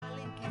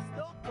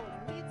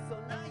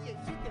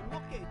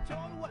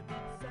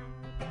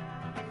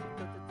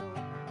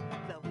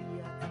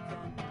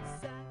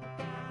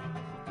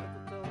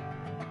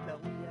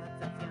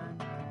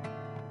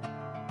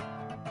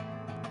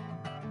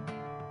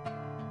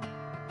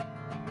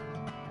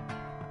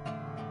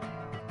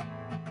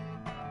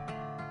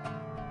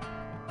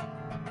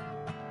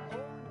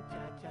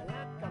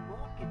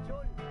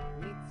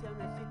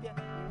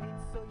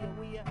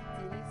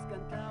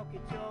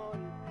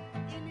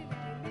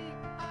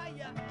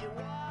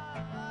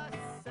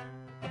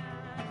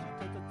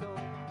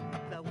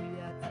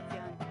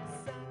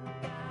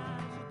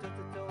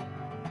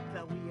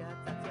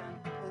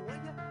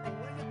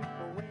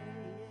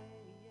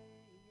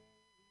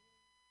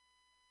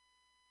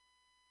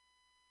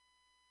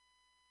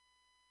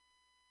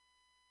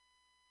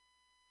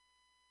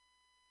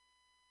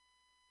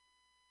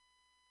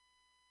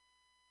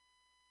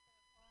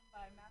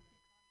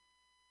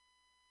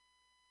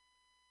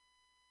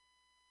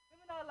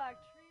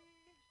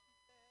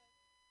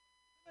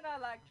Women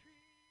are like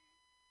trees,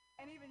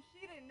 and even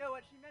she didn't know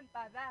what she meant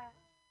by that.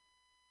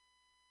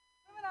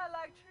 Women are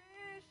like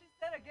trees, she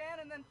said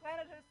again, and then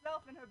planted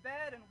herself in her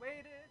bed and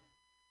waited.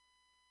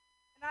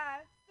 And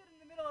I stood in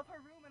the middle of her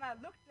room and I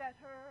looked at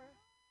her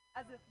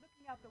as if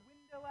looking out the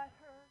window at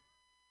her,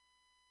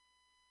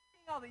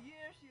 seeing all the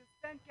years she has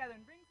spent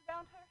gathering rings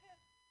around her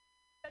hips,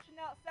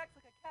 stretching out sex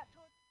like a cat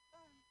towards the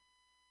sun.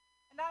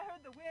 And I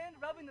heard the wind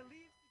rubbing the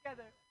leaves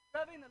together,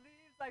 rubbing the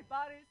leaves like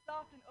bodies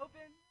soft and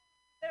open.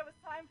 There was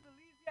time for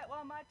the leaves yet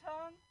while my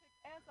tongue picked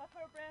ants off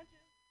her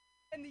branches.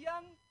 And the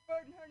young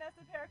bird in her nest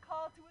of hair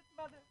called to its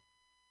mother.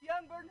 The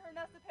young bird in her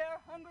nest of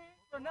hair, hungry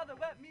for another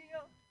wet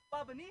meal,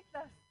 while beneath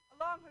us,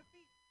 along her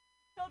feet,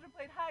 children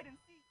played hide and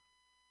seek.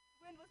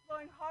 The wind was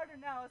blowing harder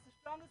now as the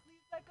strongest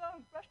leaves let go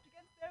and brushed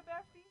against their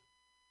bare feet.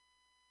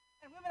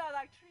 And women are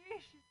like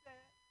trees, she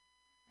said,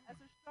 as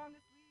her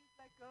strongest leaves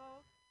let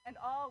go, and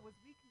all was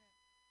weakness,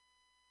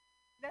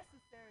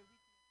 necessary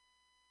weakness.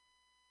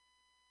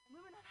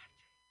 And women are like trees.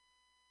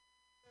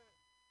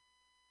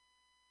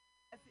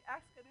 As the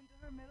axe cut into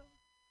her middle,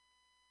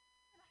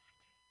 women are like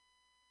trees.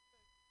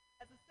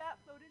 As the sap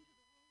flowed into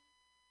the womb,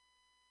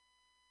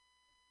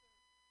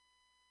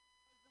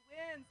 as the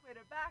wind swayed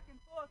her back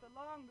and forth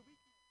along the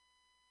weakness,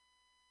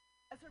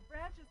 as her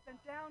branches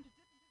bent down to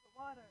dip into the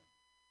water,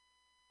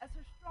 as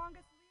her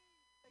strongest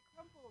leaves they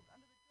crumpled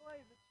under the joy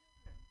of the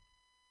children.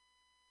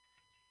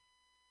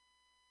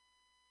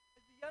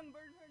 As the young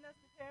bird in her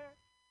nest of hair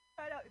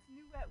spread out its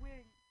new wet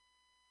wings,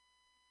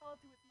 it called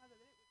to its mother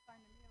that it would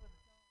find a meal of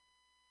its own.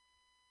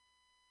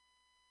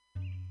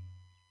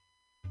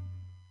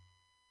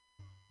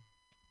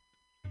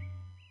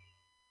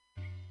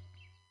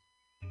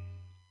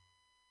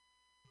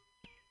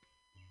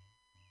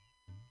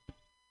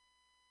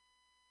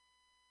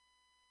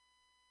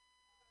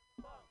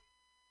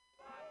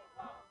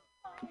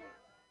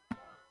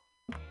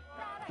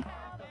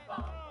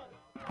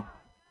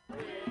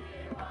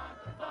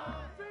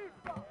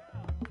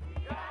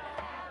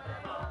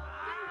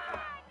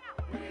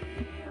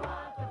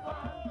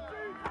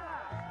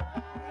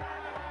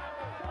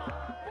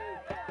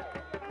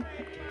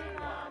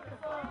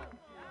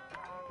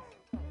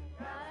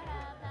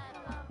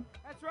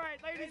 That's right,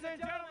 ladies and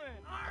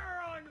gentlemen.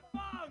 Arr on the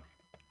funk!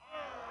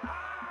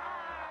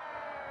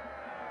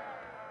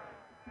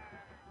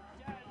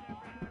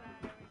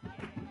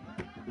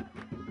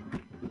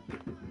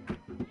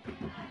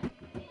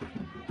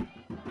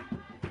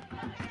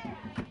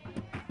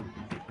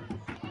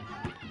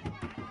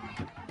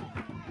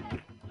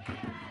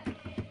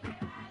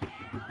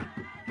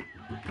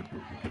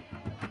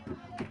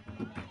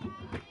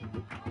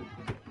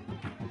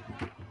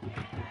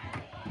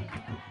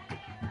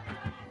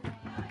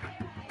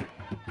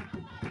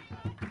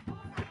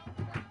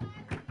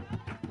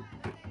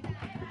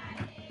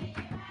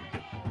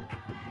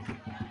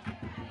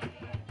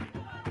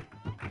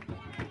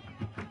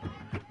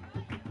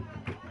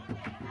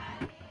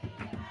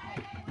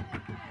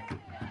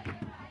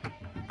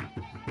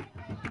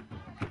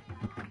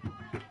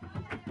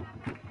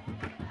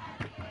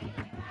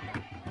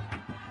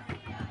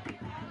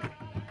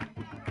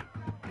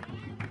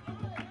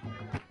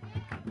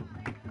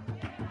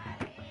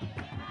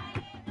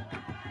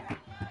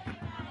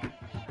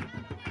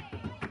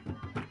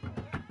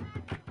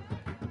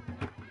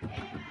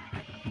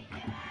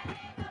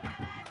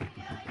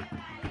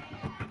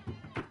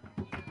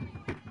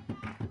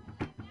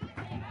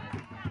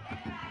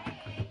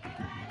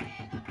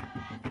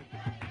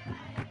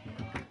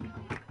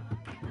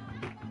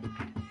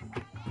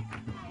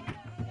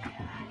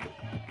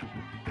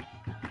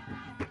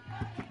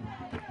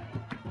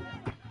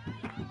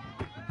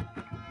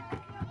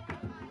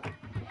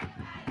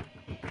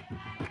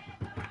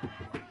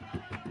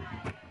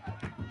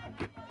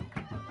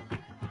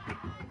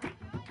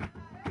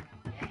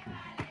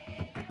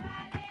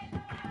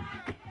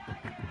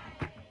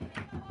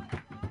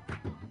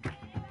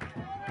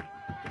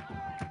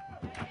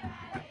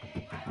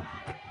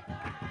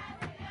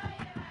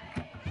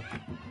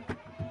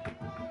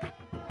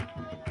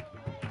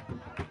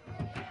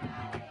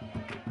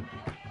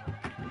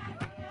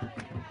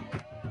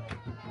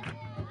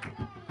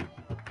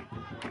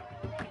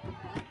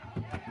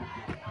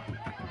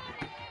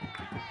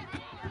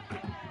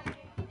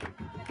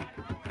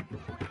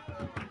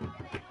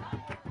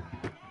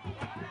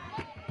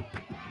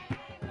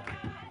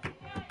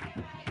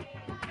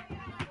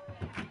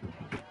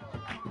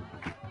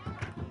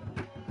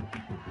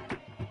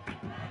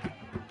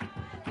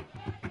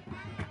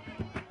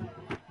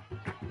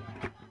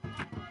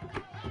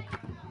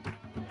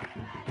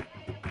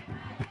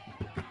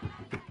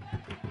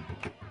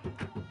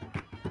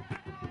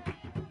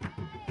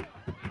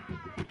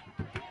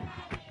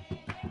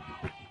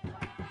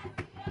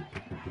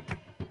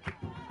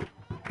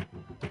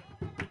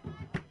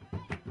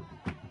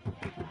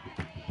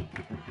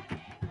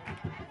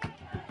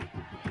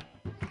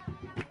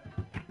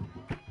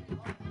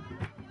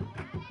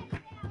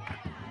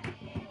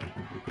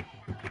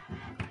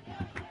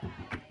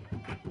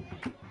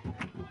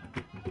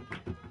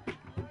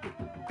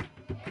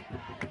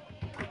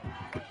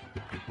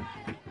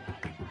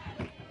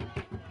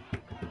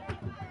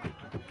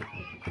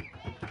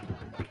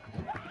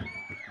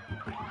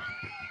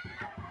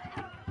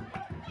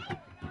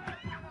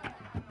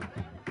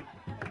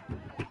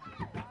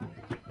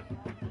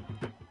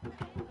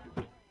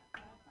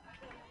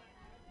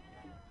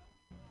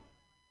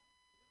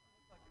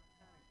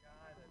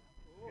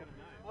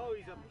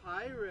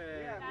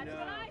 pirate. Yeah, That's no.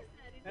 what I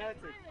said. He's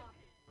That's a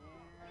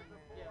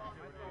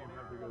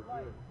a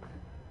pirate.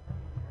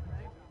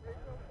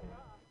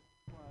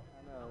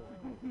 I know.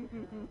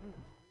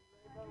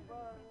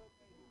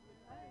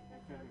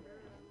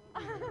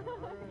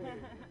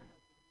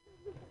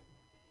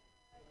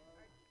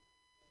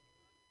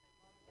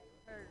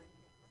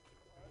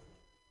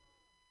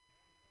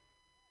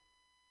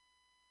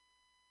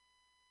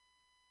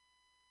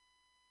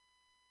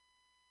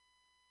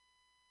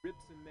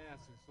 Rips and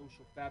mass and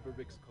social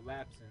fabrics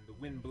collapsing. The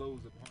wind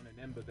blows upon an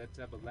ember that's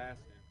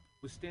everlasting.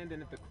 We're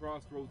standing at the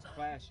crossroads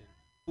clashing.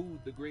 Food,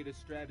 the greatest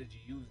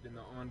strategy used in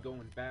the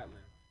ongoing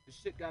battling. The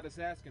shit got us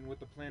asking what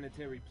the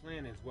planetary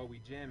plan is while we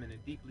jamming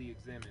and deeply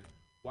examine.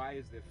 Why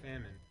is there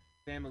famine?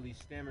 Families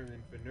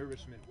stammering for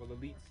nourishment while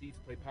elite seats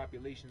play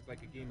populations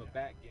like a game of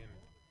backgammon.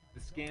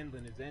 The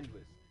scandalin is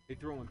endless. They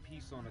throwing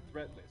peace on a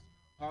threat list.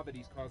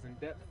 Poverty's causing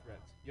death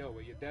threats. Yo,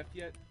 are you deaf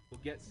yet?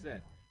 Well, get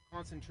set.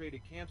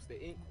 Concentrated camps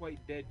that ain't quite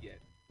dead yet.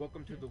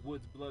 Welcome to the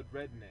woods, blood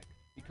redneck.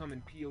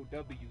 Becoming POWs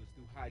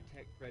through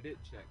high-tech credit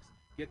checks.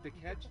 Get the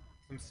catch?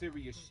 Some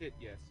serious shit,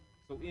 yes.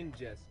 So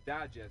ingest,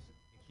 digest,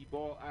 and keep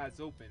all eyes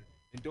open.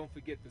 And don't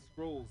forget the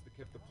scrolls that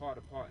kept the part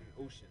apart in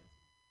oceans.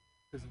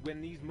 Cause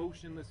when these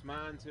motionless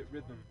minds hit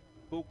rhythm,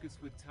 focus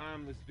with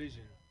timeless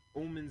vision,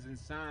 omens and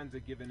signs are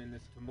given in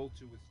this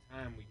tumultuous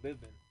time we live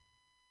in.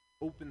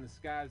 Open the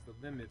sky's the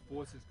limit,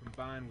 forces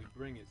combine, we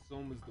bring it.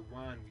 Soma's the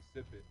wine, we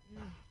sip it.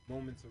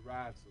 Moments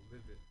arrive, so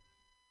live it.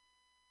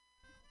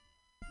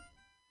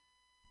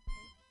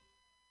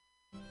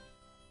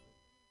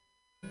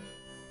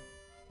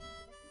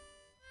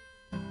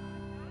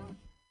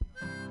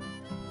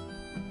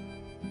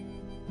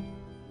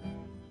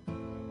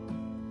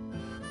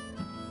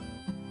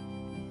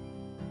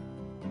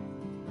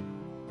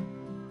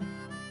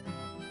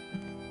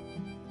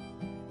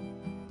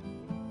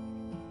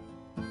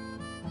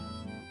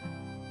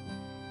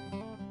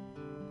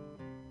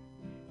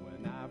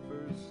 When I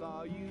first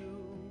saw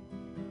you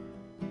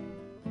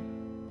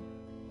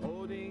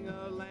holding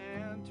a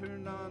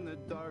lantern on the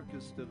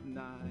darkest of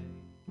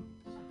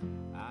nights,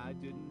 I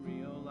didn't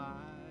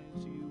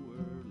realize you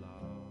were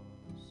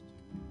lost.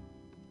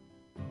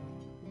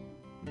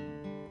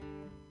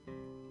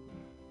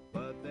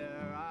 But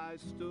there I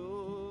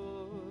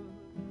stood,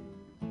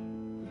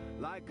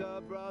 like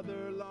a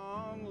brother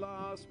long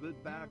lost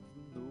but back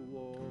from the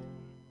war,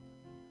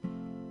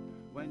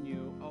 when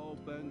you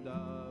opened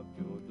up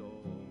your door.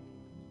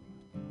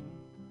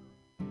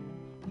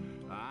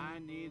 I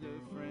need a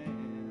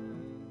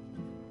friend,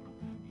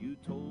 you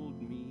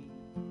told me,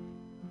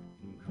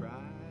 and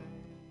cried.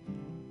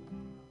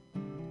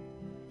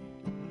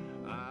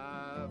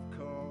 I've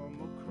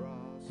come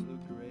across the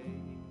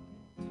great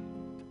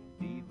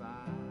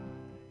divide.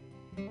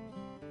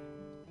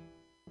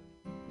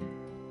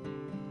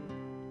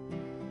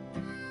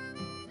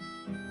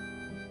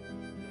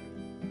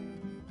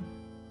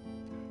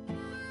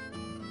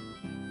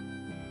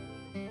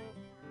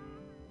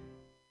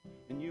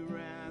 And you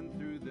ran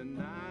through the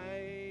night.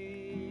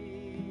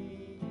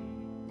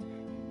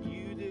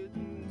 You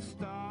didn't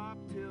stop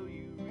till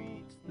you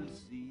reached the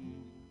sea,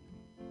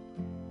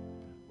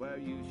 where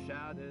you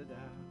shouted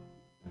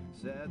out,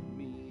 set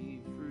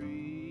me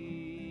free.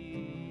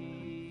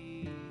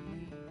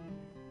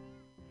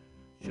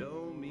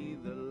 Show me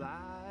the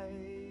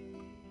light.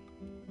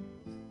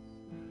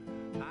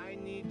 I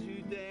need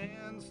to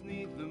dance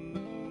 'neath the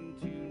moon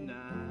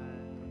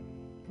tonight,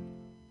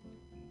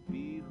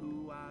 be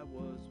who I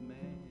was meant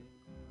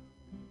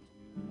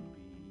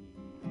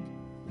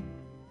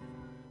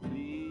to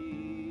be.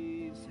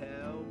 Please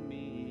help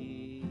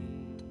me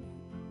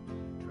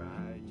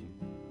try to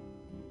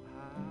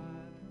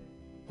hide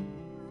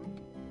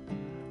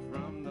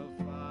from the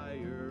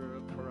fire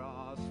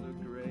across the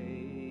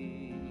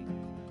great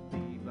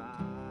divide.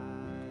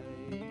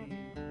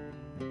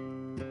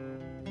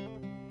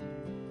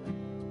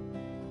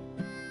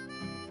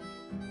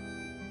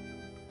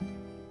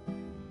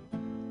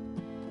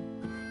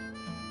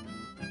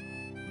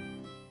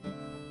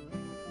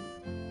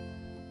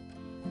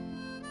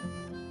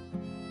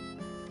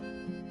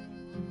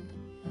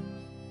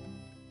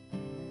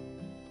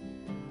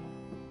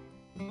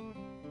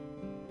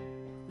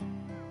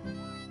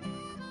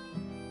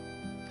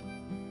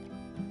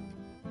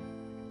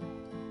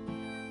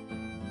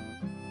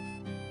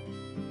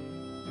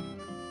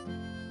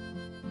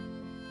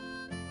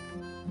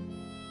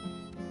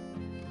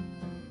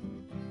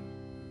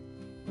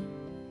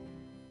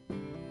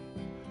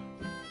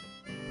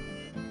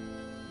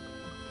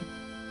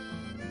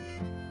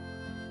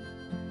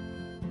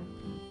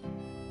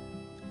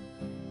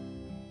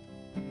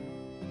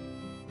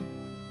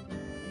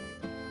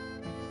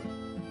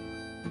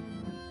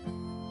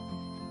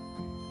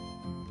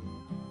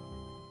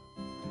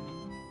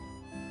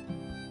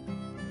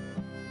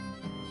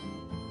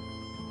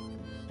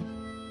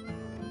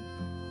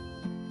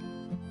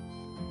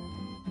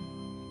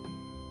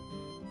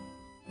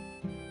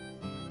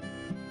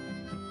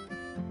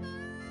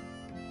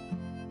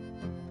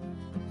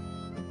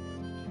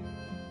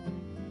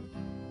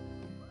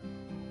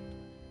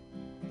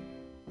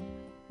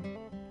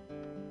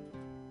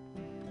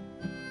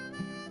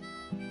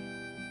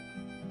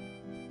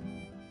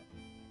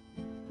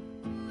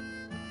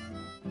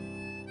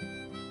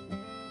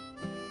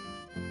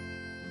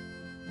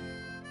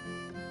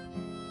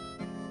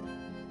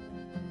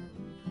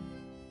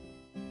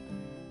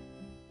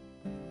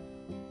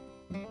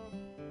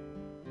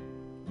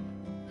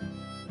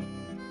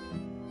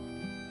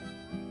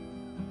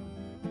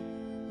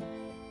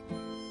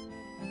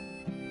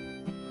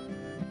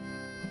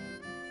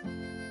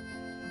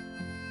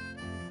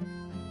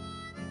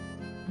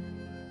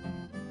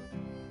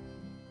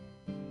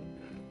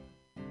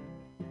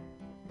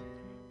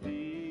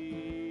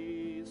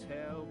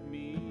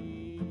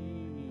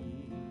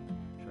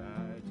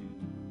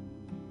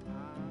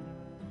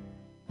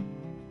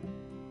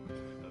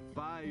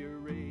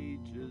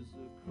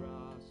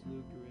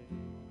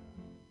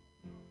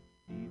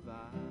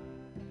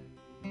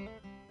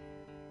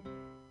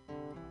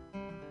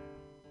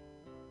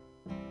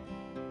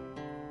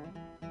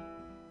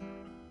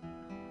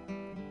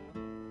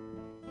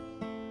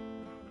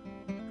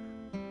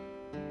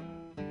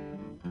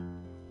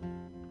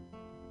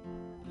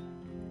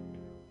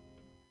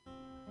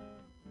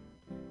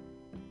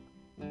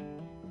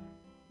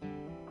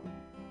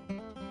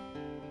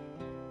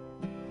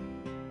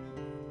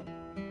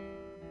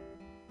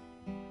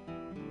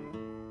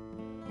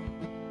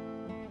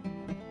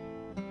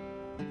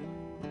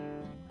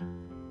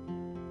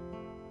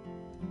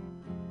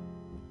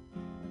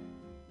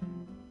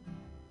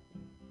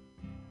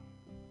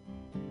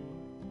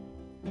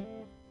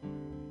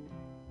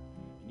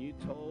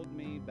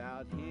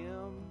 about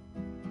him.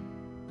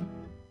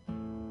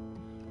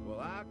 Well,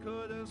 I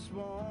could have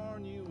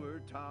sworn you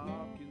were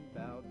talking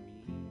about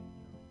me,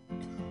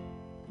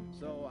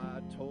 so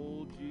I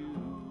told you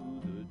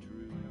the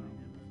truth.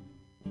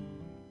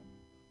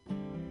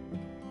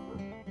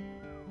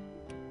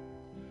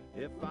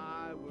 If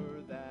I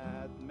were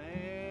that man,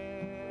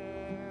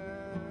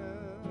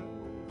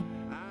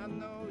 I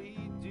know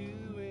he'd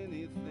do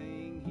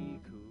anything he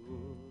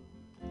could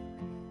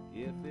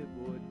if it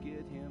would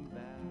get him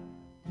back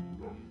to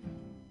you.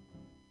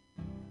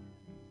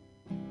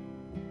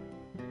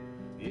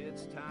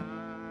 It's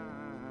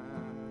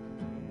time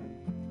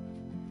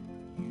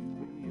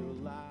you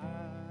realize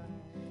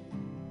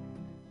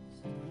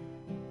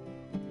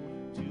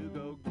to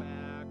go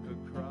back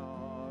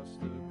across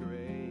the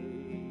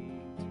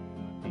great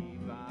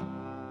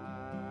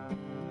divide.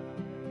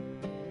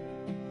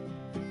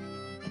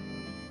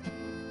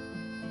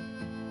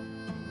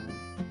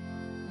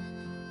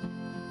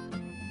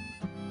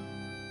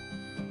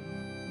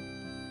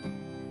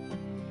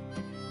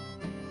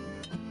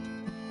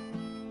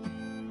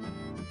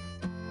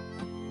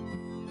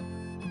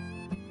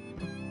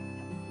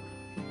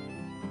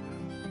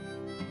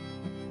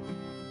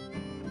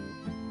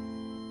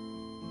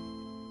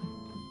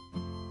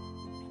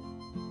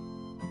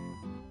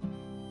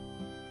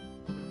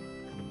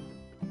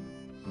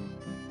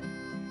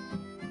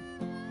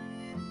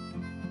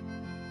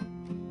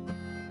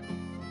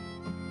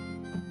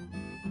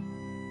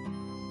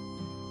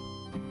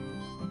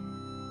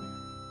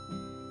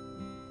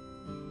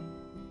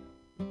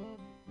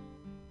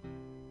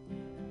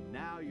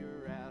 Now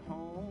you're at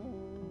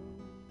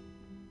home.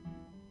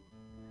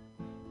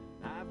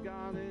 I've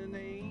got an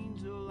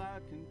angel I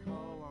can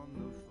call on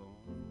the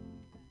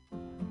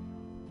phone.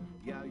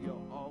 Yeah,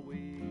 you're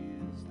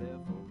always there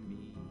for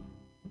me.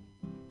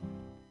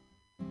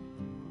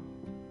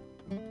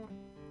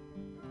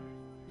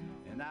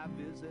 And I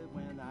visit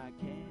when I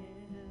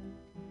can,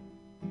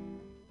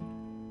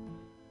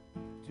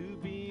 to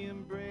be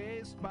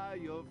embraced by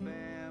your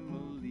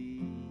family.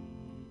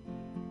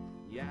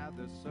 Yeah,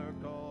 the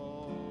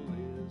circle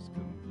is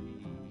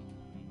complete.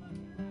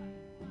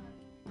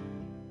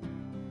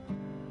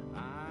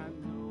 I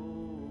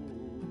know,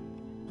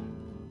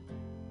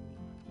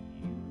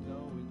 you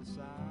know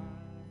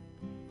inside,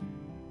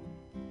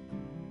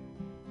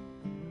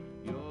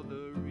 you're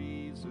the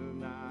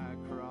reason I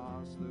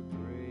cross the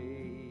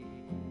great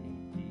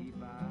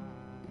divide.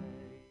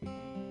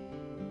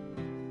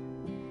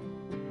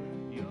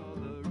 You're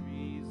the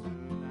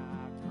reason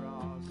I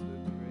cross the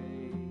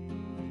great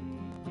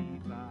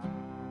divide.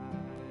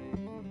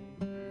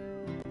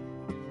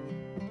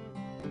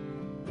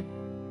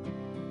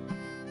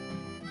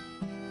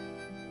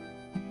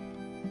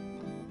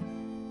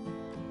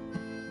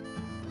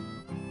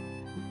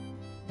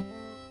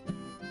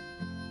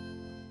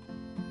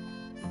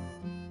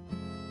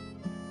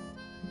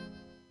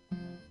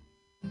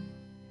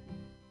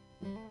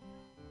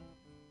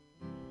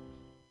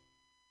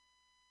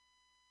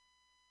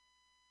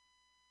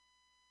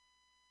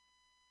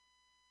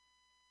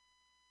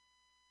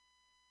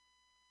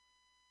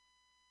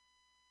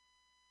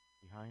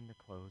 Behind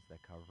the clothes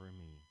that cover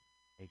me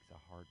aches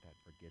a heart that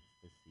forgets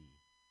the sea.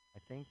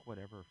 I think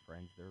whatever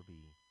friends there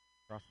be,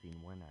 trusting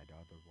when I'd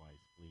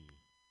otherwise flee.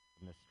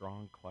 From the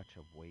strong clutch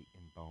of weight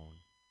and bone,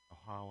 oh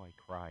how I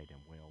cried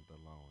and wailed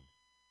alone.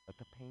 But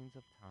the pains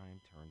of time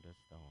turned to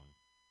stone,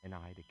 and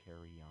I to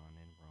carry on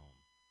and roam.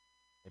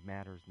 It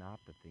matters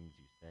not the things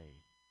you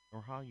say,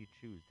 nor how you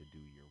choose to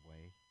do your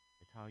way.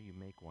 It's how you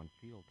make one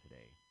feel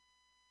today,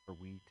 for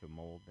we to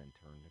mold and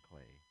turn to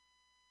clay.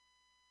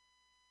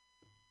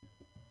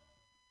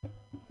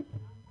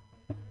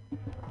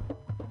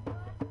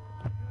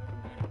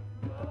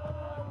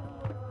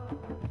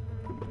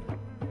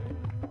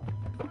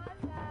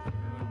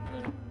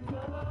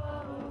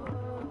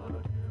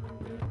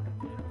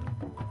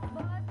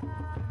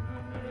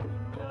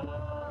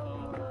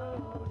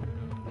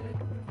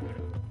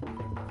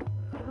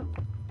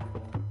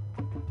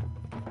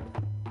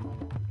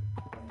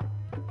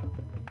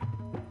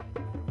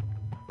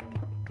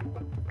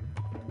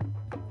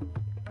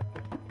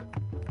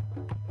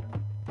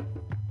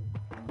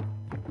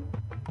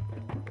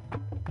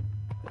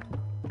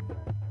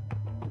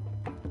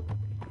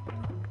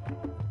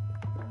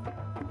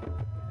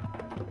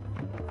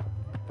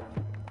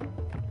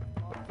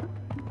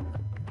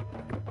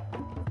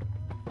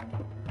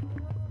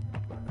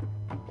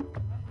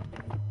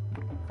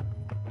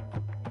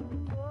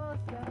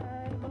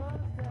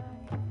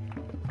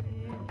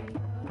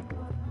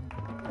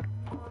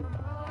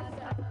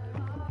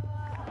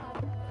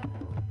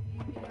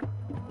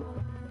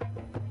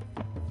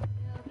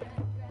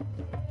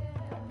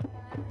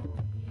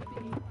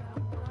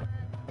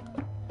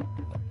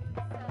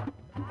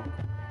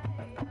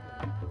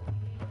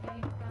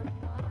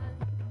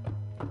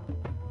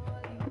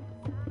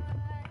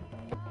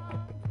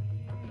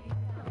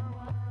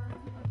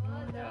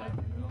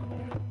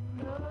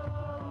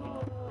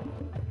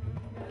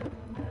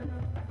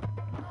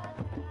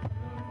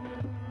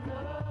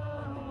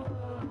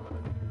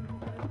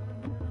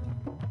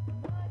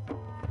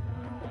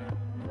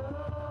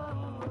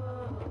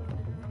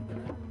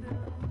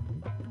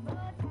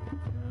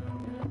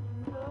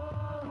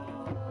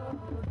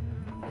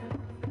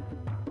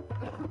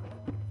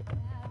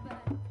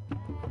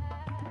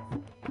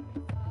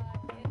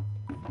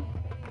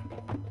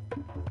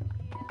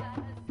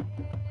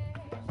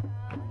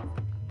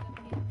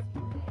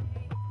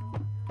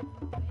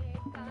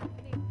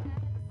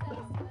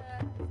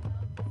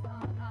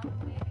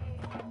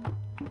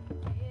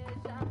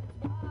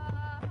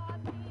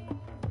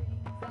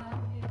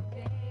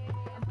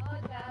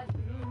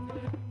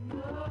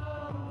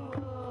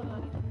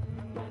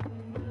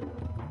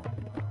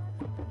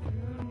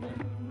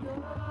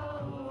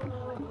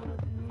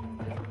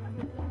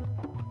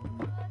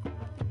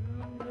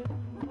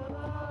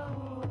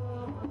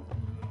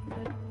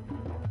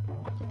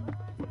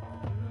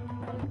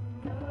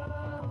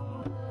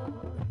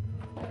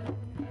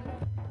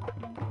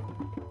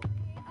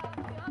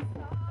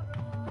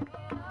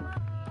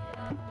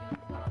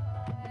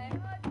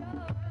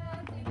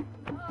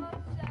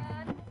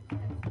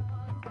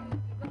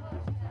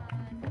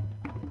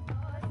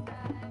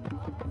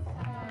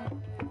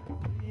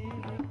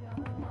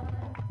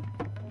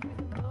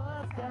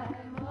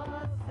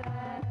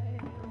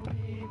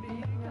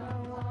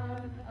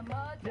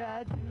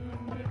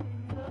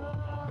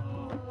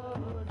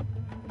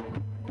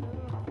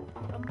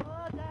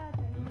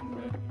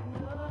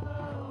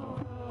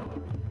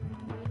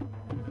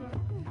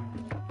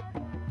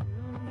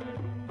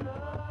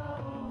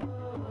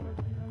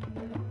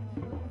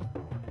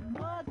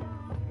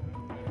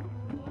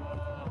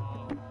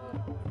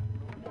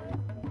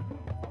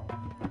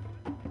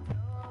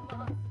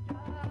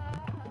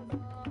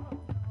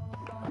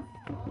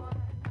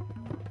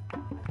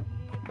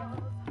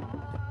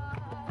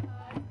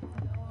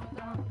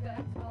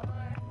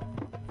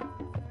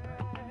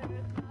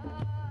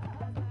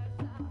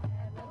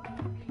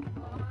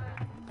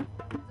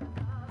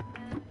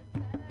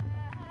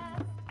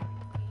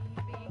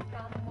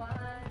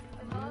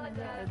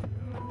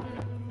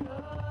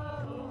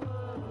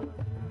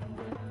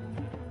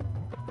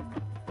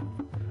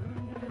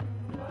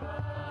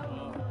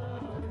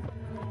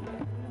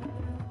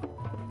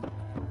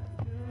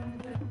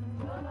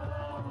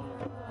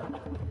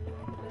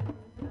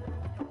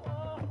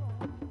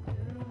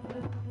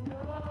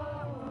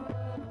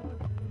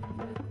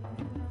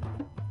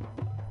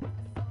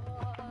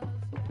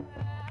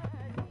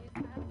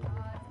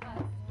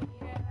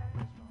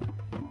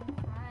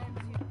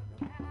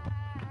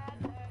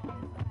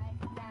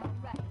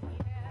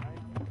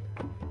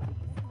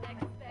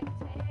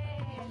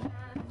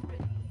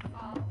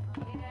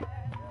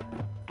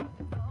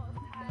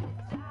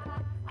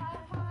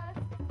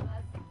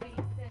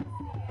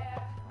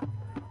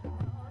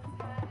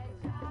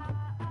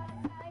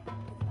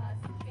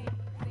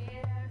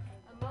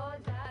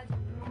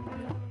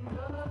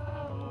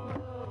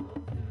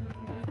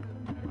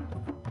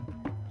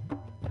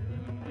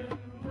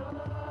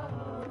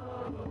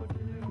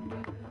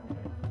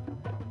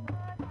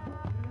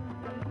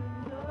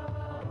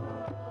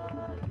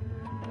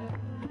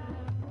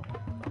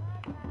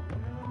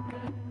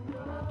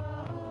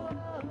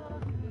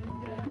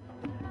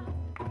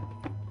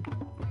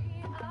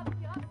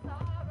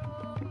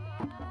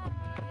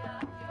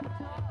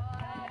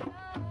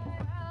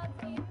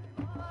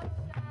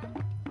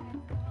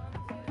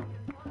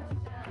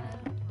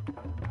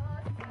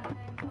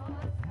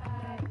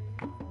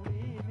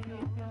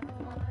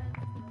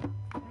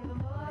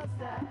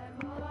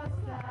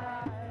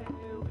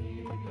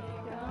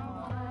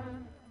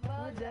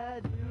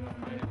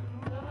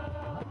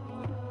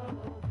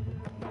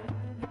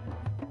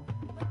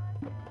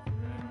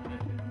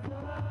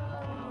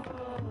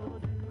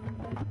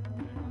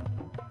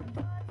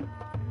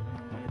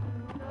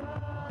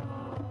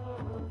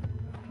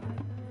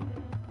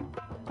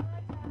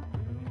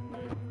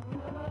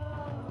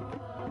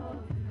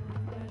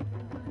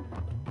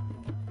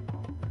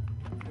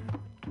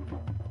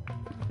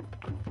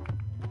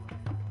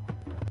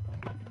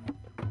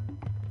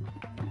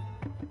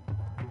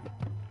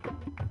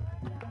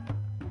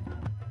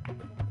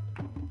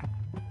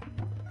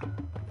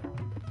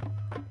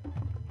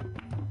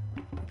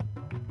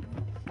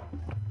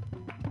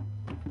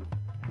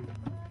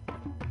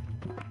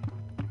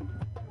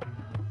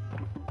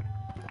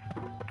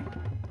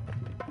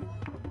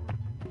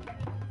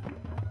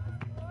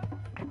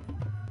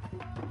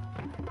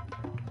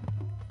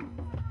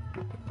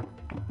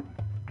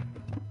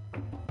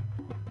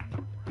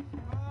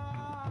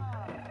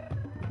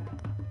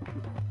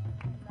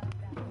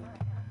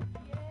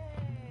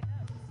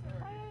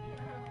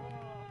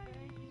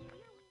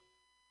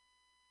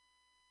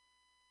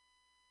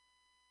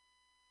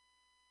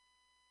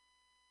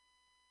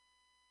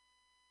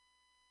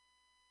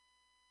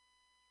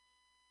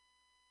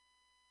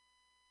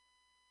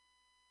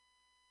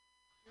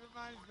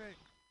 reminds me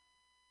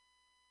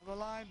of a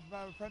line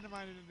by a friend of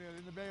mine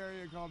in the Bay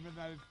Area called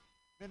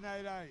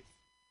Midnight Ice.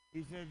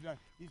 He says,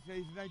 he's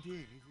 19,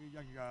 he's a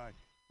young guy.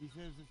 He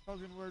says the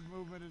spoken word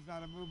movement is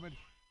not a movement,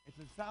 it's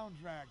a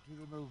soundtrack to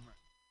the movement.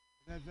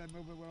 And that's that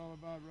movement we're all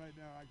about right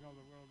now. I call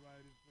the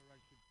worldwide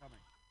insurrection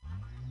coming.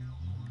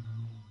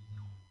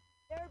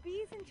 There are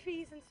bees and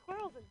trees and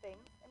squirrels and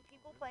things, and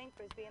people playing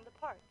frisbee in the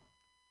park.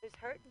 There's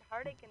hurt and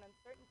heartache and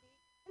uncertainty,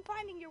 and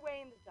finding your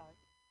way in the dark.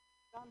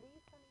 But on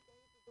these sunny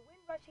days, with the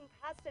wind rushing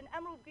past and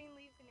emerald green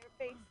leaves in your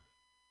face,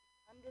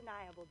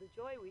 undeniable the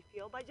joy we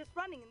feel by just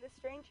running in this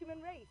strange human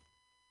race.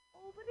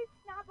 Oh, but it's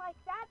not like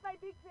that, my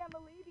big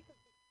family, because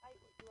despite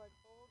what you are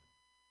told,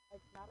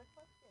 it's not a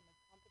question of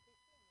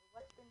competition or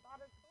what's been bought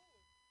or sold.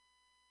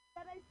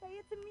 But I say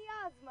it's a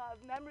miasma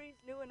of memories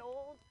new and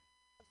old,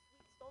 of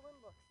sweet stolen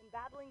looks and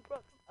babbling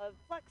brooks, of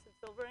flecks of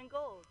silver and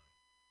gold.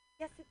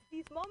 Yes, it's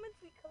these moments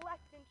we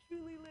collect and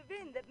truly live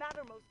in that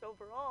matter most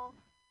overall.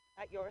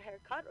 Not your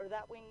haircut or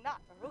that wing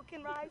knot, or who can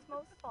rise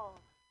most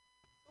tall.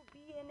 So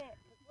be in it,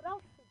 because what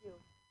else to do?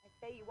 I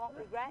say you won't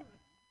regret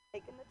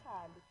taking the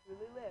time to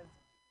truly live.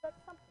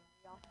 That's something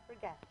we often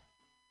forget.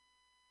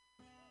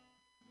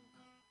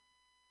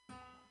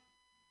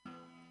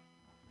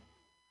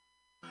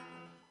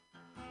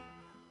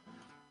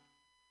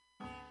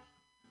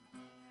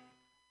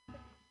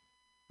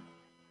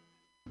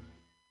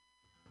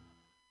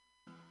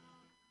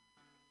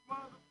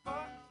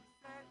 Motherfucker, she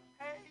said,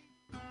 hey,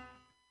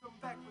 come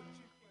back, but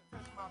you can't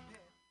touch my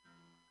pen.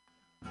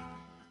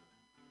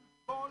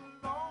 Born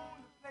alone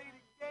to play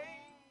the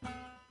game,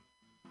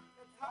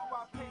 that's how I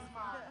pace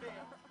my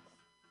bets.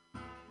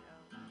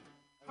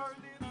 Her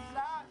little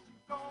shot, she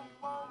gon'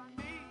 want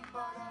me,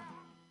 but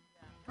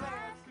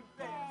plans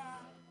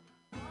confess.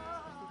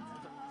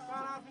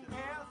 Got out the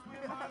ass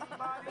with my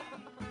body,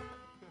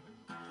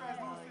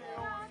 translucent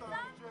on some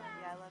dress.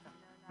 Yeah, I love it.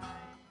 No, no,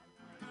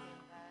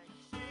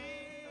 She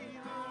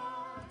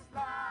looks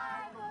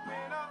like a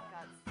winner,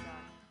 got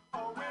stuck. a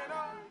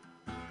winner.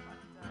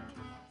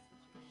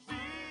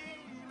 She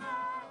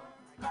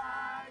looks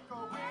like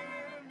a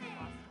winner to me.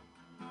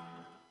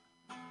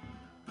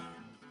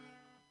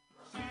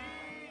 She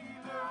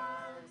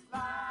looks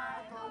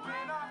like a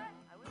winner,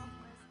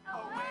 a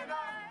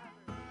winner.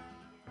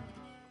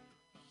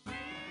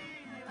 She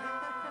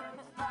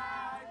looks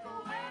like a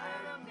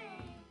winner to me.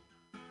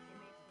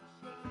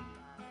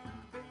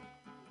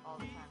 All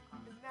the time.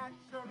 And that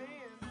shirt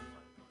is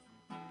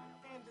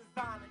in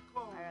designer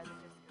clothes. I'd rather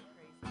just go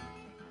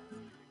crazy.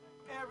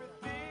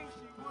 Everything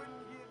she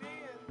wouldn't give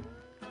in,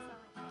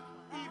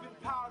 even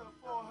powder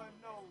for her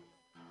nose.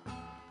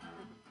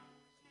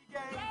 She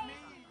gave me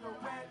a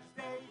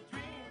Wednesday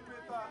dream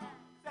with a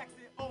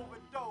sexy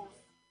overdose.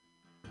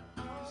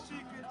 She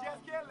could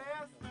just care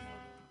less.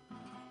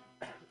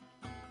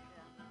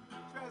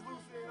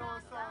 Translucent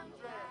on some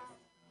dress.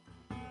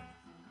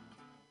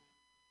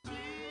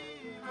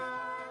 She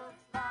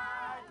looks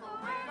like a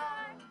winner,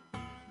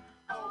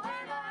 a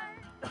winner.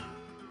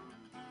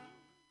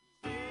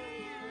 She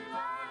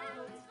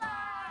looks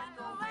like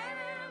a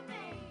winner to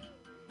me.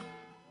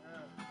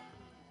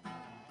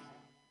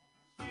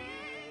 She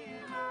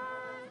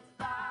looks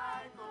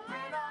like a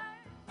winner,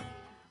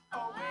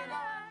 a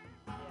winner.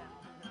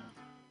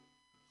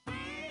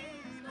 She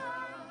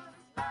looks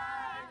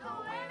like a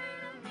winner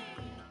to me.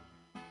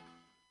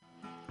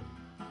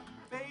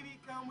 Baby,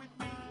 come with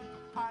me.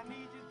 I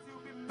need you to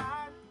be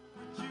mine.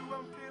 With you,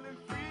 I'm feeling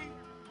free.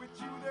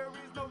 With you, there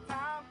is no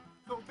time.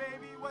 So,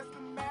 baby, what's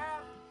the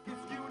math?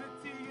 It's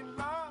unity and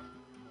love,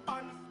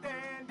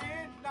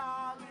 understanding,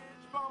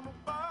 knowledge from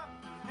above.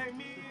 Hey,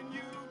 me and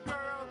you,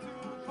 girl,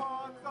 two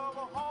parts of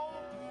a whole.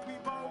 We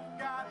both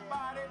got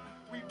body,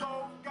 we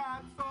both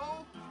got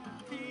soul.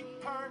 He,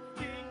 her,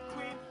 king,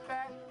 queen,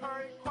 fat,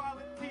 her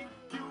equality.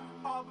 You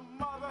are the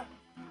mother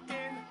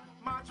in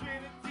my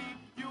trinity.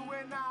 You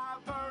and I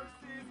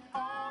versus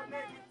all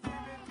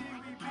negativity.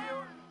 We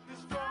build,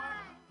 destroy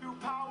through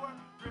power,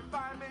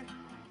 refinement,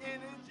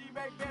 energy,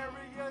 make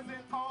barriers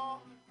and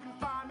all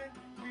confinement.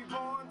 We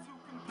born to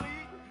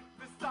complete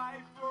the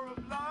cipher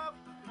of love.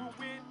 We'll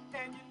win,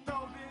 and you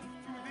know this.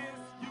 To this,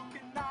 you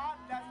cannot.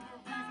 That's the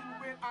reason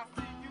when I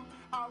see you,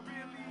 I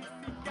really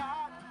see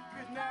God.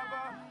 Could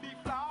never be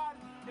flawed,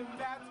 and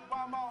that's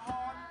why my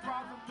heart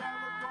throbs. I'm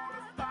never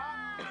gonna stop.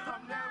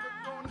 I'm never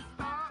gonna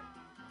stop.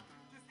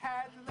 Just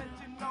had to let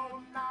you know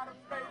I'm not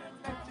afraid to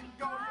let you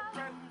go. Your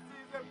presence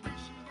is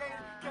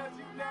appreciated, cause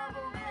you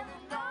never really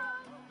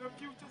know. The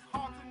future's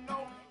hard to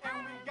know, and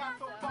we got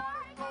so far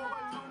to go.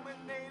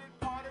 Illuminated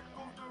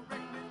particles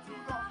directly to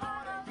the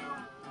heart of you.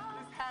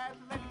 Just had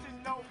to let you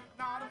know,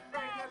 not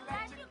afraid to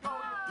let you go.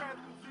 Your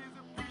presence is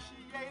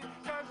appreciated,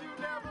 cause you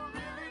never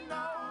really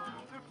know.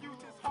 The future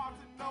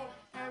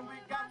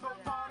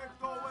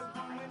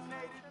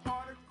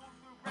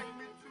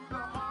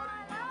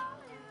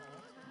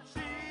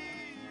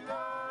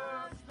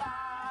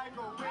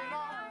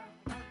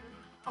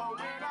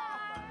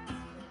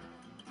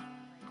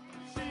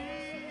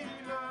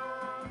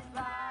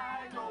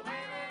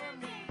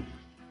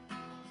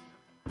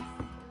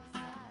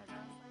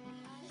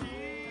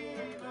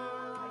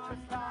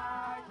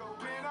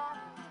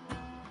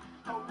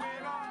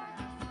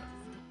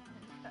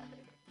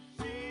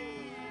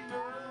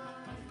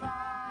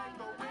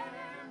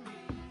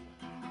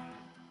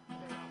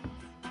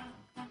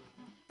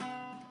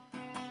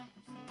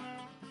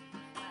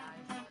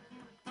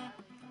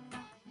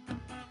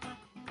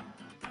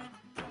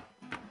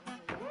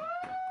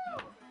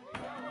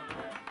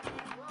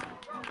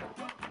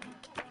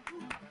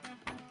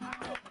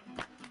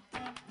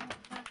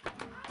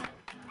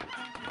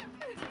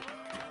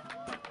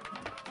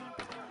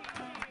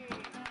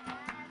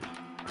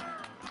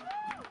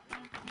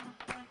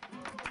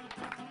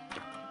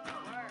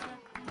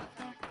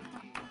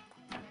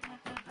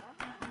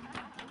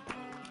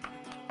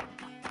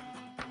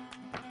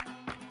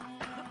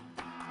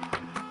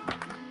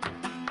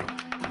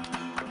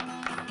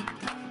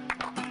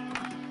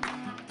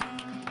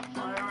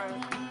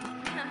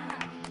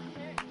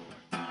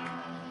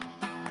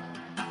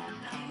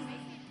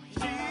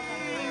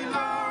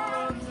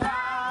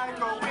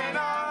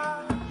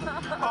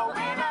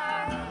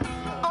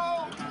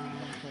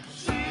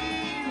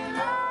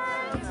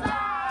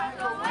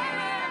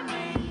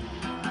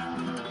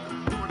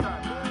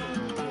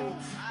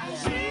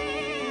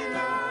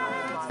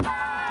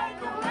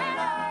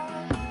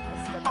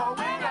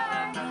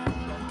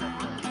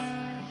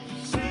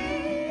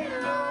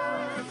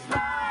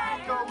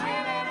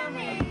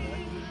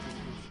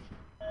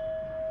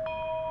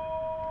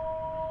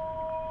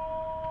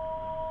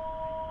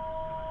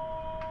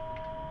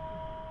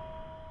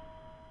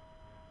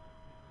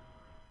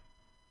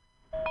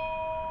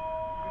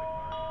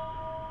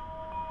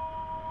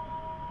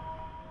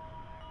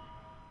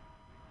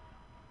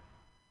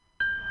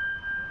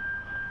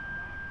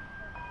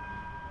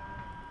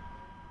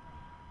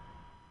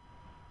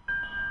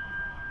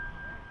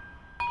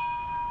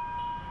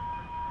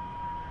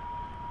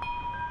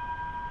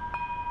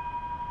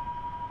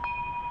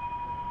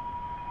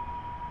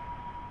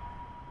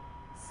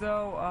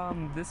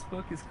This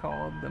book is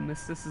called The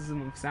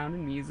Mysticism of Sound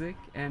and Music,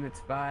 and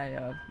it's by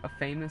a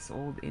famous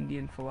old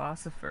Indian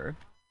philosopher.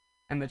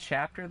 And the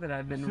chapter that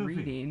I've been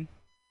reading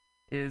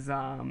is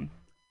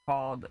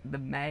called The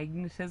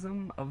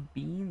Magnetism of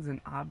Beings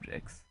and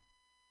Objects.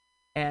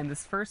 And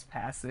this first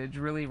passage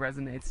really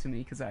resonates to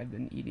me because I've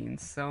been eating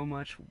so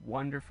much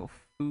wonderful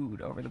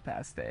food over the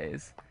past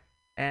days.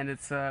 And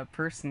it's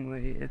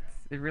personally,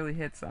 it really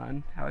hits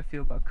on how I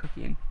feel about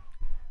cooking.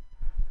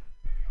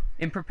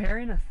 In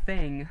preparing a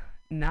thing,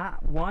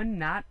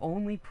 not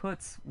only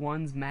puts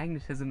one's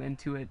magnetism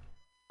into it,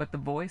 but the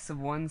voice of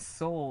one's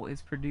soul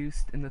is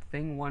produced in the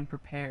thing one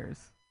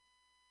prepares.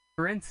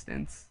 For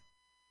instance,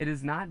 it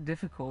is not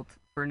difficult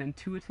for an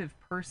intuitive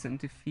person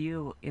to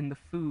feel in the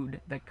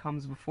food that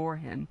comes before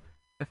him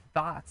the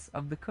thoughts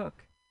of the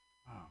cook.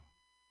 Wow.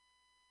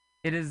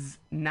 It is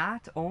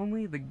not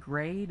only the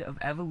grade of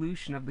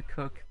evolution of the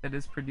cook that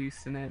is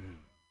produced in it,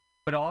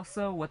 but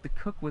also what the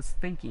cook was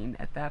thinking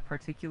at that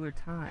particular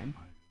time.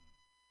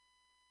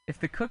 If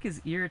the cook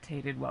is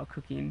irritated while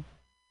cooking,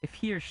 if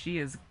he or she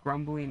is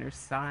grumbling or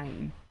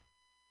sighing,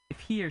 if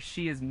he or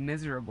she is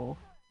miserable,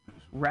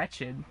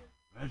 wretched,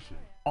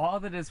 all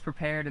that is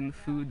prepared in the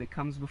food that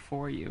comes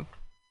before you.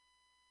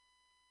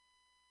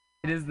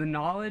 It is the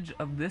knowledge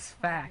of this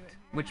fact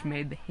which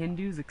made the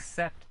Hindus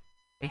accept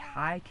a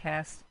high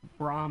caste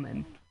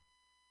Brahmin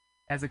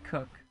as a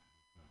cook.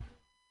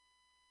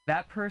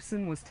 That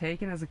person was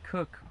taken as a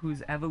cook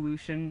whose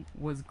evolution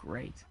was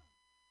great,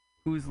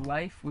 whose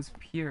life was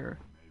pure,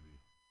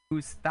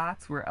 whose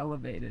thoughts were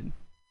elevated.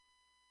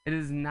 It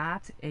is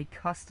not a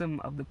custom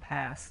of the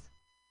past.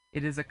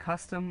 It is a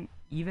custom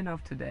even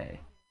of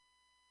today.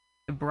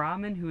 The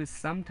Brahmin who is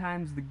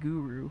sometimes the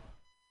guru,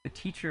 the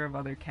teacher of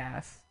other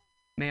castes,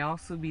 may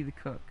also be the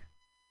cook.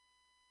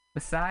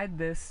 Beside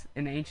this,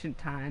 in ancient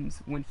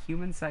times, when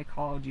human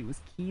psychology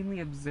was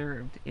keenly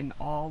observed in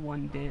all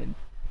one did,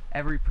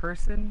 every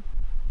person,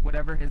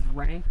 whatever his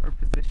rank or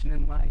position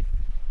in life,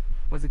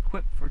 was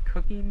equipped for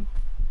cooking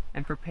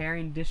and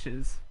preparing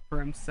dishes for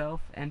himself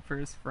and for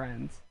his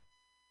friends.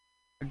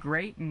 A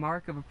great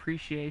mark of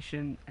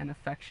appreciation and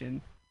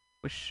affection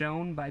was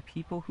shown by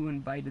people who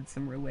invited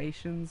some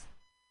relations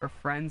or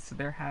friends to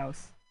their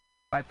house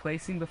by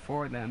placing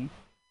before them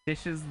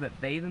dishes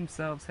that they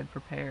themselves had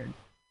prepared.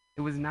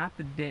 It was not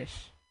the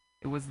dish,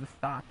 it was the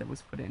thought that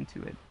was put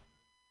into it.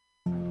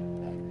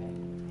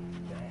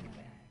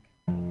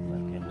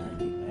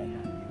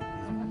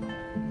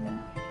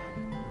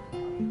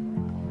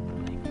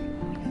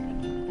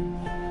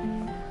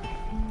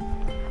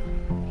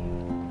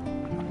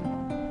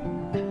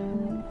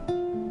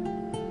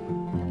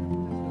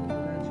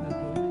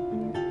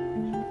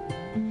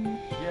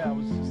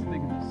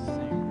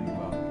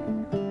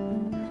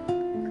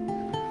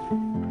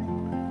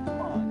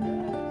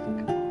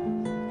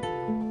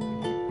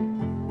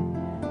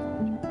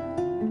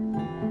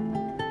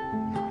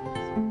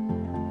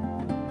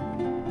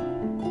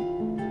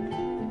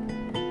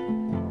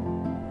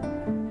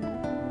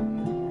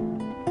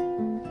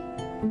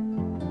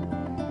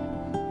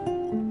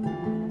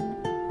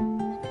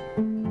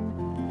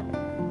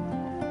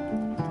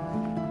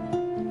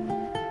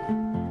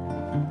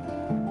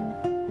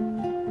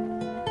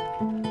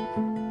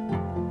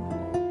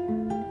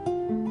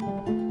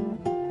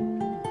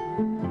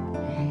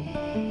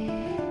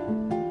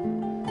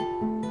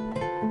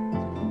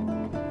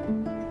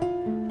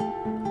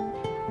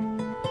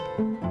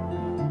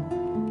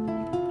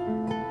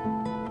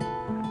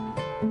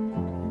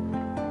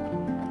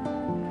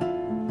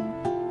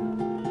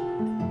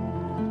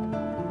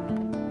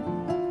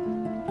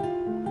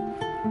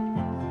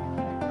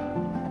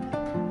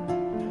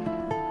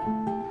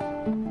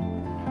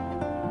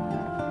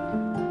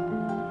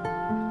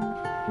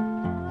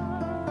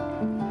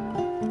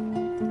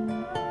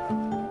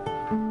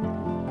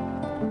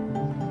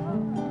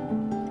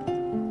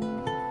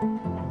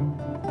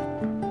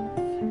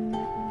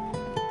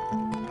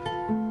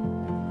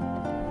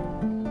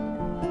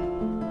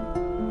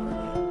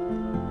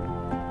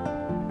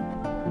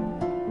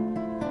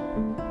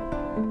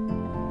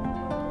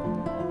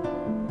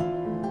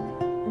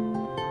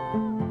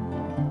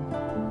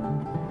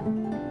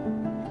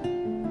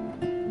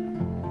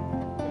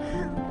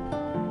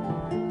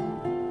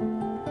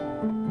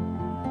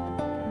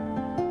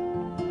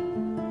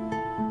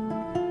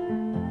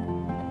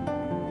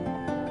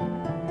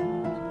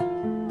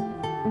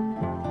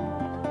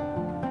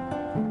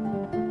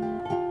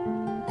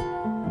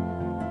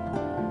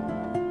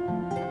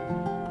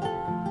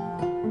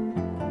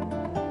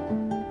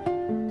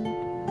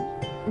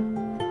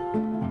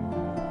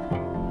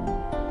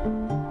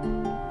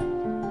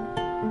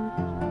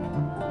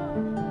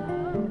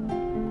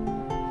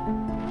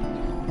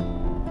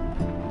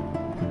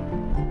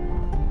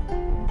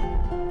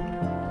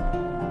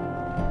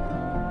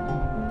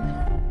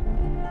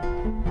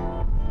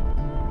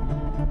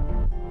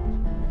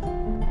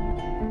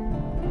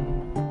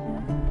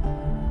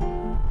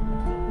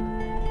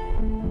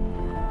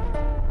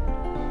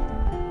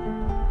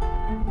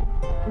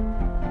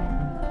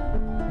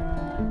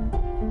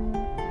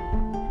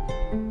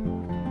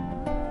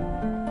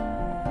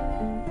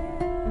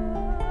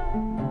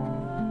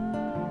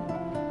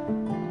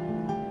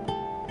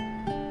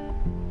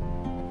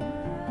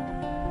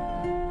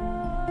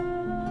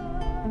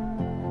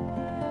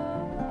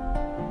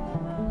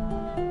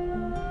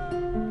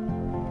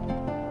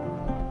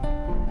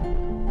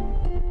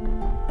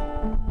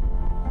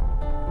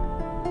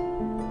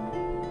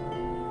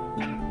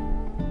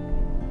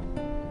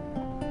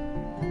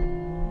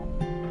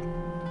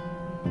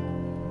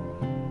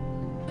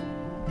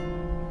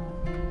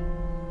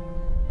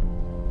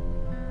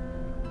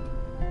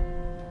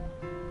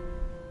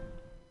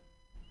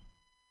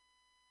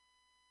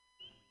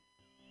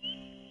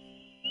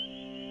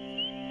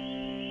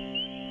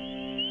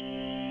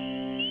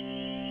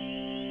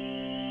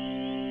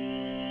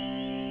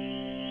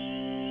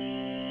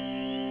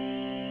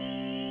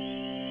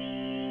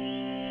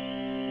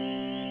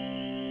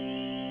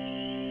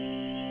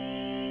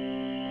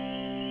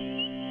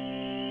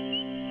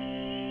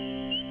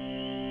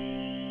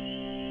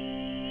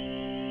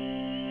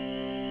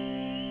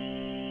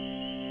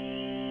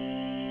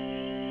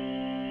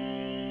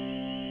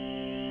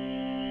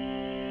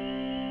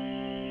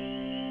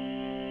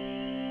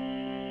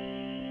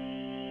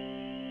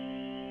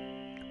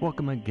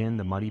 Welcome again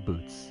to Muddy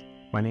Boots.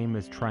 My name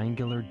is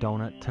Triangular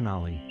Donut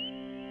Tenali,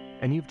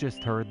 and you've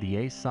just heard the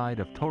A-side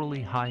of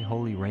Totally High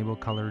Holy Rainbow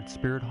Colored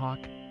Spirit Hawk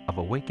of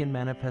Awakened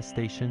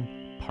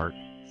Manifestation, Part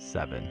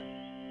 7.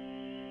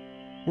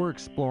 We're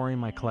exploring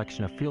my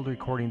collection of field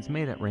recordings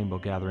made at rainbow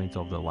gatherings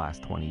over the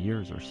last 20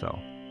 years or so.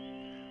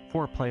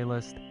 For a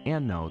playlist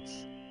and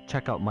notes,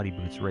 check out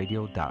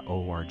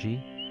muttybootsradio.org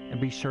and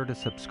be sure to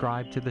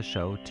subscribe to the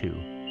show too,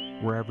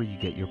 wherever you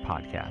get your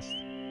podcast.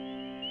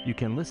 You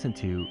can listen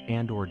to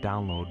and or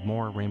download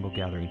more Rainbow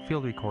Gathering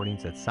field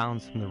recordings at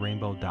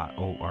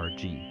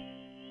soundsfromtherainbow.org.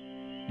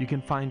 You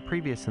can find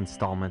previous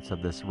installments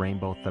of this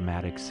Rainbow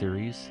thematic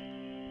series,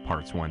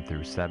 parts 1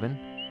 through 7,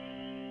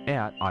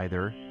 at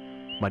either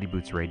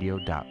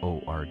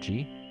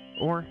muttybootsradio.org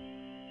or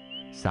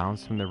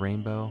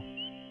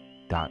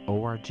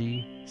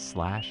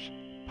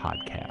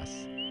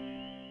soundsfromtherainbow.org/podcasts.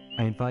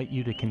 I invite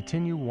you to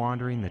continue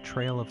wandering the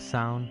trail of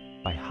sound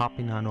by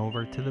hopping on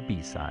over to the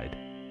B-side.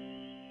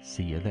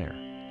 See you there.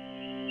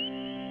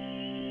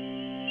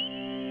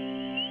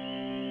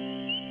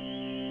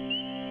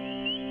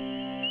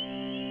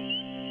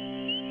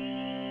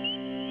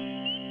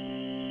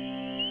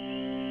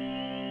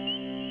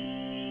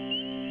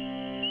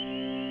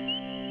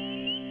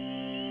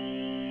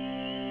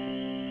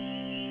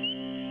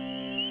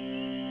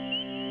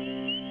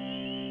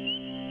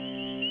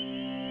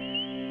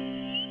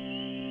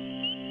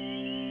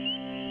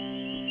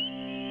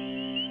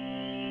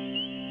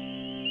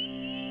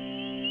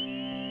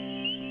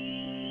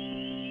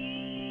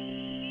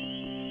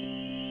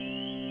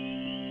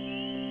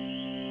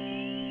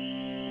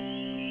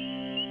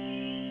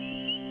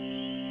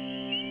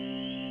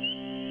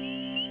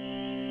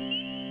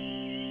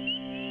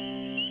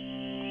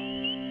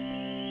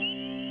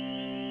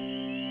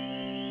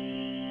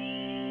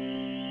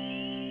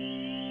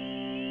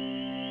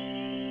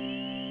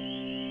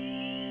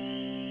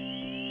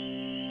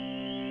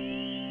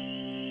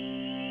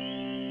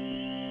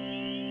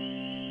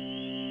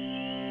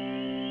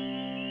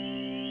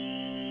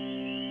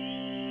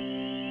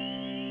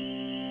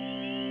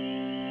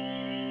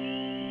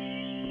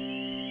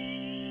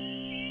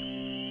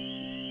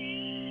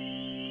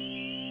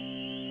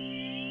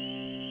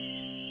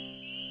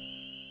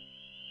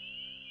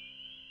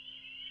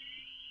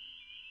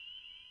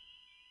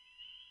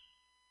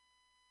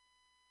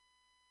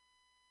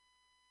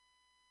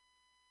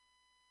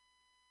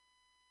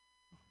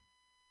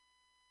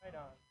 Right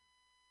on.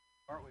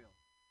 Cartwheels.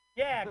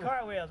 Yeah,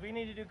 cartwheels. We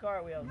need to do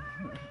cartwheels. No. We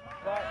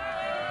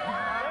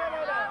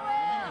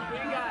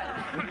got it.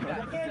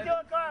 I can't do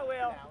a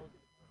cartwheel.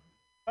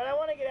 But I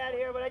want to get out of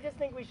here, but I just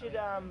think we should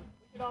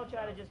all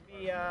try to just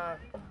be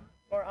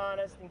more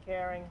honest and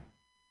caring.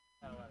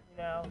 You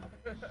know,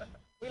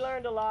 we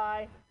learned to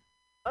lie.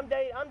 I'm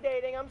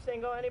dating. I'm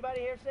single. Anybody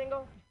here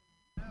single?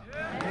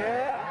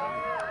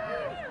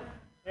 Yeah.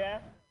 Yeah?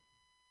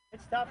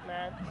 It's tough,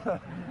 man.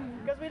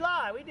 Because we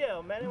lie. We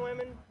do. Men and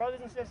women,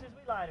 brothers and sisters,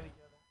 we lie to each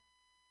other.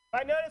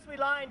 I noticed we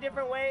lie in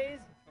different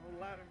ways. Don't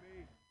lie to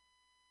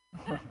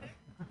me.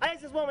 I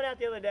asked this woman out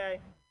the other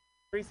day,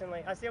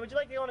 recently. I said, would you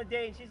like to go on a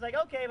date? And she's like,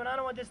 okay, but I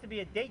don't want this to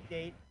be a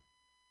date.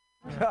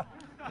 I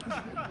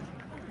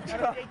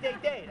don't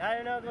date. I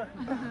don't know.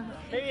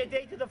 Maybe a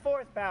date to the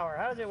fourth power.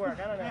 How does it work?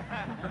 I don't know.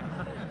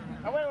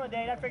 I went on a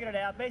date. I figured it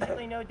out.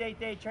 Basically, no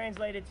date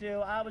translated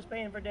to I was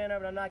paying for dinner,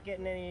 but I'm not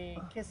getting any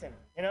kissing.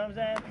 You know what I'm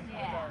saying?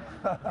 Yeah.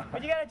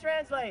 But you got to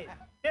translate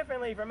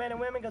differently for men and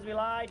women because we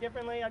lie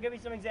differently. I'll give you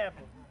some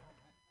examples.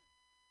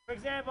 For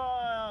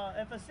example,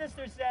 if a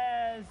sister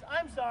says,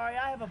 I'm sorry,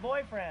 I have a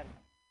boyfriend.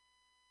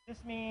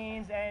 This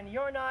means, and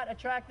you're not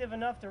attractive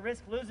enough to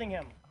risk losing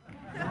him.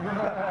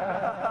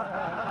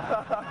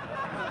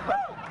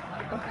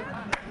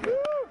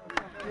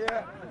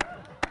 Yeah.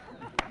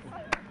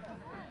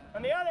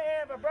 On the other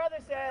hand, if a brother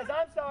says,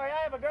 I'm sorry,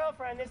 I have a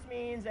girlfriend, this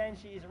means, and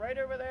she's right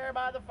over there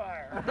by the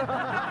fire.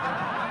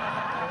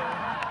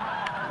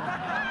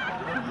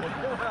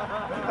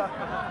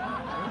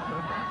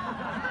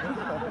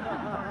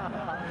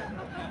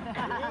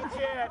 Eat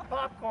you at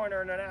popcorn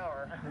in an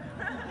hour.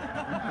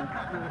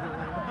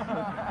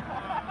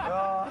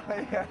 Oh,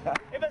 yeah.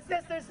 If a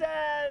sister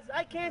says,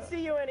 I can't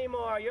see you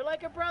anymore, you're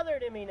like a brother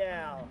to me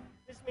now.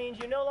 This means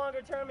you no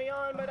longer turn me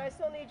on, but I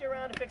still need you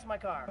around to fix my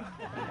car.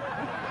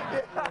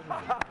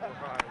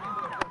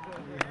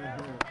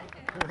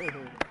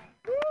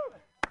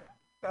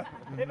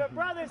 If a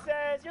brother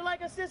says, you're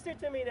like a sister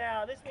to me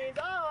now, this means,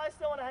 oh, I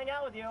still want to hang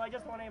out with you, I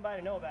just want anybody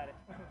to know about it.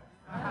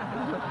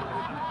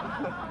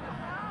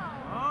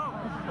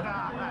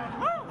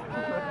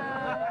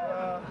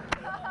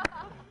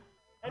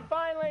 And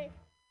finally,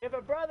 if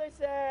a brother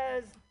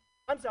says,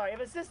 if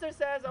a sister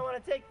says, I want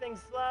to take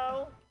things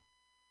slow,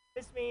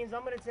 this means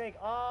I'm going to take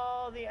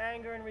all the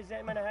anger and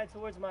resentment I had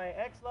towards my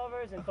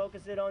ex-lovers and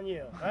focus it on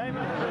you. Right?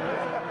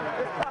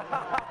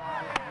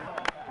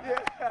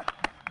 Yeah.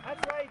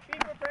 That's right. Be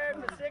prepared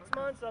for 6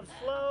 months of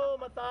slow,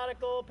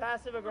 methodical,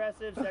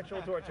 passive-aggressive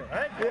sexual torture.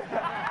 Right?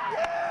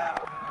 Yeah.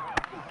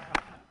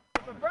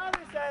 If a brother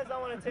says I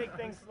want to take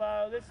things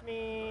slow, this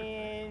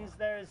means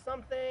there's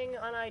something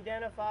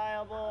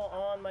unidentifiable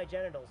on my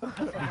genitals.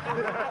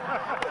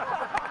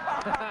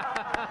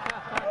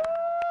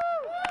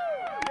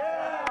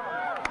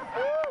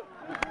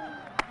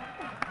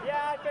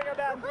 Yeah, I figure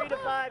about 3 to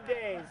 5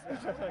 days.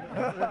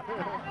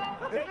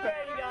 Take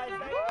care, you guys.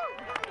 Thank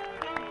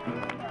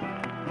you.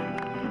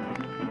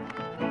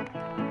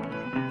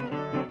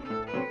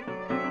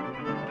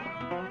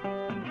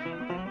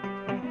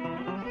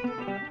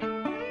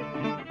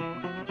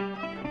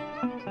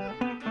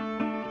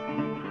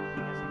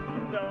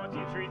 Don't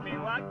you treat me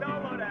like no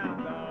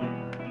lowdown dog.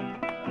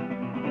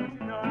 Don't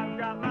you know I've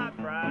got my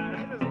pride? I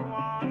just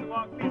want to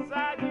walk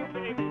beside you,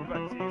 baby.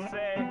 But you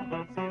say,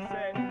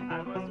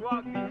 I must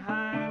walk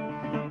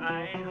behind. I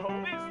ain't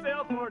holding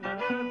still for none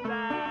of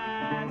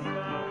that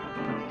stuff.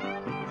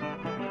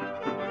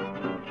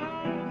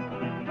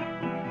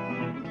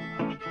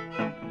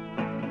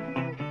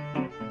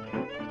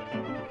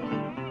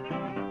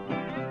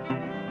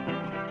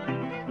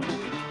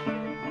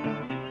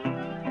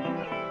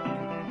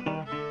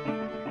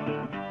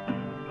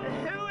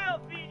 Who will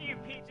feed you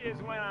peaches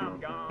when I'm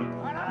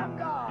gone? When I'm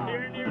gone.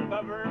 Your new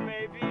lover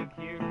may be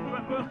cute,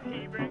 but will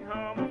he bring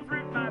home a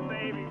fruit, my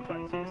baby?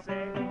 What you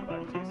say?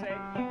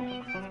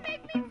 Jesus,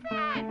 make me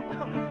fat.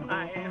 I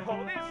ain't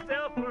holding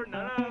still for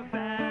none of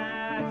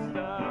that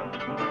stuff.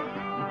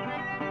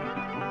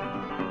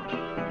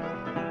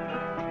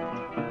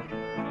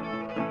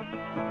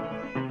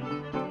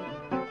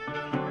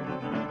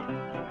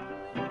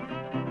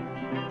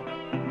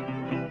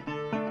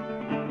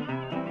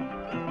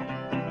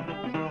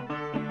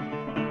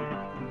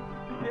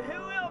 Who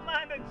will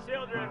mind the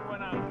children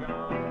when I'm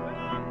gone? When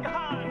I'm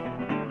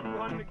gone,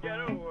 want to get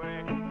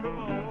away. Who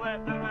will let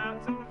them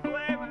out to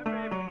play, my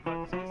baby?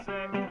 What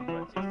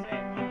you say?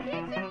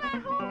 It's in my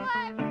whole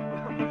life.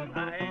 I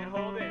ain't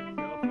holding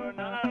still for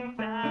none of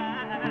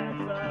that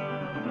stuff.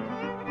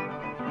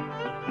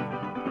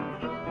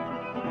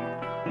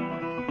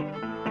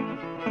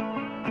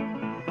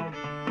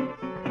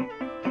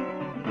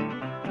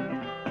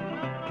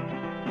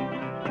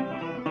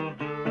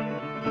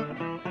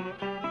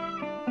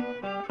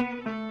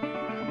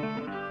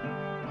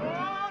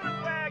 On a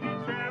wagon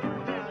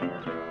traveling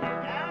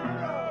down the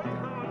road.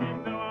 Oh, you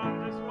know I'm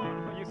just one.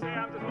 You say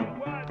I'm just one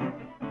what?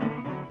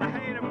 I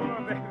ain't a boy,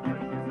 baby.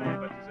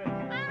 What you say?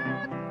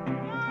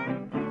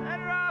 Let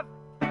her off.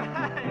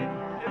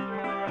 It's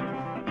really rough.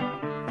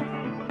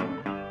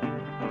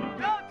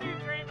 Don't you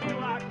treat me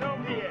like no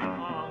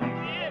Vietcong.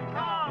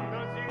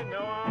 Don't you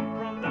know I'm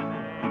from the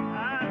hang? I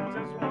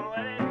just wanna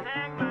let it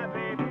hang, my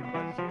baby.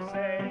 What you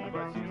say?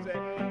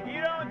 You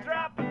don't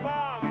drop the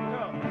bomb,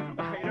 no.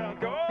 You don't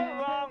go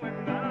along with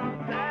none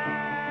of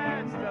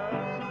that stuff.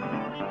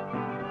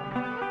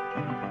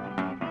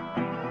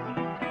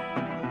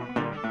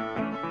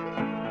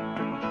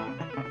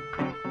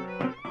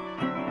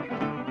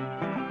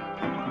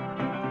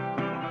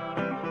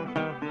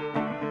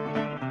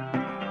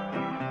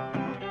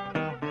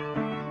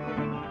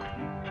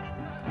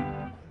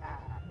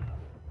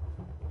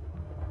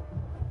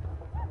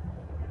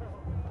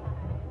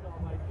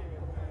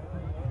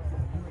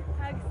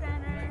 Hug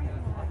center.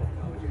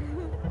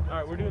 All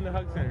right, we're doing the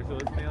hug center, so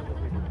let's stay on the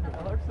thing.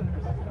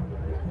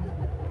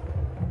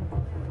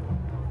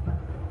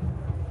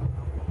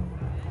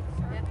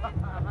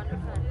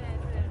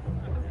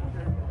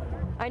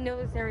 I know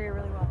this area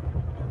really well.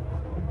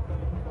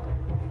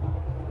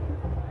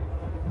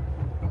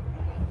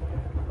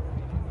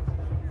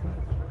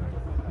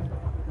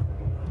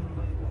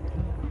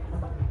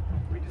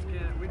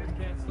 We just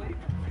can't sleep.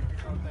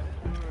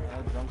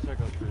 Drum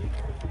circle tree.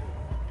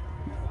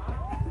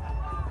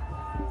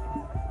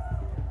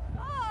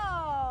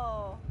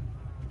 Oh!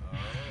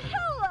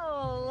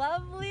 Hello,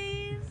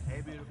 lovelies.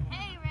 Hey, beautiful.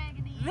 Hey,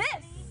 Raggedy.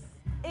 This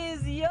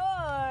is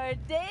your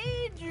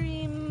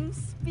daydream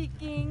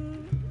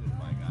speaking. Oh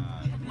my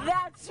God.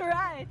 That's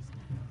right.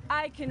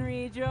 I can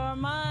read your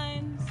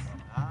minds.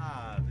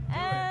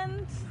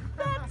 And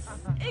that's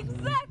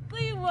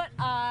exactly what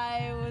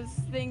I was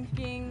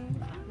thinking.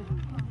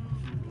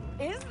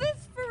 Is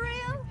this for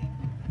real?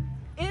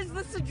 Is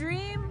this a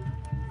dream?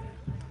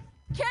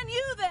 Can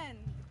you then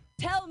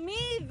tell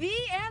me the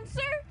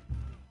answer?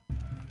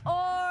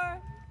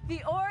 Or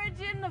the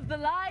origin of the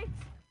light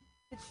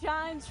that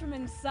shines from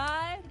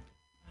inside?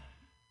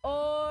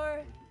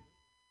 Or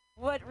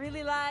what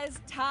really lies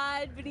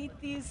tied beneath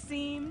these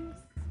seams?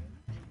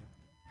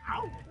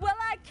 Well,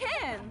 I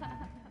can.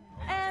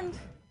 And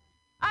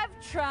I've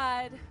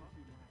tried.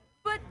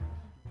 But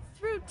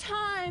through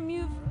time,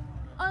 you've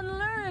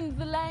unlearned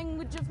the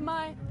language of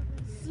my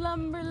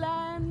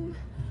slumberland.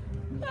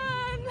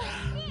 And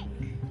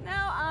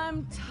now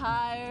I'm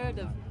tired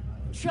of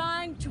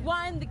trying to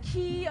wind the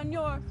key on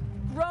your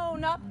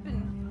grown-up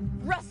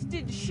and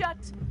rusted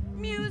shut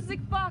music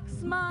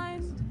box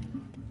mind.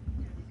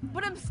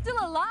 But I'm still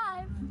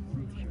alive,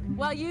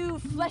 while you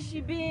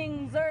fleshy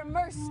beings are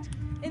immersed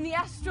in the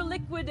astral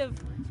liquid of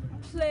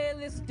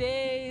playless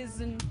days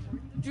and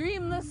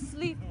dreamless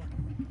sleep.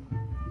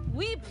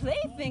 We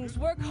playthings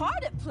work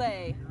hard at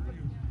play,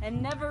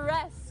 and never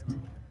rest.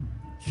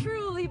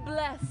 Truly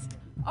blessed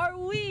are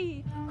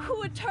we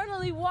who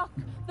eternally walk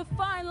the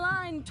fine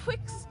line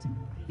twixt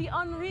the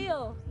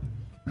unreal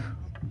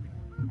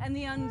and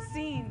the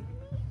unseen.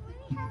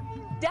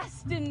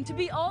 Destined to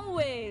be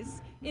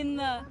always in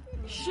the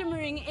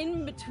shimmering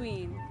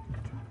in-between,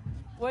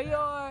 where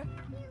your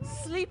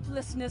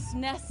sleeplessness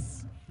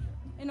nests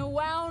in a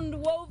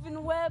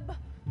woven web,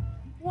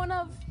 one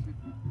of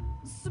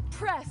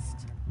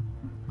suppressed,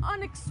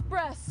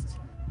 unexpressed,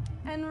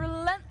 and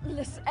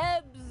relentless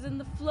ebbs in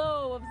the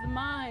flow of the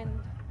mind.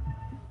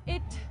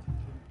 It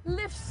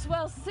lifts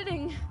while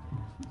sitting,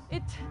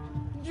 it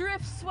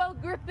drifts while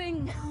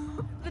gripping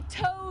the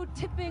toe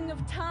tipping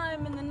of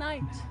time in the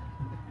night.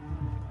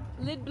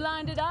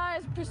 Lid-blinded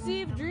eyes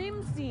perceive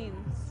dream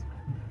scenes.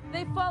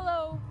 They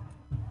follow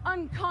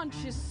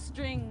unconscious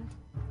string.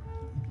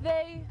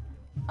 They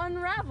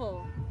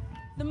unravel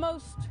the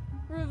most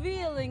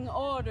revealing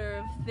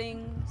order of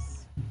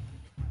things.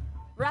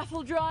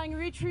 Raffle drawing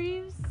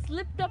retrieves,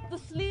 slipped up the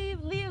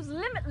sleeve, leaves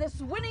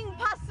limitless winning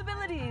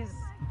possibilities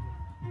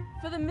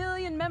for the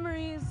million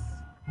memories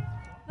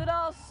that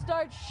all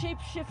start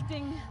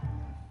shape-shifting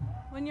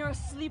when you're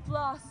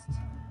sleep-lost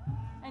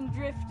and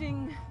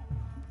drifting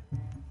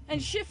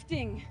and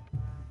shifting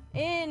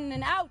in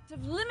and out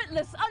of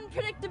limitless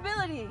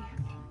unpredictability,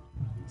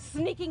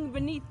 sneaking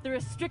beneath the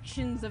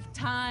restrictions of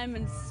time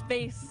and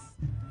space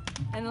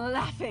and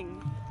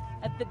laughing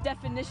at the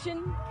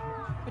definition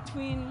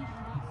between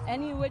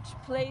any which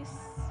place.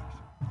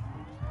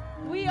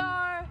 We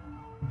are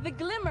the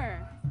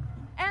glimmer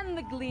and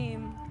the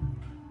gleam.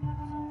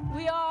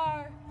 We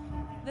are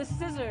the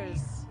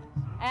scissors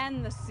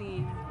and the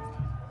seam.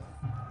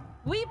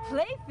 We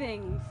play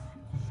things.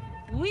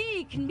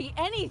 We can be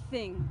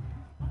anything.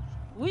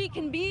 We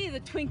can be the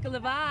twinkle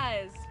of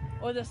eyes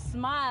or the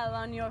smile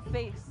on your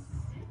face.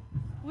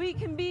 We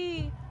can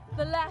be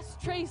the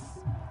last trace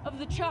of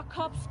the chalk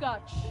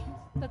hopscotch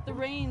that the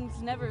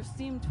rains never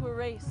seem to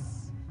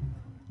erase.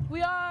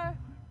 We are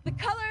the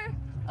color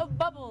of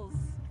bubbles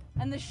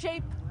and the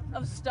shape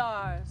of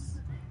stars.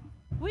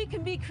 We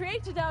can be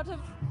created out of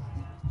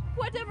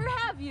whatever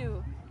have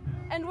you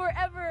and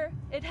wherever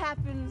it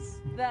happens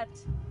that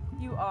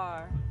you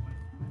are.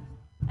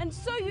 And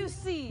so you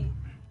see,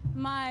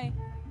 my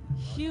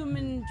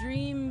human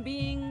dream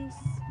beings,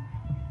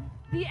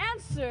 the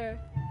answer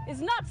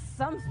is not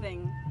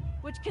something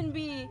which can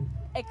be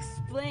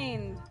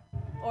explained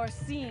or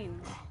seen.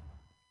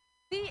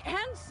 The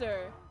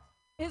answer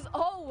is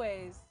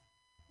always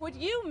what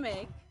you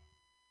make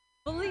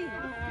believe.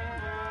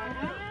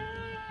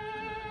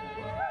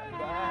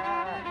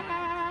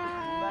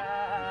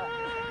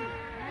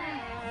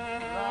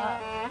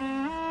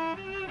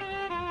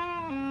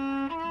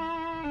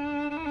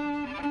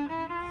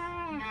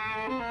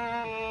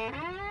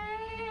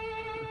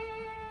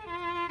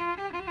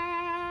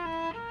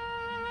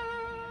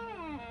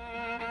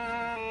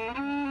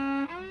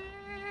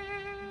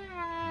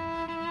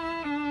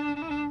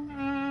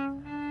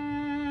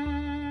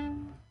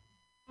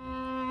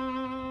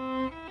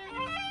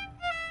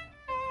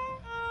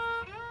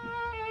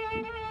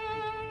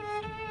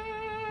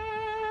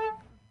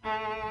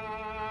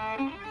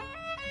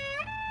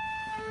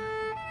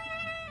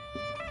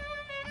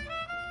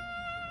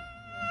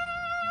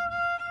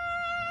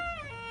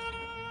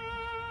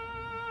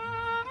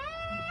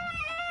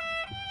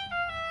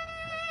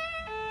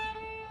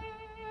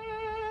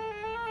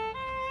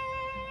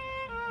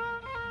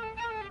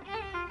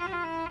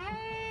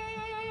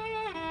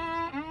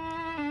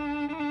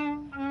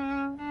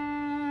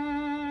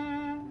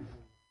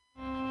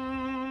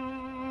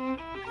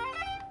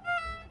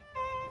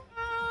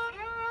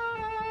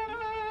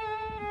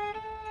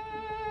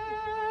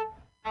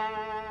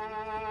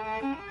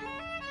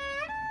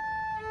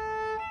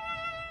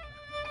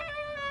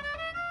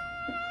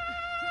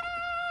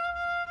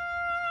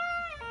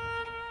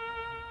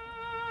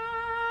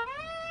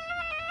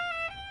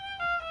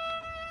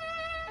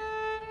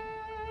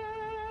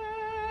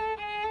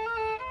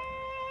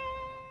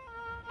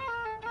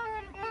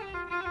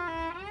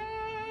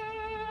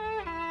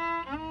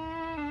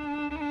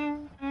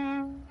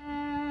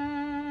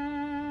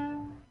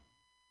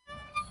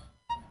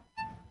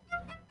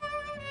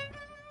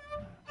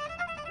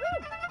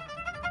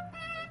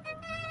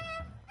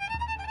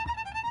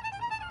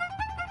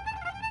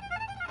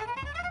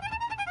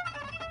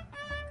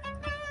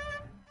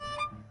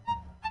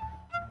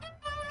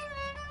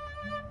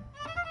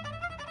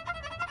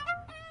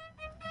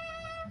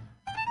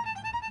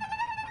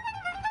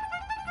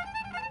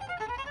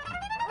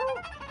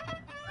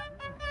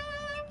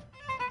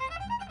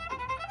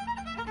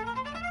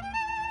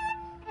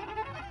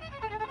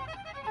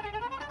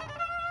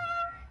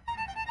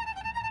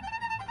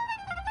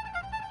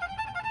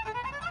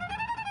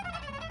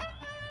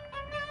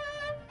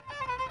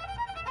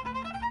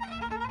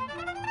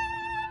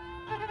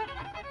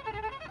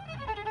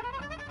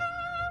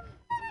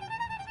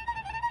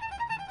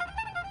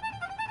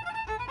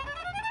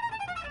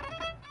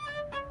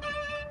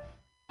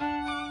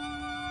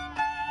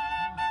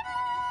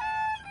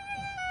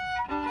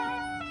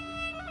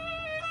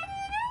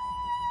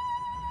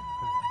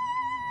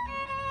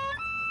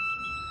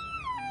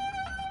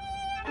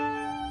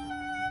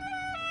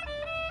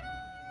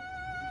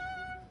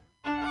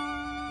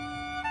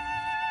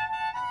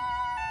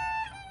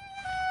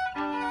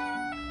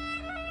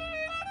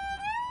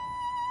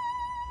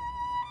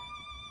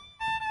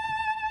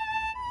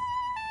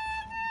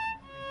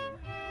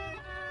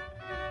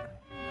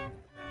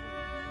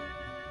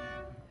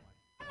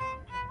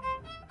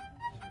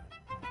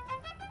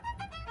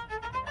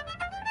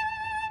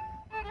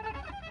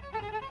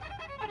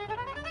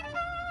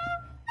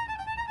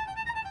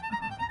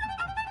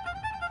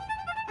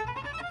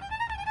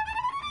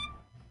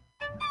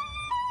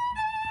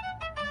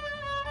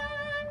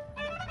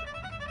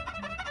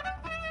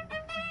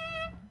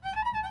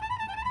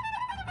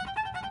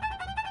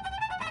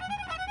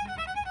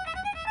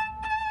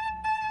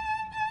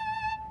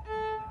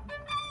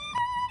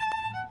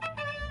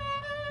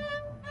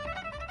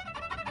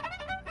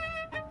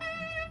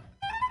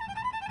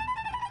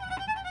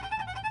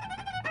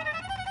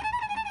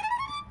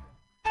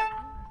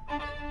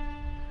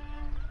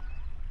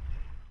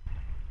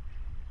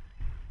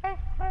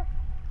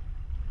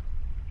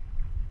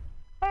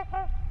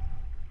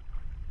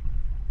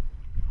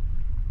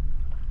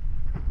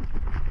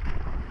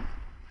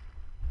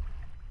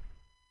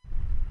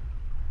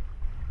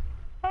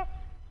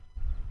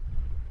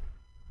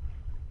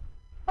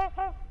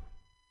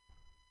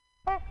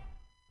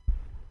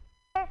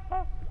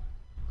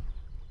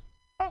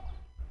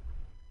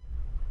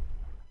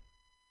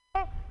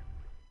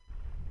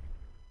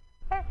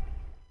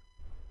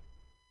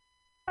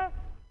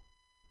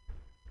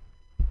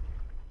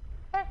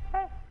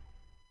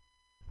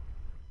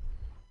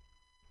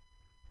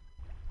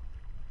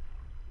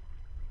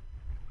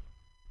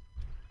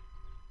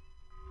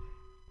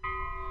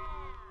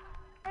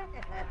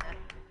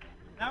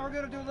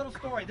 going to do a little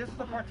story. This is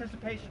a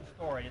participation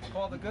story. It's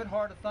called The Good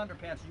Heart of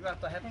Thunderpants. You have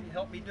to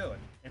help me do it.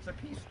 It's a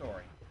peace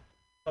story.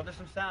 So there's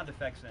some sound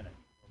effects in it.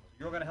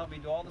 You're going to help me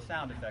do all the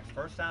sound effects.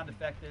 First sound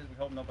effect is, we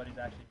hope nobody's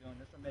actually doing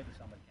this, or maybe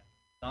somebody can.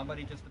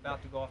 Somebody just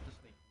about to go off to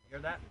sleep. You hear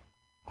that?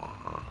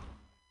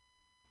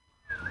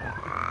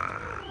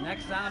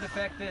 Next sound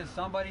effect is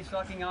somebody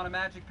sucking on a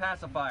magic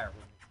pacifier.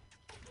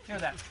 Hear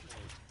that?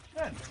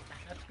 Good.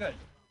 That's good.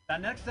 Now,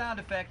 next sound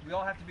effect, we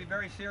all have to be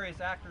very serious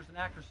actors and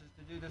actresses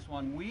to do this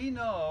one. We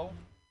know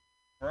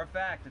for a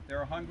fact that there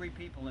are hungry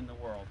people in the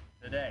world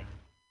today.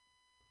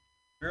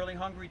 Really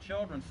hungry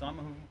children, some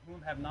of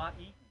whom have not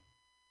eaten.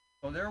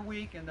 So they're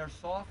weak and they're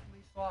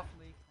softly,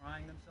 softly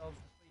crying themselves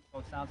to sleep. So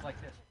it sounds like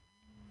this.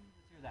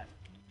 Let's hear that.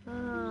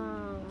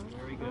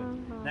 Very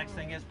good. Next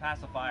thing is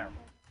pacifier.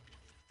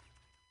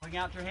 Putting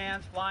out your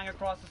hands, flying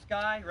across the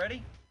sky.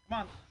 Ready? Come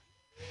on.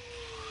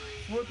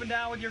 Swooping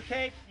down with your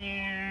cape.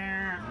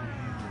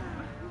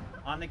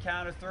 On the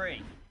count of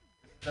 3.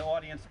 The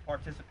audience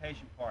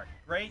participation part.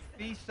 Great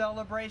feast,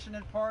 celebration,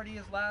 and party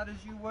as loud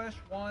as you wish.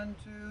 1,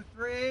 2,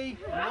 3.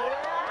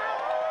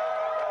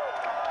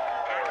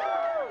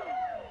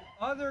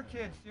 Other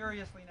kids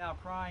seriously now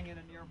crying in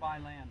a nearby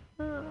land.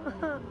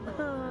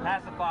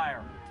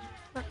 Pacifier.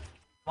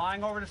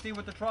 Flying over to see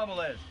what the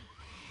trouble is.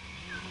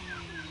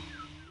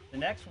 The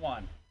next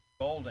one.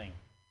 Scolding.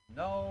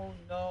 No,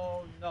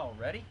 no, no.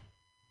 Ready?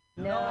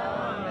 No,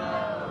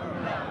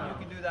 no, no. You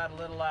can do that a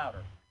little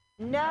louder.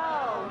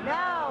 No,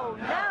 no,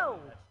 no.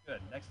 That's good.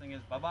 Next thing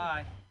is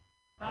bye-bye.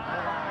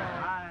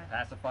 Bye.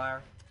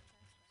 Pacifier.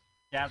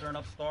 Gathering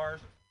up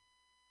stars.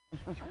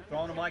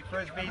 Throwing them like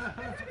frisbees.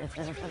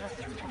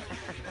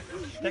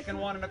 Sticking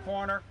one in the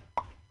corner.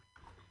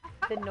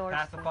 The North.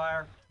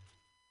 Pacifier.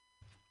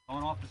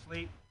 Going off to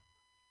sleep.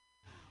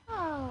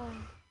 Oh.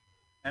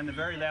 And the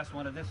very last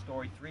one of this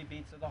story, 3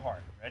 beats of the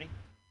heart. Ready?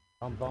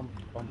 Bum, bum,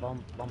 bum,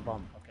 bum, bum,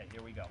 bum. Okay,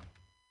 here we go.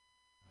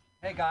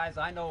 Hey guys,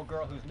 I know a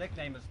girl whose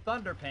nickname is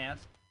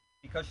Thunderpants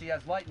because she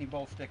has lightning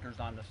bolt stickers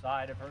on the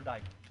side of her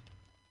diaper.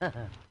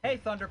 Hey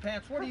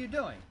Thunderpants, what are you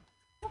doing?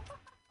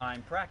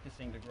 I'm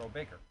practicing to grow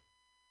bigger.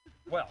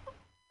 Well,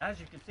 as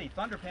you can see,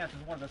 Thunderpants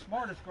is one of the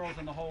smartest girls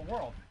in the whole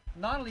world.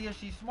 Not only is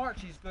she smart,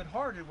 she's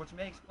good-hearted, which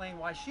may explain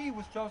why she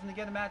was chosen to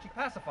get a magic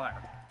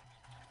pacifier.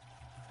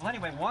 Well,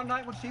 anyway, one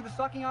night when she was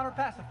sucking on her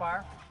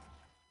pacifier,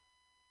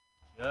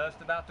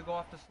 just about to go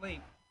off to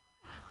sleep,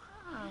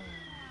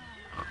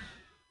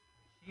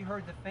 she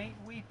heard the faint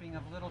weeping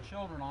of little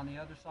children on the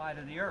other side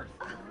of the earth.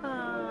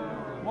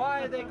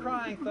 Why are they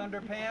crying,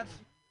 Thunderpants?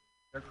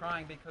 They're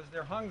crying because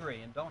they're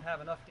hungry and don't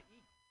have enough to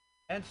eat.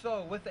 And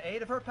so, with the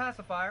aid of her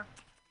pacifier,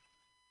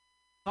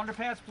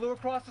 Thunderpants flew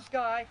across the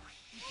sky.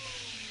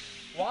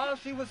 While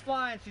she was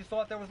flying, she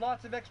thought there was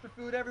lots of extra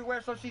food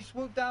everywhere, so she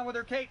swooped down with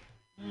her cape.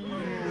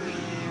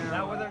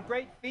 Now, with a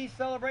great feast,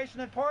 celebration,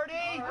 and party.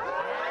 But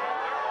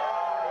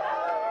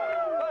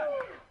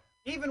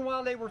even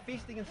while they were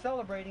feasting and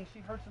celebrating, she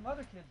heard some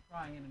other kids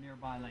crying in a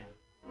nearby land.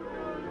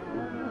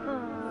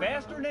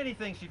 Faster than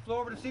anything, she flew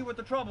over to see what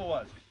the trouble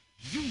was.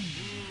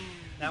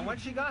 Now, when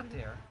she got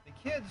there, the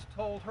kids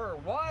told her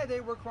why they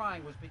were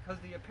crying was because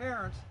the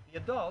parents, the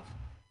adults,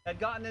 had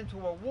gotten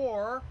into a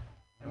war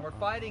and were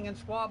fighting and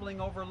squabbling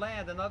over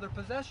land and other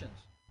possessions.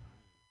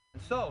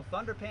 And so,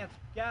 Thunderpants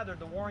gathered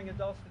the warring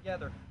adults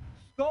together,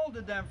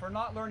 scolded them for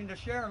not learning to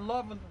share and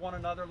love with one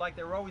another like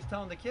they were always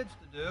telling the kids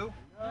to do.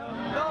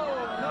 No.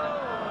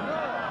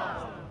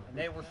 And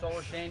they were so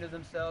ashamed of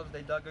themselves,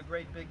 they dug a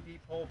great big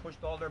deep hole,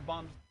 pushed all their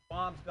bombs,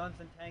 guns,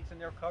 and tanks in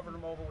there, covered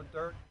them over with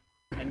dirt,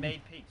 and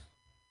made peace.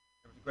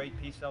 There was a great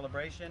peace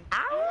celebration.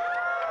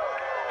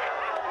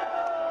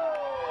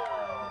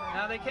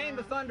 Now they came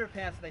to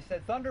Thunderpants and they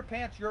said,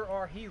 Thunderpants, you're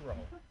our hero.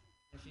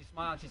 And she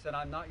smiled and she said,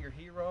 I'm not your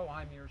hero,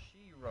 I'm your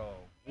she-ro.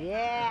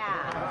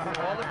 Yeah.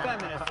 All the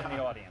feminists in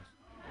the audience.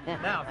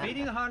 Now,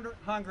 feeding the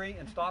hungry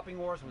and stopping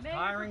wars was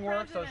tiring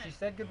work, so she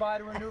said goodbye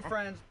to her new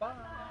friends. Bye.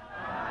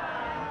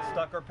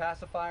 Stuck her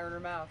pacifier in her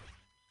mouth.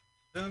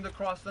 Zoomed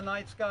across the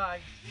night sky.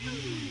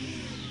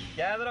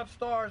 Gathered up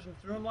stars and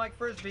threw them like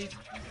frisbees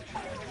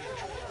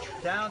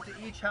down to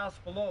each house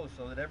below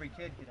so that every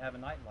kid could have a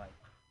nightlight.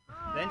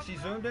 Then she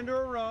zoomed into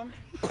her room,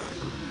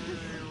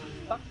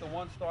 stuck the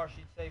one star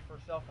she'd saved for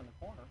herself in the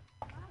corner,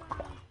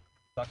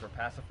 stuck her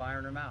pacifier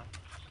in her mouth,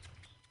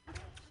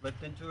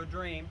 slipped into a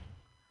dream,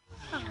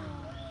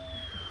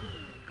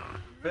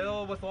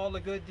 filled with all the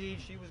good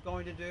deeds she was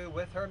going to do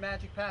with her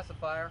magic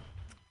pacifier,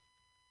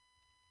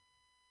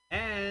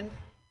 and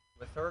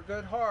with her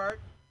good heart,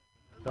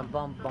 Bum,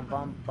 bum, bum,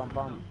 bum, bum,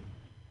 bum.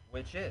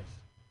 which is,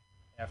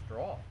 after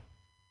all,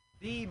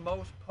 the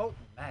most potent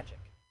magic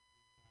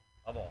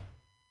of all.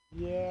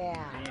 Yeah.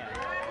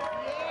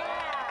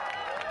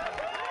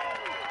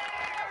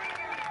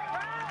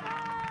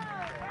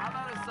 How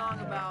about a song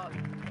about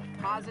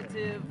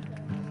positive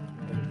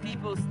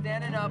people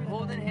standing up,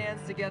 holding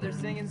hands together,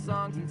 singing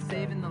songs, and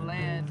saving the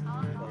land?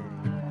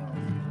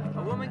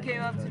 A woman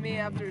came up to me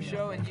after a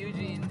show in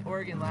Eugene,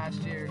 Oregon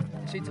last year.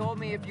 She told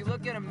me if you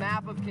look at a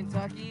map of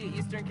Kentucky,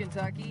 eastern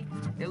Kentucky,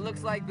 it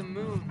looks like the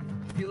moon.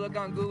 if you look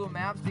on Google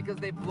Maps, because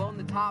they've blown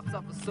the tops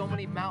off of so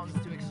many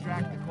mountains to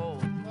extract the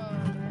coal.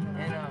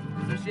 And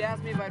so she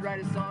asked me if I'd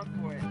write a song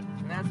for it,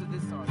 and that's what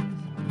this song is.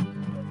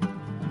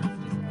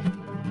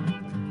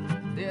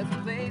 There's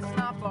a place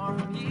not far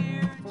from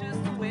here, just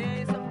a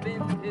ways up in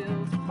the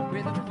hills,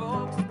 where the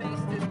folks they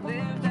still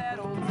live that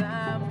old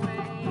time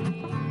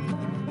way,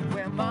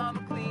 where mama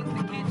cleans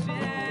the kitchen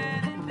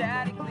and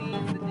daddy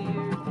cleans the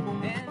deer,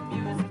 and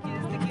music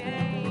is the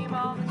game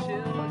all the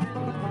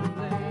children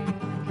play.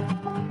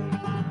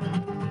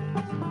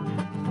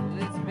 Well,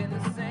 it's been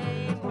the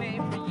same way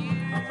for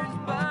years,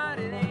 but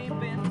it ain't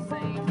been the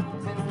same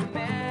since the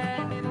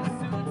men in the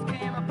suits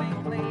came up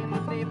and claimed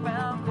that they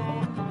found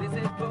gold. They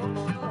said, folks,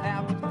 you'll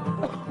have to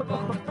move,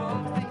 but the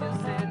folks, they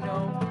just said no.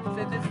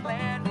 Said this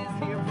land is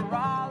here for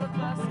all of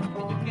us,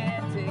 and you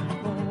can't take it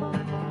home.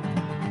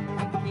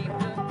 Keep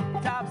the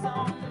tops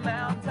on the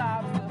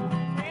mountaintops, the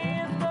free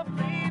and the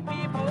free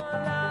people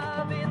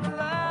love in the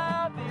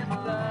love, in the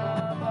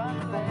love of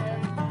the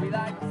land. We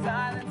like the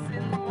silence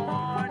in the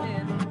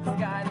morning, the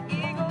sky the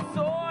eagle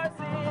soars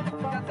in,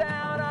 cut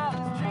down all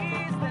his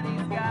trees, then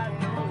he's got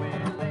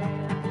nowhere to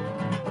land.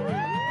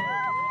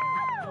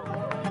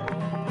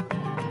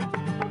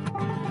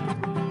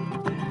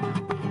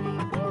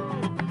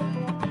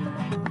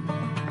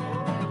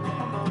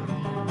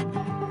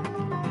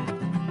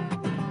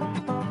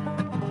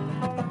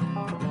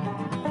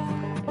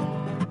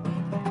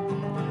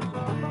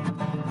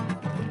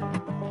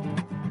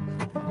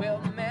 Well,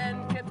 the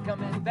men kept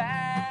coming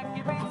back,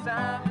 every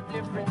time a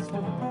different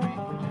story.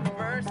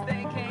 First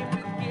they came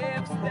with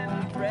gifts, then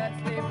the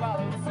threats they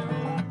followed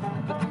soon.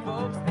 But the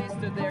folks, they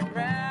stood their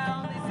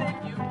ground, they said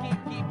you can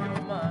keep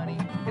your money,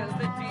 cause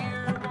the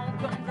deer won't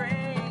come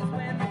graze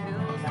when the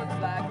hills looks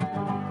like a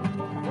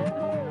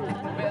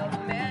moon. Well, the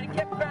men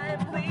kept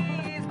crying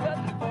please, but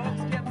the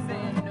folks kept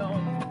saying no.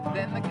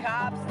 Then the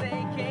cops,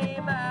 they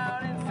came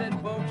out and said,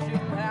 folks,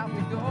 you'll have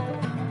to go.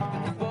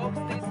 But the folks,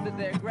 they stood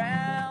their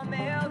ground, they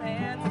held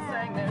hands and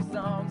sang their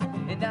songs.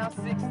 And now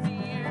 60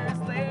 years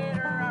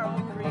later, our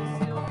old creek's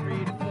still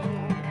free to flow.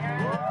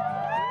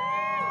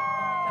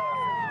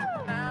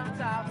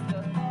 Mountaintops,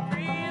 the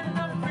free and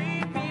the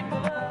free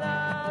people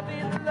love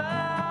in the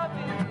love,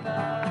 in the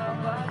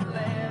love of the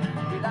land.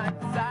 We like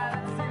the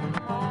silence in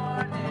the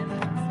morning, the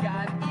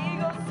sky the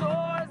eagle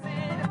soars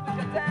in. If we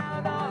cut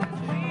down all the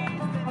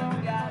trees, then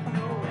we've got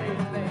nowhere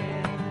to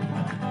land.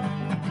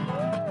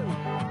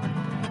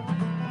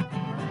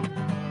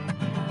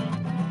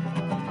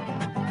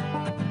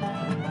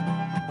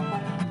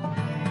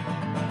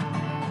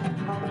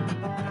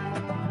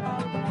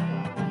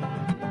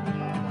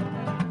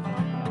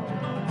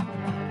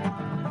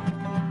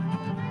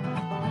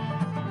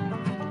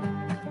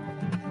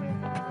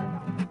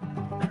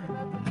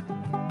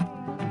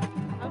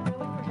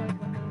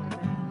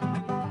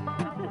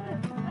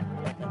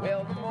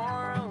 Well, the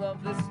moral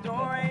of the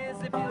story is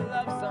if you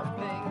love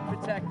something,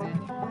 protect it.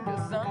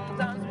 Cause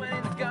sometimes when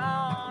it's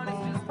gone,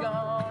 it's just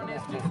gone,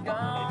 it's just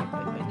gone.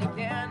 And you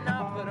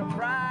cannot put a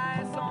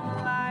price on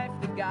the life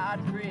that God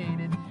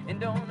created. And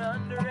don't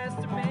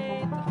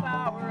underestimate the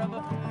power of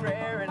a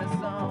prayer and a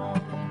song.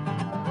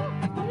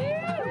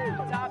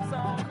 Tops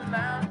on the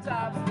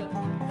mountaintops, the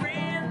free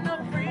and the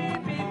free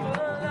people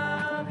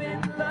love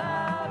in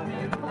love,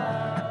 in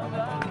love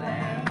of the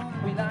land.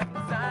 We like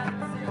the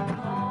silence in the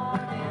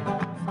morning,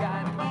 the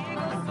sky the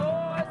eagle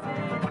soars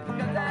in,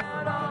 cut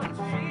down all the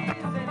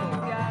trees, and he's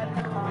got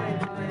nowhere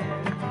to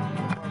land.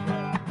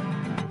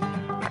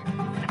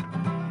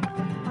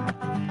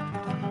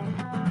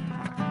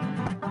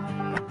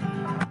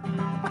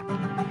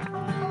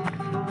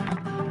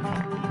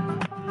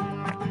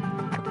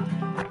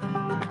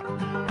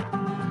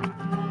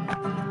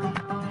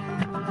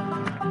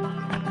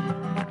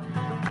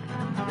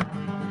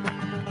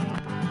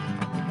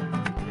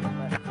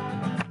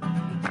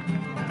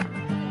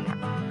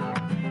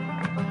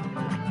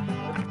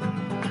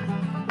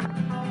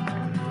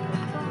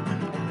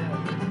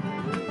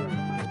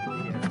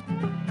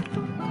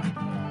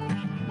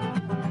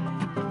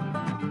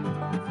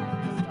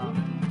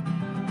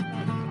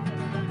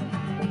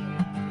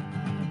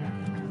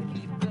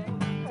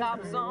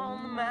 Tops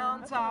on the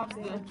mountaintops,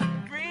 the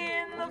free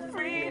and the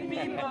free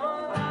people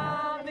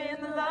love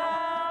in the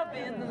love,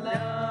 in the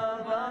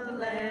love of the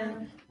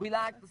land. We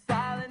like the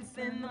silence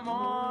in the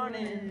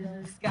morning,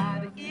 the sky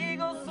the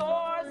eagle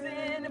soars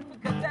in. If we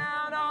cut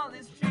down all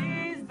his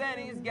trees, then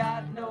he's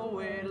got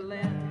nowhere to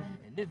land.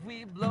 And if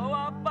we blow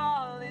up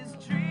all his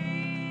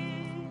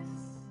trees,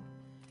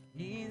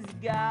 he's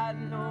got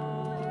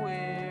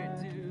nowhere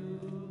to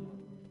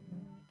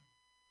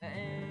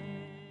land.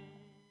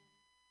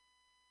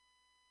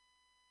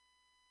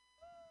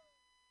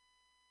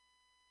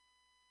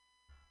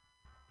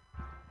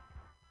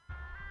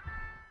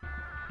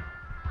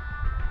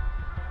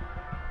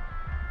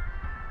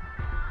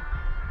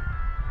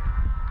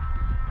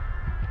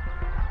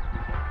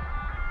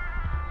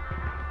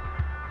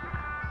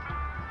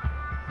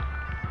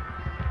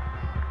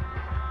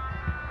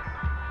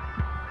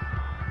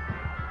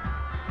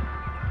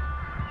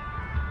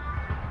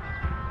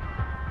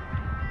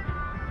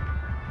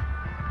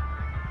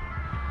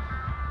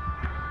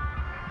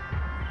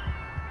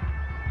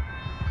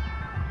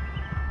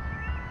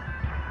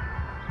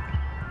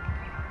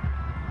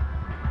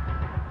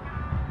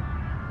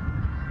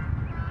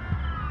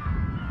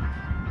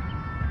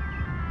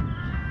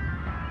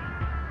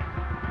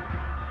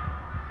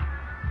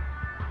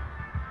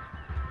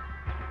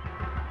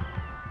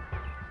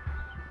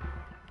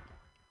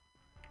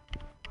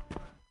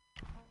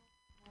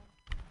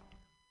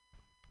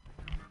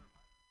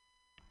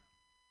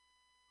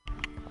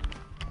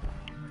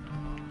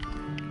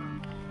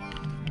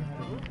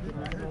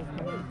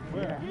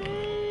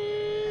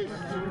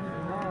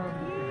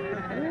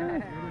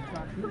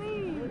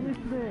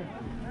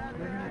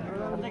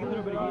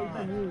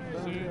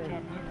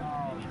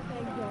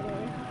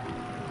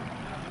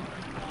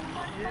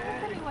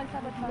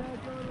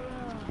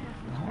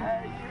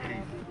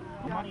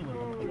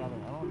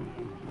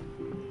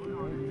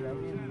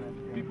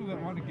 People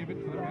that want to give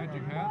it to the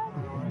magic hat.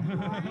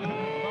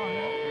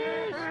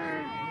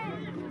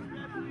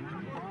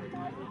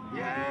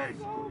 Yes!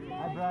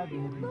 I bribed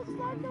you.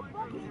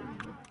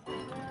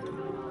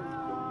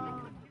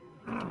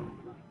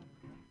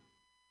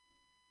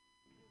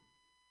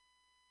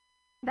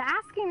 The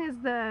asking is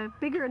the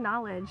bigger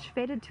knowledge,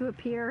 fated to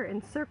appear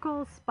in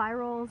circles,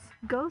 spirals,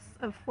 ghosts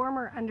of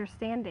former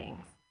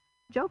understandings.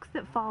 Jokes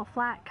that fall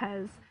flat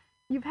 'cause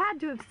you've had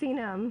to have seen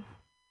 'em.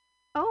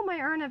 Oh, my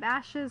urn of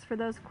ashes for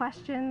those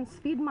questions,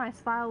 feed my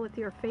spile with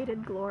your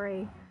faded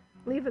glory.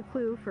 Leave a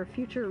clue for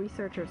future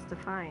researchers to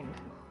find.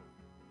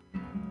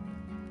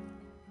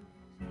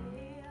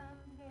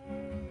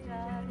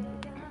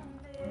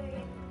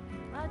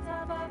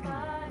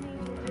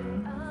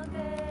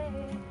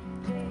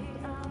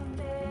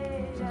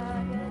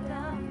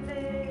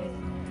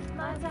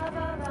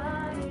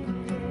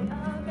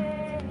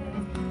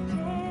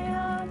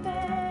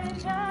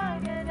 Jai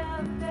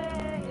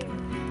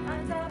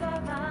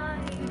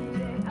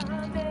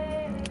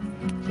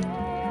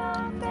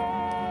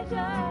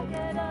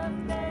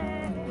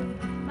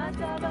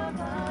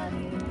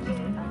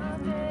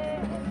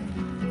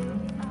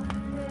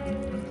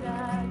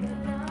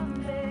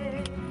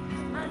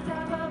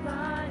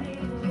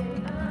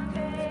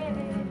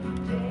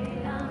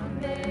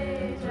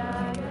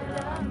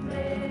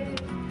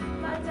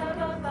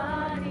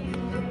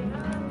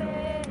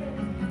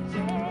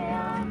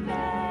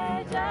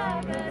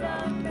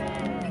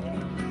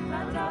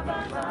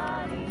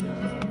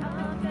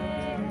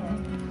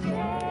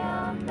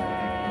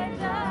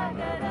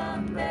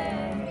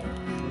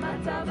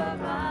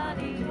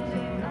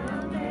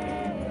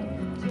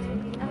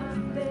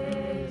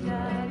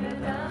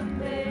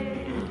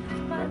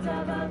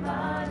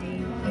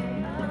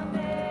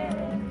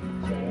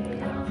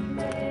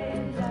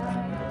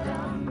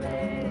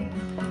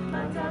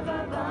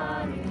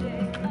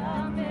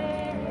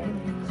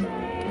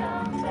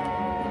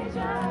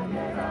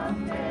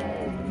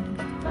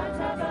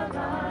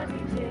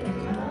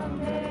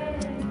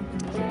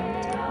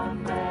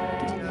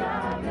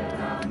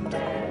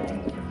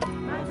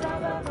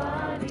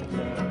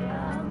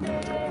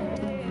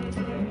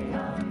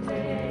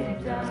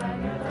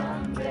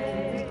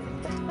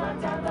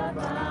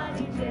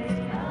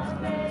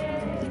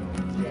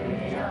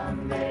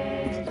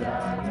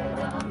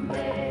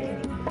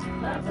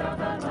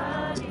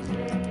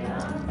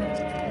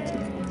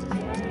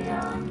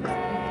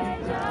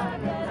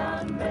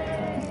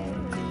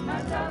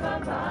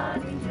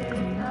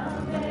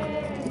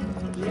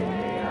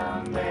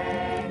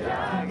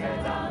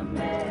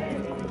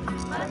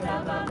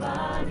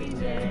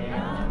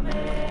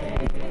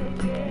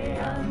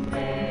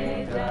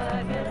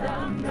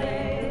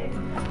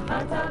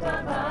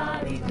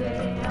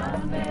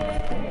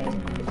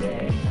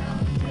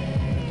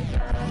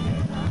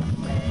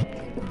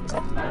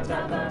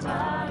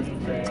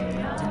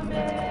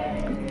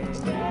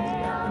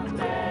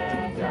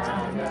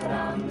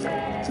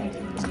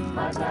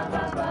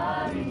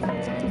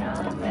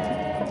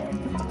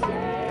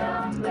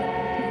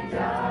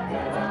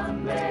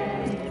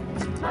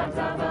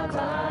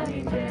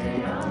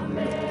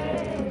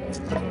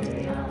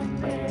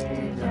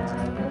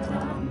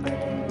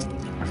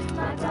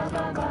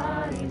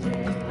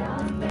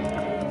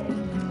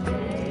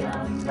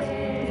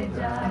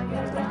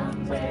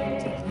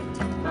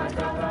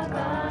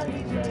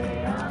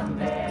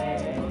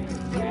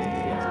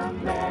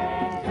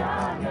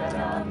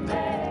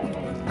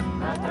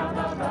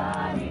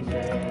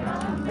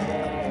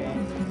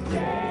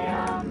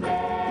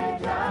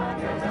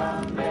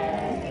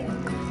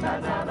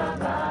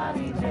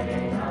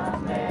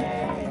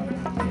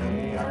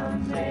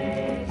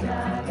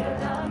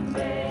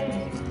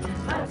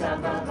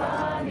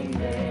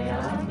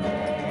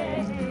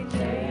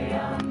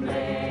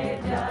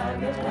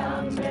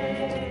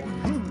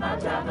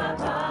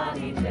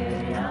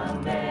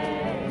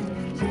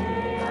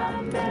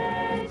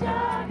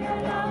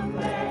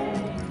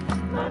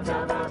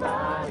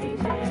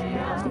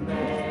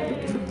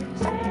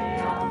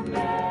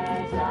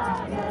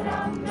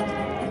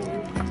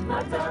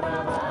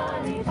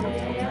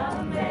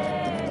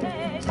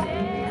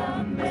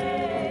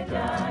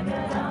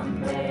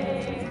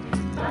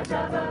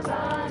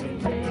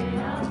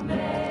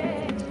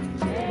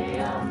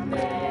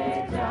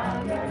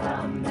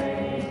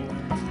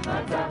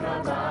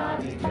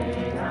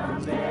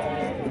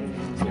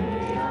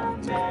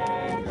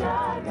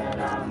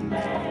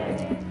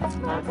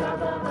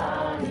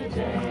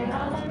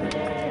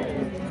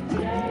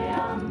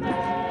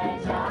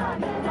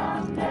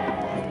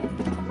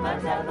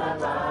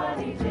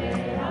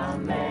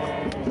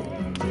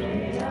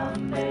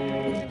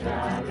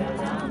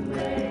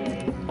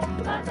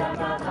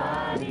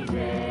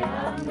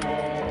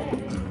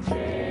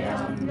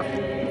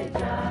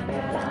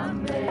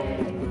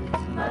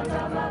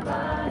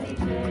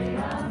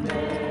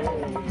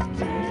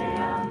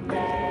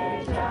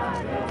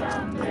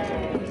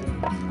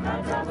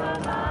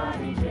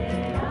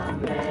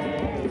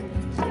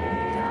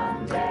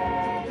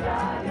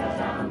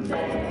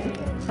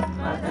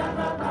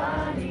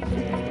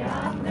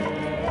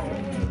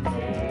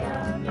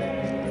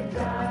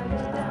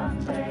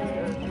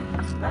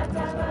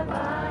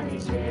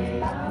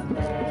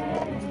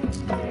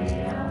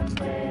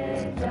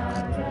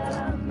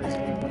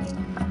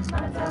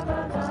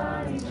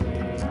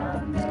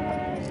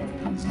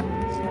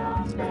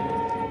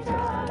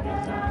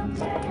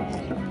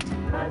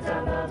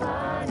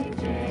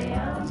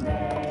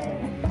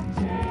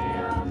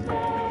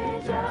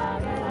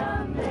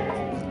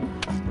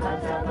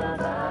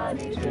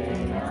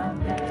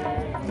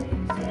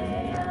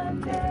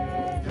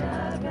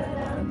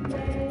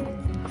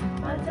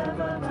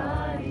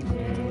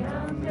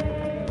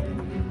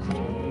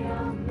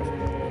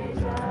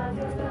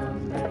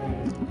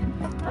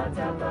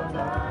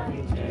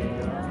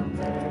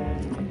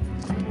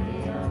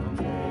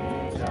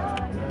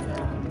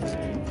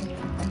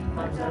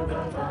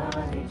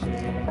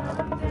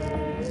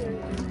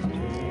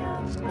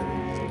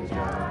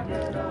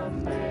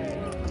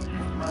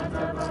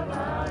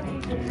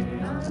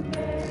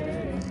Jai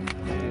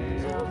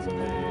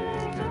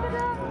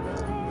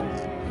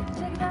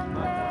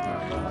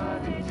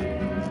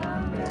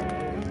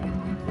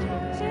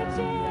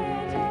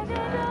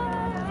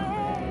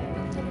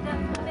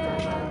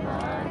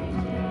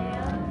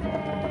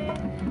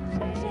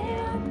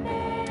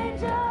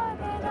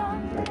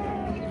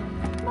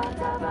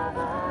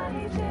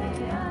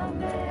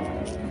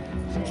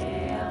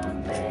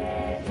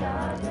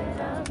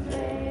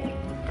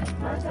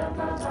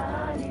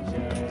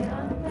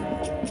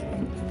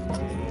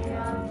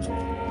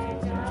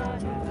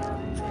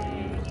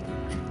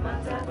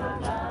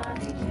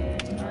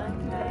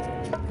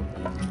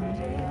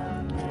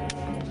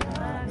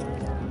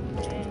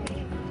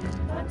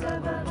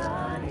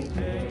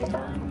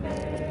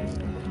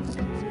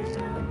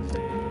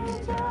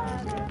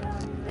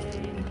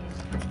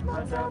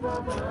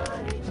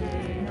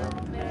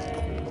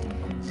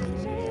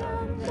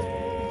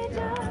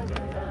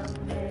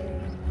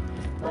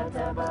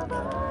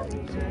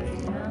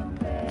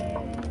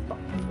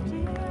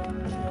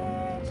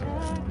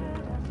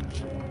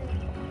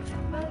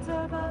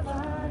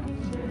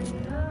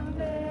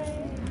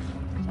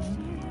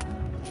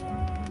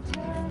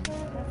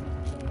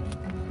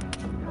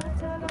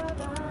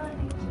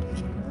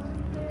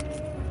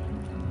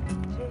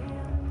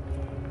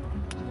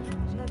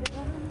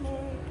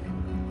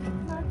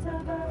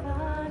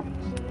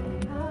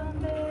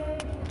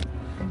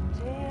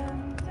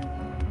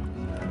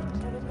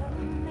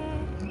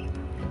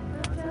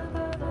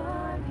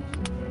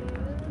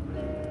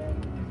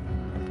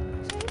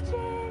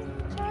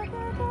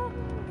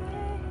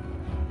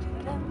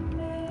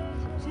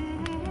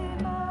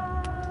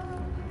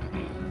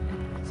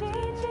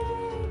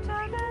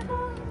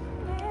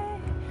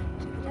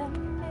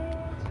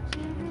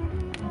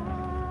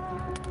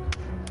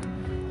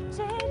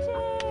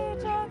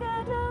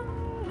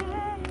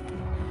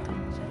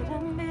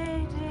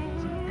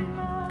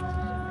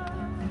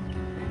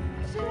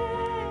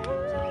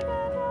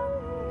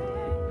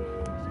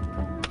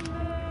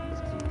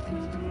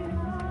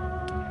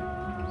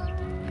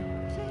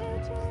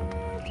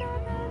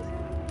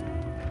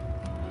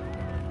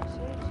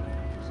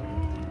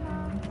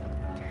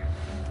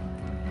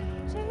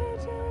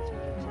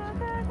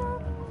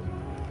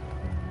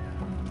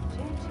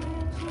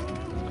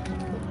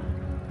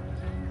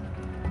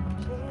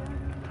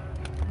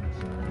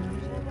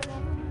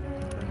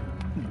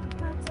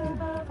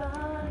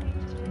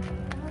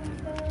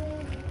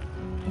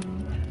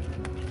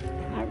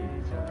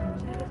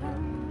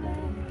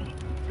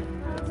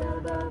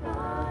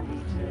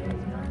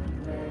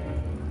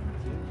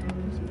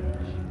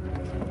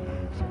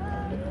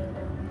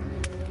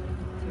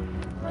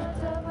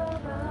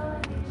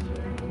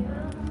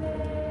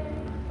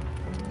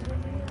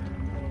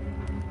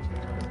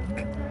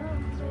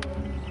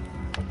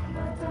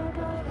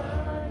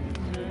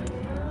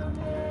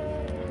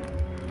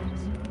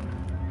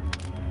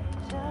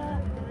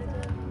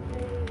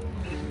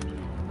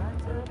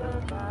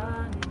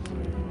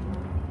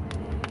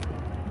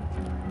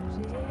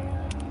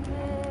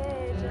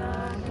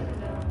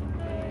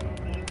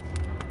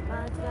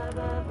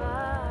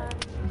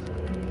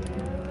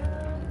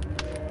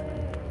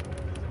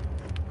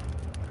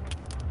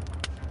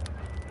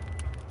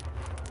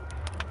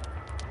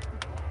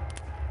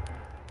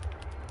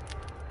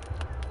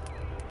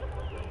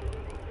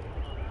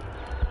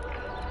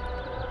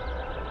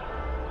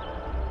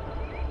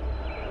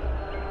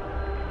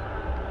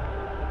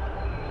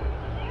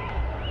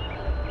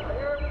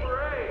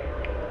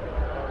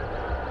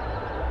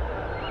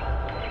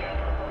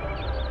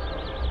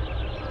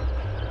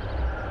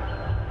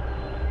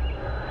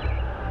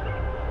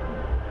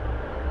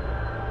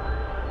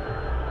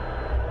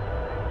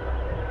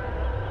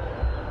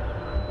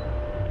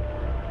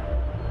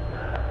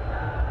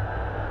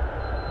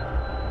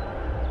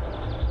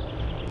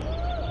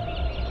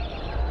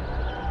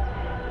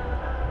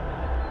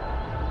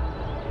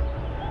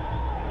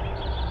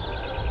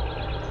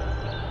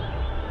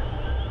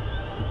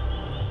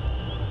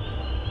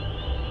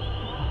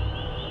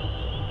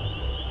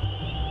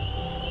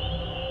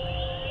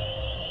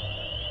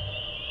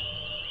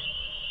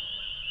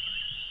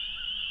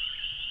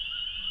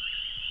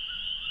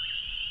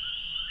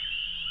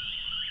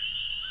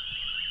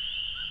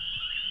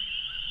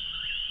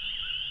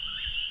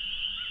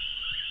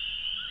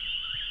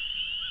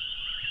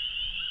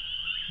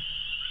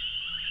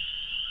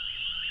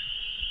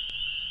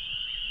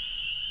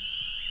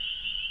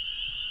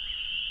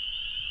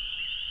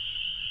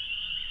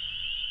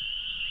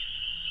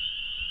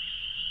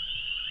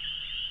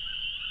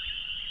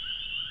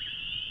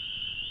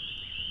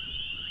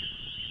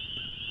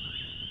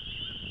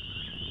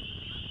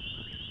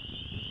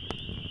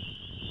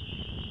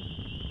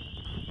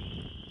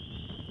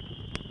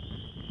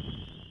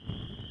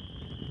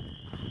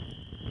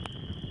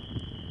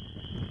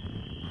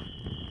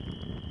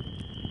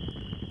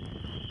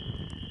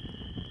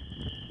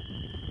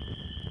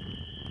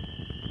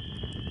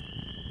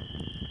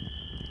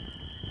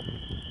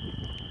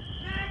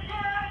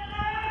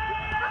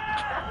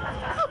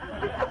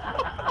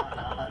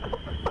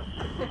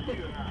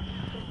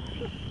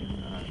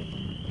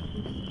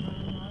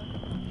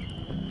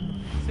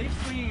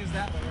Safe swinging is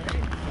that way,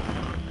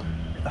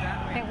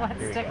 right? They want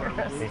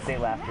stickers. They say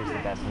laughter's the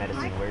best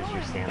medicine. Where's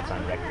your stance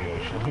on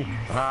recreational use?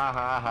 Ha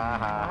ha ha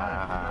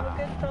ha ha.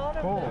 Good thought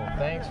of Cool. that.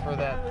 Thanks for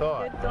that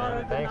thought. Good thought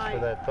of the Thanks for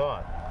night. that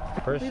thought.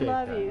 Appreciate We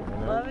love that. you.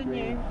 Loving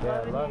you. Yeah,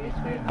 Loving love you. you too.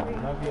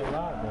 Love you a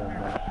lot, man.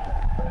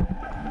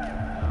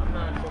 I'm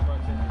not so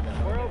much into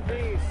that. World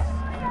peace.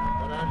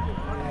 But I'm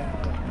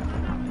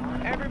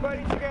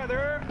Everybody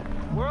together.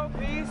 World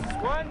peace.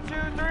 1, 2,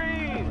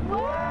 3.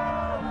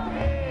 World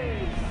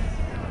peace.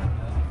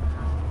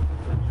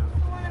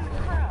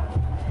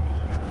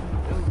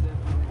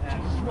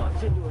 Just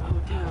walked into a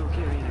hotel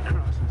carrying a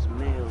cross and some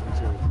mail and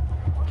said,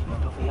 "Can you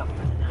put me up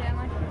for the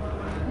night?"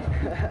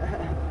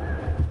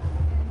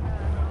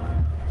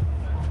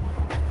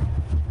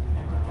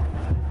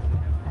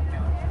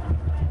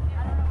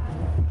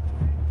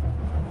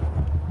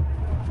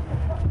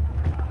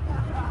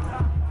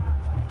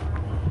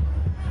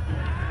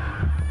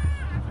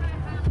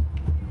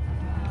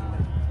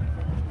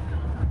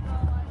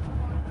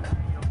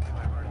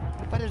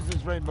 What is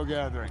this rainbow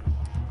gathering?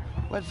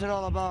 What's it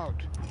all about?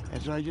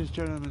 And so I just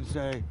turn to them and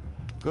say,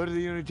 go to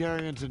the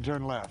Unitarians and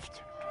turn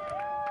left.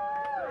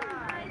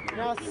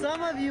 Now,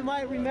 some of you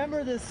might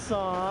remember this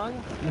song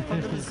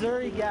from the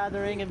Missouri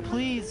gathering, and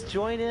please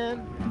join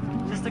in.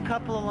 Just a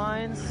couple of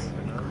lines.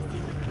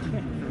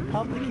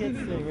 Help the kids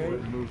sing,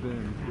 right? Move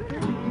in.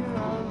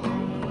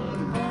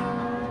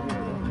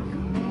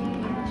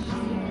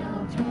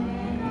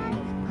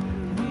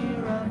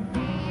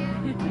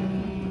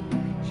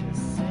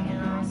 Just singing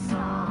our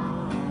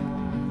song,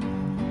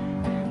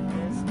 and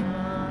there's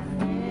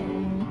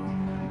nothing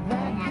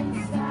that can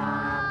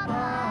stop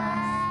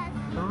us.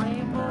 The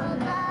rainbow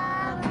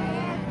love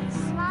is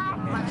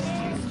much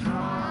too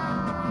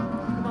strong.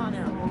 Come on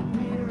now.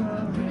 We're a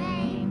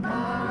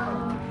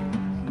rainbow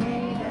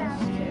made of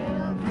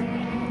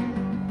children.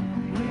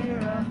 We're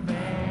a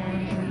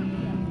family,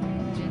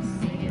 just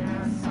singing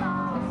our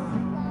song.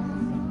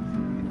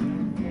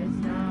 There's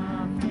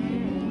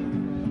nothing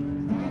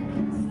that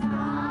can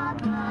stop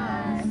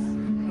us.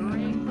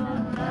 Rainbow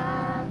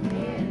love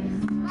is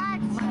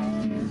much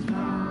too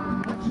strong,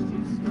 much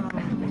too strong.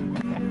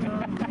 We're a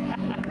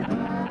rainbow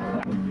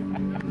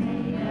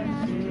made of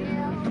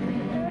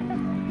children.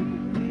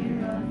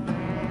 We're a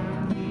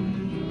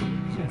family,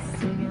 just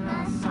singing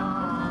our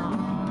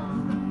song.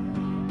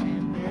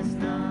 And there's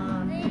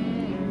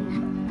nothing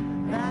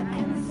that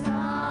can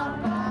stop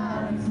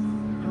us.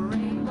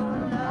 Rainbow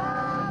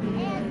love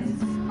is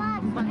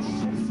much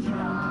too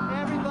strong.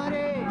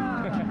 Everybody!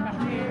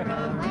 We're a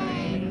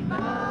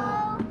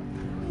rainbow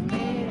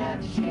made of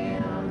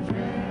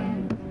children.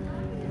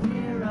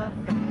 We're a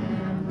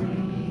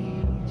family,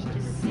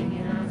 just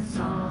singing our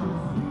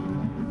song.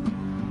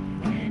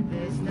 And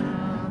there's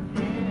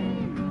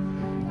nothing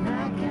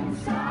that can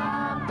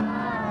stop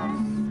us.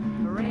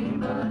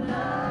 Rainbow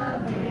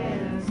love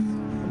is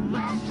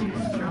much too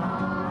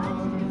strong.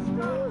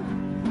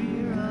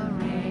 We're a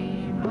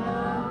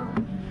rainbow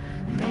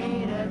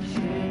made of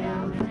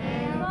children.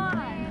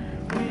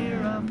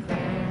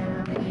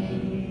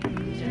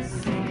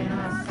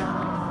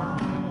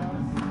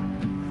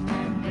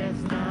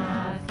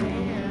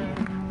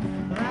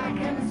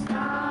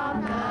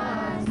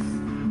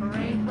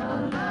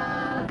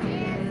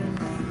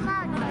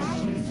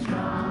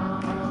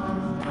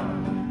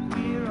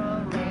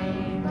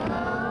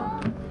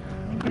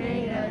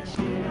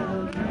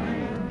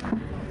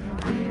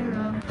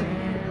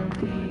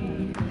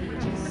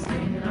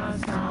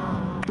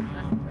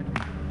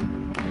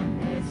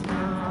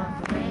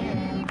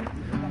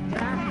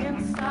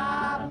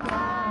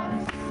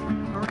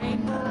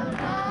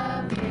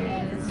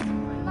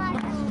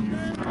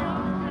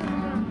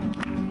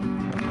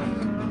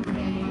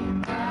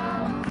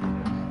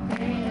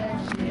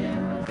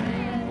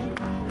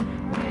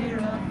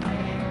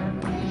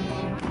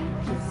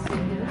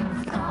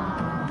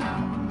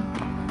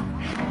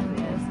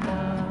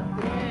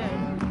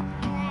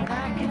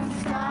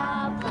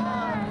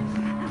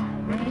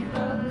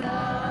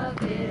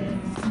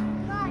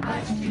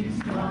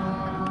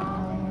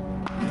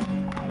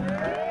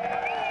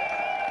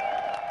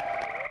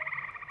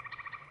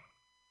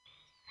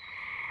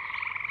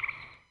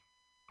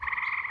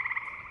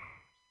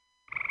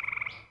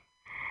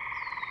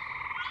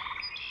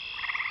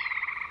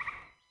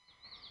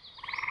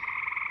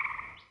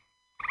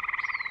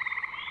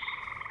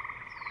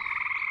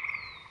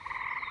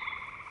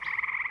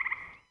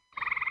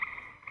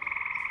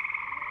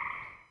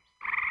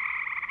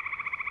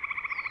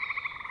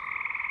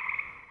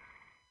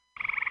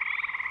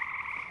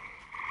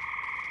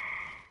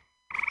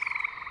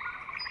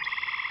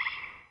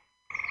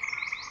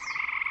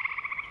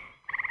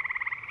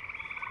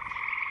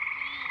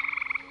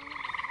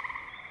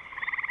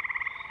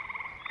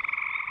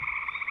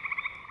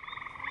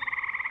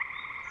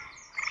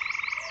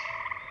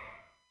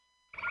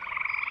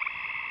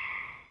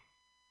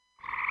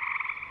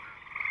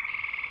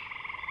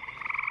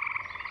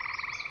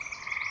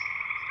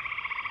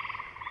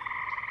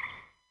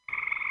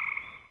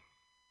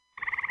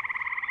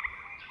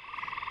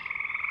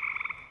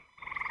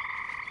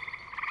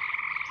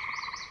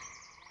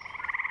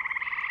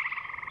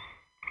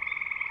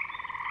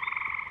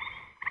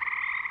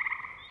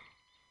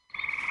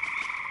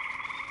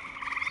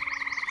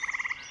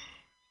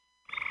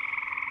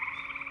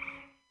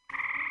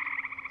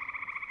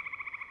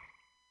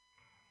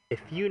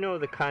 If you know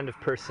the kind of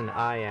person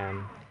I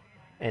am,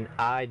 and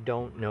I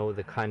don't know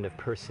the kind of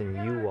person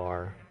you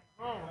are,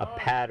 a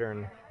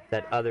pattern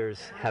that others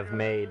have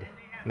made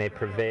may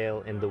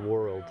prevail in the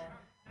world.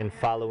 In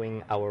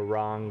following our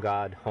wrong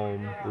God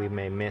home, we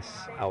may miss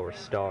our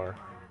star.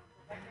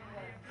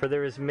 For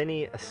there is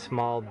many a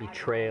small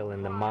betrayal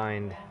in the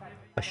mind,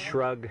 a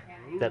shrug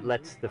that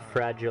lets the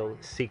fragile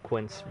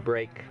sequence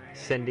break,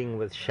 sending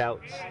with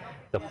shouts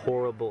the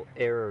horrible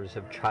errors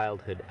of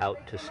childhood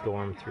out to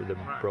storm through the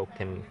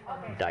broken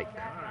dike.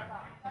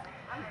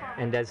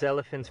 And as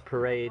elephants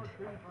parade,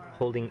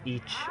 holding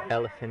each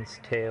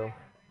elephant's tail,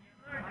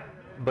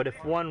 but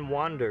if one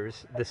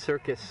wanders, the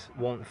circus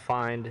won't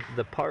find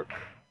the park.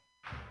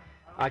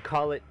 I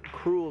call it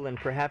cruel and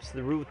perhaps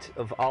the root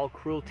of all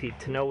cruelty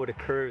to know what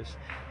occurs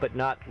but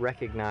not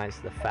recognize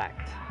the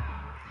fact.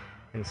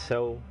 And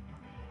so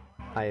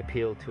I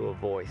appeal to a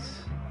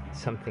voice,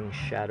 something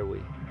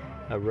shadowy,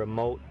 a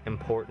remote,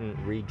 important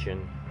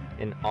region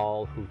in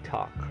all who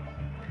talk.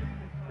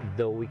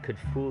 Though we could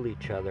fool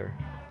each other,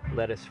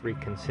 let us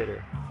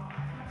reconsider,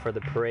 for the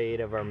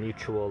parade of our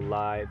mutual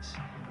lives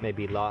may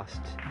be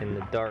lost in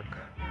the dark.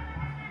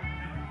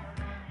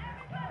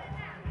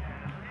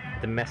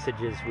 The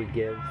messages we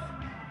give,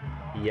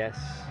 yes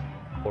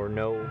or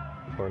no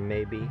or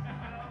maybe,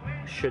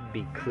 should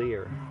be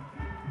clear.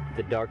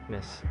 The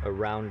darkness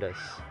around us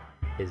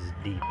is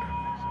deep.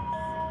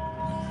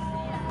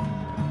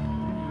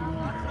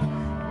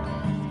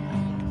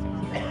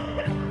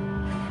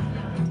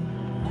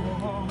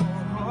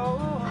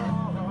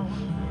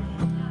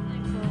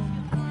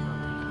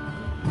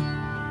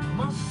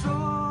 My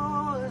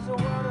soul is a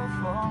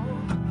waterfall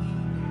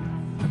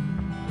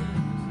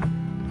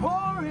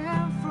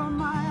pouring from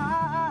my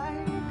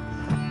eyes.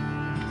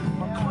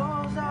 My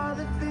clothes are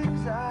the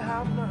things I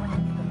have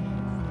learned,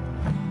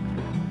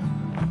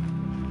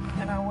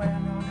 and I wear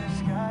no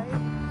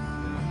disguise.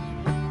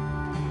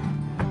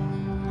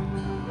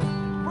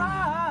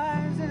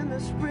 Rise in the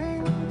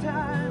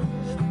springtime,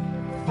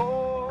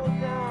 fall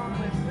down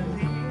with the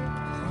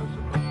leaves.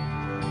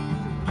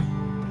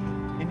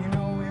 And you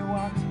know we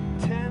walked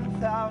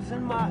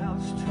 10,000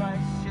 miles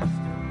twice just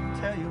to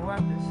tell you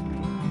what this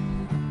means.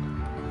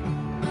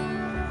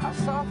 I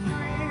saw 3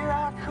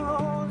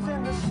 raccoons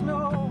in the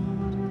snow,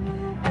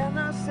 and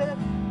I said,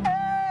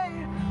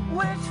 hey,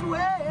 which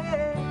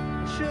way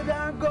should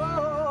I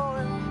go?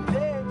 And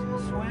they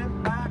just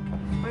went back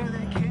where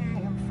they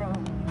came from.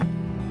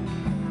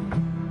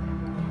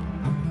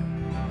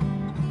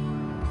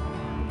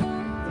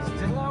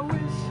 Still I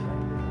wish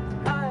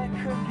I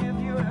could give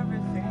you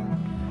everything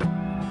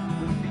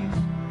with these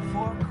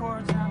 4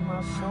 chords on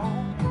my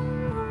soul.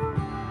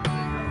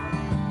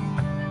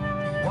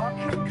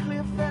 Walking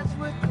cliff edge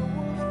with the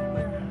wolf,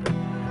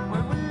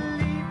 where we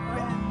leap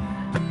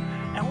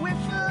and we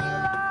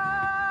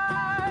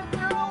fly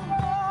through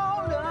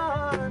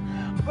golden,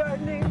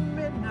 burning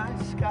midnight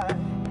sky,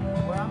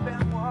 where I've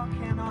been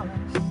walking on a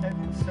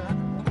setting sun.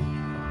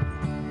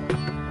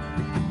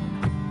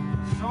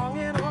 Song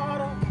in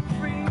autumn,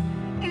 free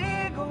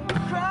eagle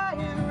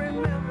crying,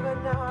 remember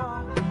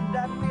now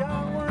that we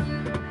are one,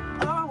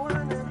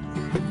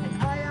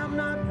 and I am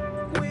not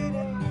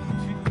waiting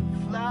to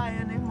fly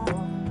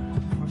anymore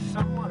for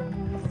someone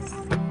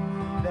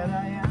that I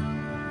am.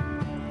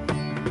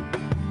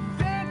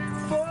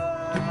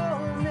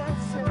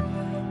 Faithfulness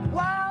and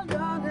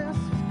wilderness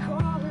is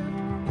calling,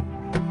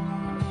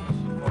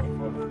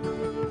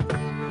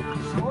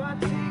 so I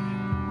take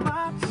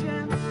my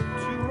chance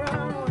to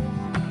run with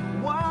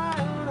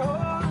wild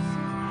horses,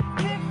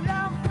 kick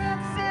down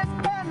fences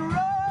and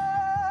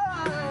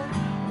run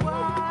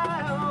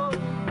wild.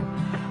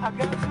 I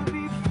got to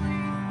be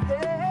free,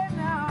 hey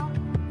now.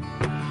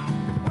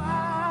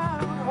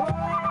 Wild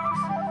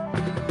horses,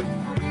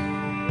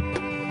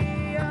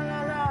 free, la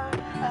la la,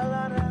 la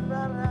la la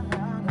la la.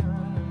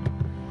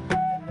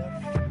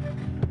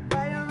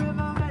 By a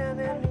river man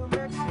in New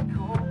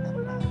Mexico,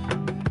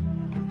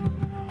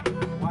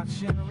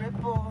 watching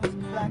ripples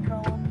like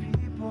our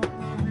people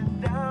moving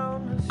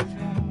down the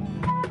stream.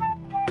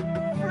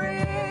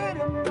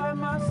 Freedom by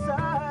my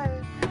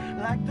side,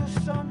 like the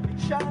sun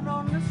shine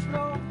on the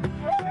snow.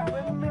 Stay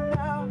with me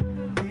now,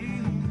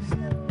 these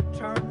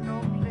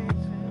eternal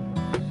places.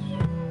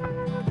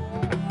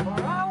 For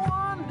I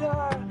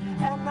wonder,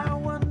 and I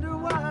wonder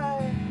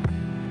why,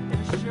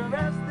 as sure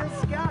as the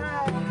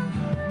sky,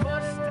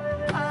 must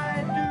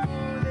I do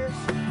this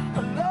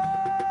alone?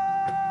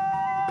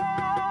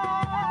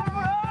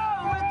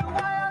 Run with the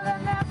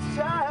wilderness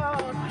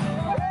child,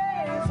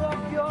 raise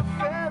up your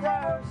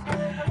feathers,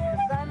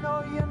 'cause I know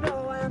you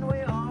know and we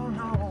all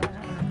know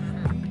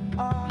we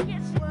are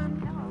one.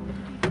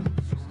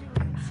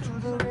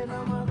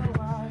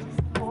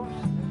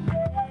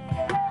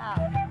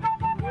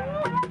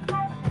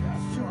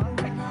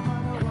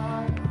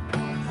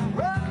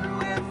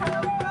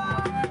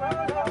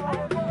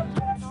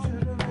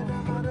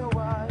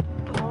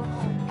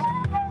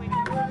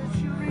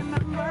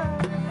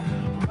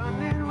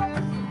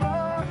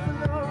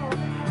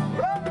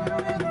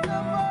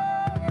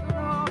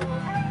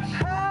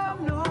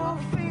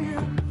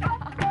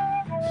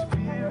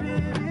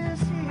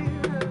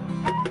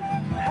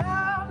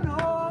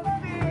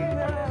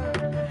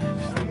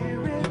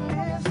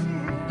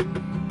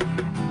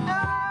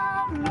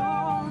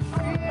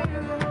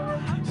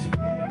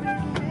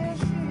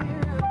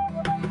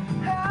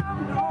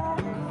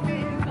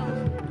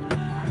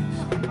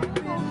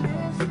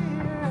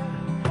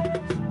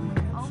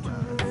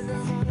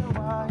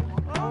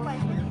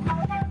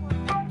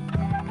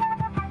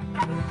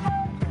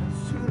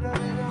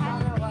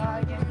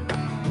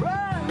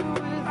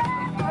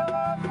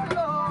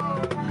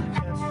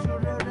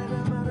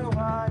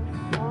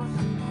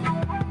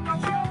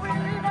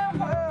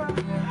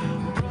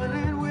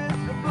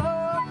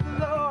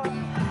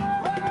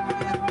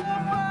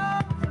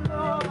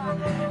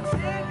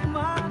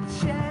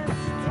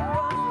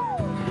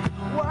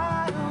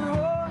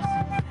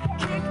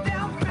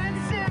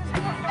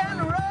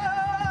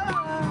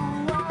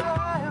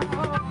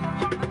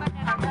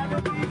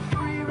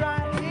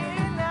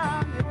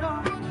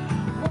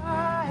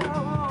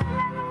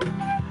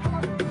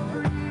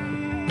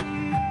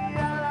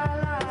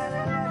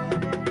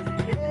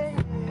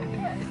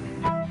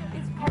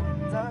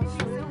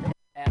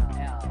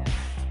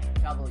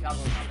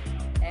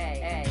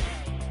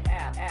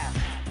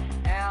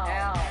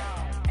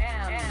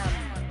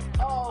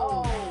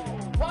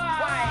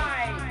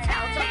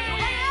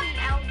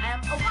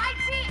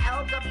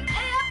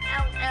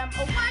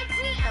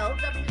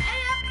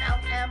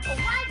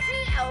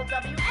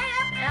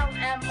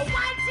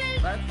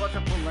 HouseOfPride. Let's watch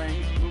a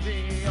full-length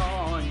movie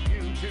on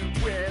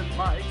YouTube with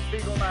Mike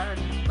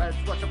Spiegelman. Let's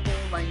watch a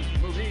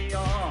full-length movie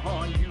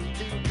on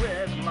YouTube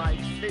with Mike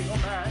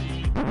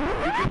Spiegelman.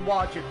 You can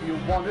watch if you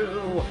want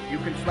to. You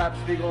can slap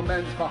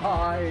Spiegelman's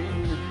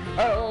behind.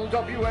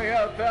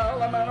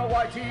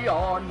 LWAFLMNOYT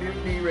on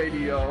Mutiny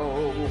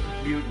Radio.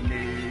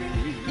 Mutiny.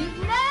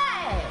 Mutiny!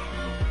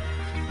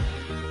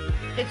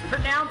 It's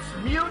pronounced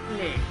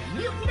mutiny.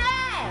 Mutiny!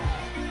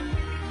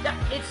 No,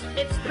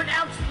 it's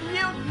pronounced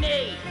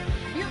mutiny.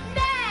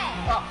 Mutiny!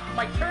 Oh,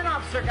 my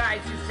turn-offs are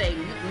guys who say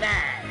mutiny.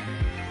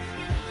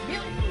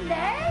 Mutiny?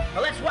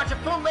 Well, let's watch a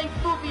full-length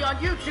movie on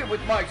YouTube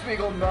with Mike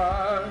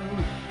Spiegelman.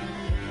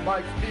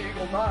 Mike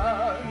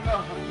Spiegelman.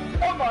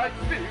 Oh, Mike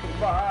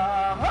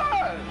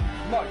Spiegelman.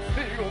 Mike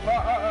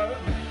Spiegelman.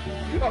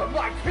 Oh,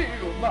 Mike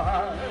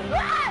Spiegelman.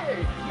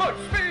 Hey! Mike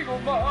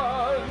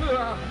Spiegelman.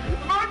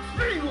 Mike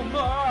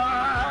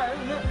Spiegelman.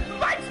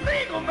 Mike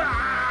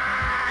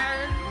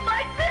Spiegelman.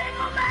 Mike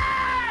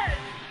Spiegelman.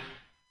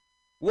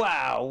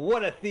 Wow,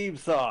 what a theme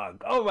song.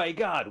 Oh my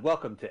God.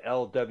 Welcome to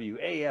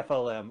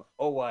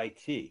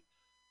LWAFLMOYT.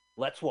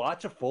 Let's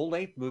watch a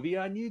full-length movie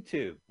on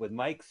YouTube with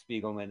Mike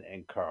Spiegelman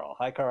and Carl.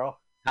 Hi, Carl.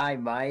 Hi,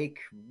 Mike.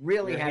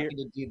 Really You're happy here.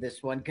 to do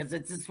this one because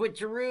it's a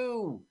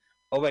switcheroo.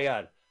 Oh my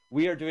God.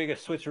 We are doing a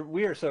switch.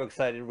 We are so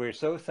excited. We're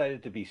so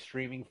excited to be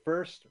streaming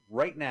first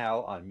right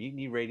now on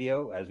Mutiny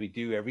Radio, as we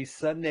do every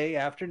Sunday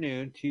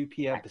afternoon, 2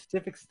 p.m.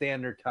 Pacific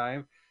Standard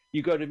Time.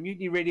 You go to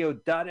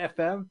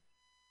mutinyradio.fm,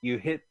 you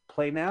hit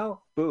play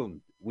now, boom,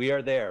 we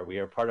are there. We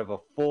are part of a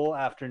full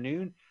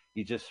afternoon.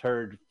 You just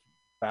heard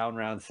Bound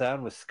Round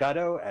Sound with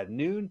Scotto at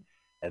noon,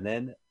 and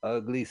then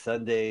Ugly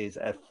Sundays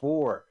at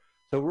 4.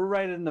 So we're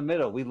right in the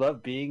middle. We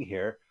love being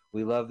here.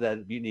 We love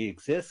that Mutiny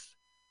exists.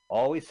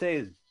 All we say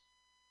is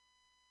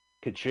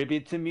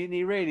contribute to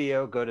Mutiny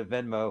Radio. Go to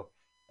Venmo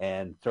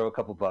and throw a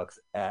couple bucks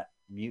at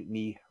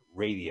Mutiny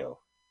Radio.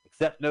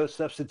 Accept no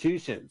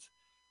substitutions.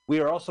 We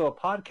are also a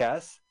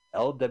podcast.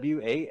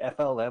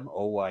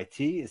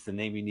 LWAFLMOYT is the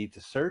name you need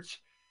to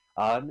search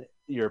on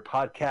your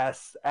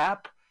podcast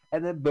app.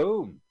 And then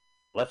boom,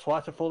 let's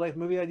watch a full-length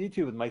movie on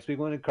YouTube with Mike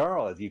Spiegelman and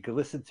Carl. As you can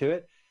listen to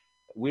it,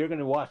 we're going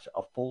to watch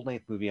a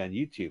full-length movie on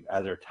YouTube,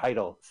 as our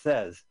title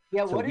says.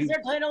 Yeah, So what is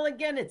our title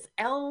again? It's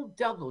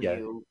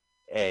LW.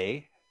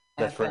 A.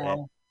 That's for A.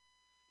 FL.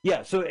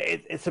 Yeah, so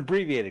it's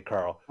abbreviated,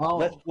 Carl. Oh.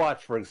 Let's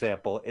watch, for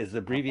example, is the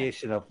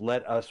abbreviation of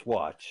Let Us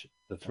Watch,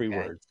 the three Okay.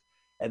 words.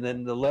 And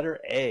then the letter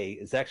A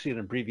is actually an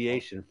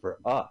abbreviation for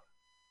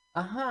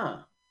Uh-huh.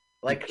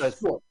 Like because,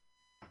 short.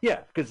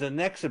 Yeah, because the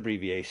next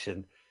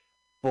abbreviation,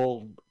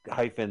 full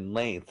hyphen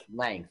length.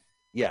 Length.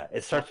 Yeah,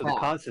 it starts with a Uh-huh.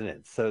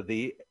 consonant. So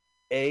the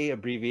A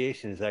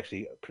abbreviation is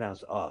actually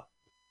pronounced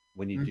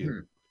when you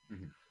do.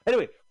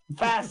 Anyway,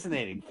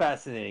 fascinating,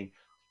 fascinating.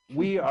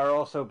 We are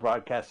also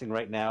broadcasting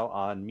right now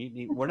on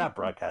Mutiny. We're not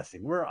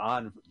broadcasting. We're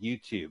on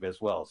YouTube as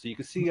well. So you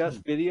can see us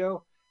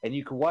video and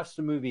you can watch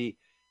the movie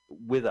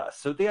with us.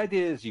 So the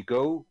idea is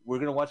we're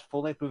going to watch a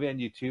full-length movie on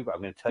YouTube.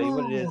 I'm going to tell you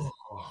what it is.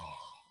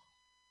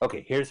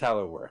 Okay, here's how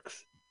it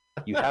works.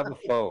 You have a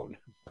phone.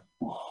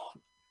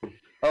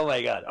 Oh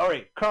my God. All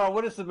right, Carl,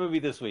 what is the movie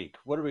this week?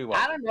 What are we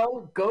watching? I don't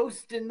know.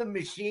 Ghost in the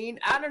Machine.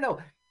 I don't know.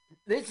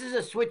 This is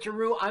a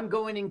switcheroo. I'm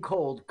going in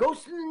cold.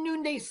 Ghost in the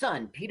Noonday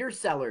Sun. Peter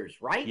Sellers,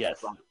 right?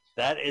 Yes,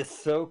 that is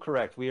so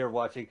correct. We're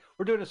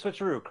doing a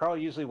switcheroo. Carl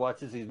usually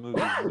watches these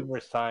movies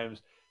numerous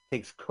times,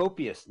 takes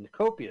copious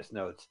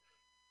notes,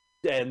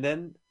 and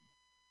then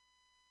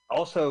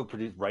also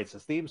writes a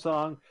theme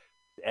song,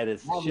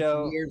 edits the That was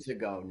show. years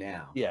ago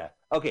now. Yeah.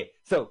 Okay.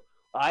 So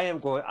I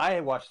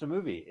watched the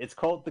movie. It's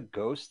called The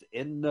Ghost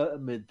in the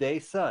Midday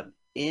Sun.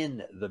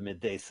 In the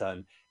Midday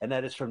Sun, and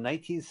that is from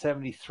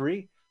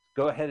 1973.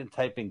 Go ahead and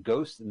type in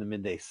Ghost in the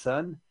Midday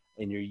Sun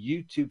in your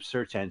YouTube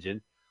search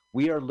engine.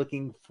 We are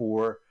looking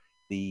for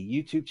the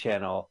YouTube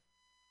channel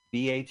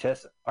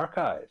VHS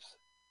Archives.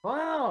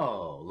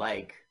 Oh,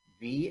 like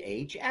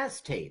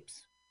VHS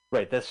tapes.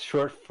 Right, that's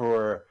short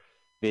for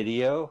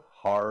video,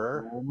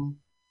 horror,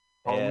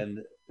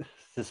 and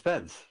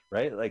suspense,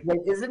 right? Like, Wait,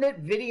 isn't it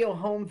video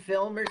home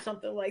film or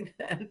something like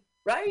that?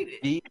 Right?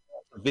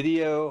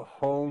 video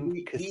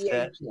home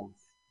cassette.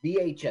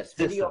 VHS,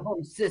 video system.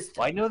 home system.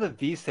 Well, I know the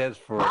V stands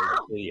for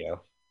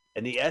video,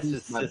 and the S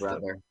is My system.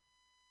 brother.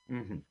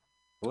 Mm-hmm.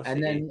 What's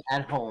And the then H?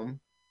 at home.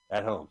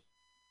 At home.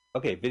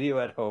 Okay, video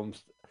at home,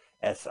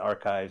 S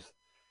archives.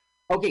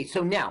 Okay,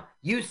 so now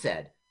you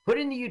said put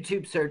in the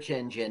YouTube search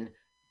engine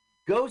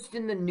Ghost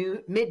in the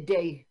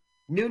Noonday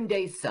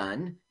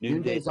Sun.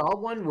 Noonday is all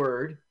one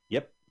word.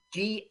 Yep.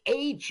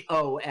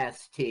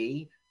 GHOST.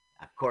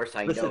 Of course,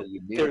 I know Listen,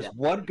 you knew there's that.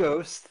 one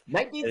ghost. and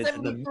it's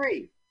in the-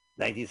 1973.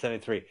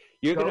 1973.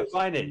 You're going to Ghost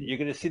find it. You're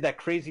going to see that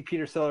crazy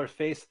Peter Sellers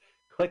face.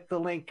 Click the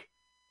link.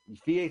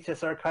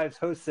 VHS Archives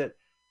hosts it.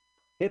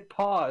 Hit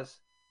pause.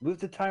 Move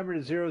the timer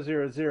to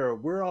 000.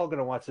 We're all going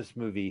to watch this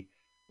movie.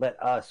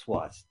 Let us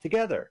watch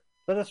together.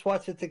 Let us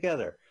watch it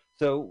together.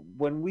 So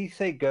when we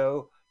say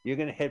go, you're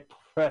going to hit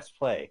press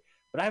play.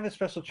 But I have a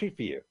special treat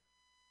for you.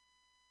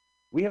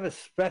 We have a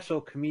special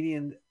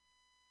comedian,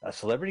 a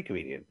celebrity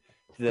comedian.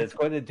 that's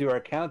going to do our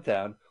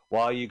countdown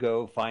while you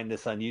go find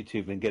this on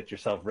YouTube and get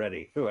yourself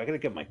ready. Ooh, I got to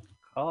get my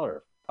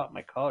collar, pop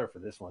my collar for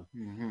this one.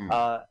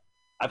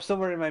 I'm still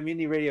wearing my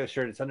Mutiny Radio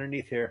shirt. It's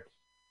underneath here,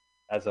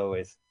 as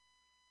always.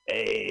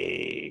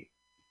 Hey,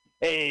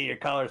 your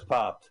collar's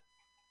popped.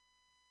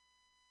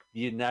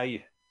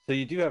 So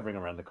you do have ring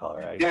around the collar,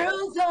 right?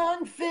 Girls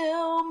on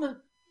film.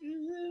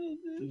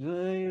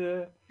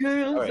 Girls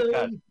All right,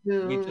 God, on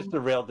film. we just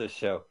derailed this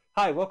show.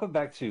 Hi, welcome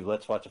back to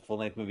Let's Watch a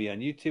Full-Length Movie on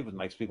YouTube with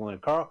Mike Spiegelman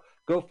and Carl.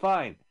 Go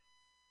find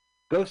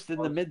Ghost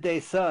in the Midday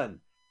Sun.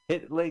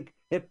 Hit link,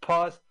 hit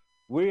pause.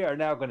 We are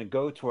now going to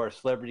go to our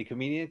celebrity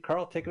comedian.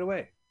 Carl, take it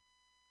away.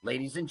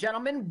 Ladies and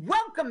gentlemen,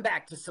 welcome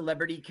back to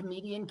Celebrity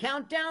Comedian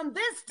Countdown,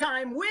 this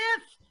time with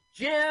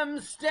Jim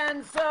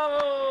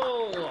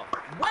Stencil.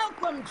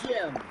 Welcome,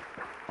 Jim.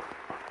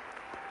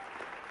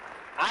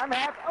 I'm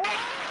happy.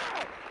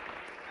 Oh!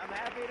 I'm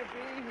happy to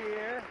be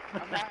here.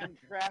 I'm not in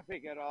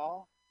traffic at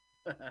all.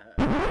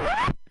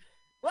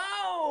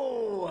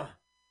 Whoa!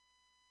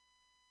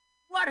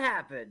 What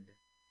happened?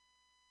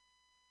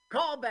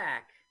 Call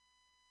back.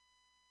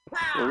 Wow.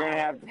 We're gonna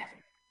have to.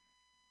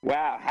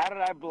 Wow, how did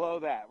I blow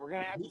that? We're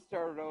gonna have to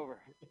start it over.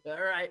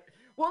 All right.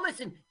 Well,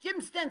 listen,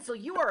 Jim Stencil,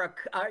 you are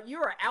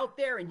out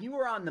there and you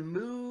are on the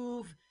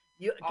move.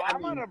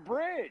 I'm on a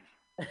bridge.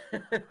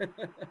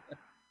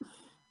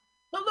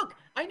 So look,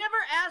 I never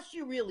asked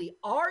you really,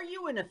 are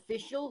you an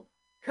official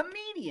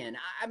comedian?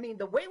 I mean,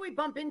 the way we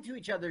bump into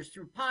each other is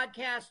through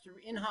podcasts, through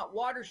In Hot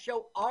Water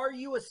Show. Are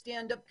you a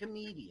stand-up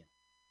comedian?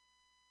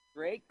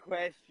 Great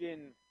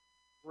question.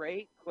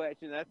 Great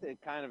question. That's the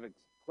kind of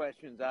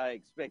questions I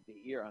expect to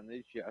hear on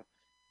this show.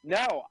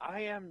 No, I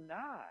am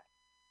not.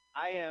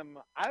 I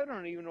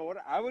don't even know what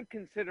I would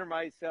consider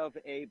myself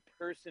a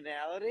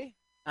personality.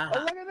 Oh,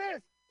 look at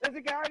this. There's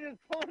a guy just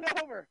pulling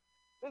over.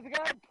 There's a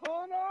guy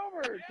pulling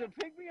over to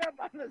pick me up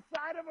on the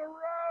side of a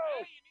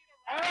road.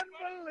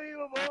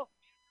 Unbelievable.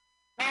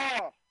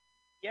 Oh,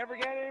 you ever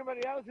get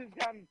anybody else who's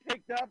gotten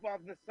picked up off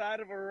the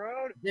side of a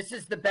road? This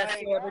is the best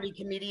Celebrity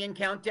Comedian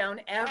Countdown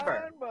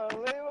ever.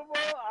 Unbelievable.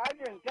 I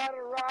just got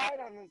a ride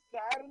on the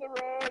side of the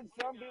road.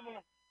 Some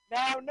people...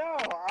 Now, no,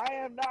 I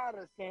am not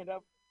a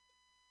stand-up.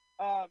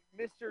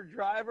 Mr.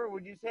 Driver,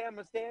 would you say I'm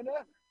a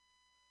stand-up?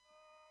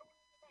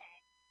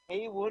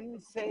 He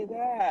wouldn't say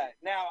that.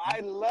 Now, I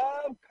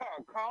love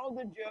Carl. Carl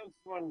the Joke's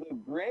one of the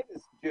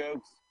greatest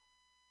jokes,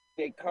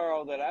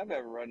 Carl, that I've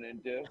ever run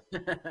into.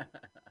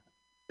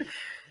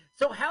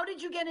 So how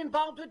did you get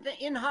involved with the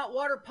In Hot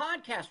Water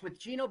podcast with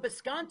Gino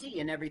Bisconti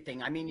and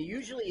everything? I mean,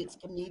 usually it's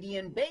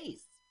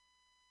comedian-based.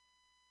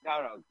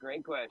 No,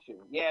 great question.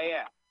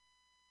 Yeah.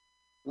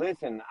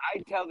 Listen, I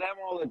tell them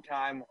all the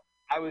time,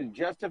 I was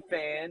just a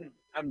fan.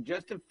 I'm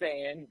just a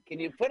fan. Can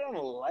you put on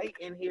a light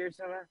in here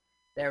somewhere?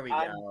 There we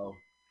go.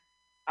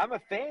 I'm a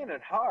fan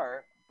at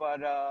heart,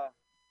 but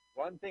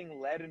one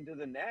thing led into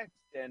the next,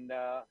 and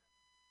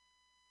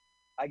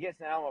I guess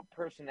now I'm a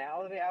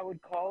personality, I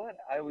would call it.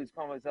 I always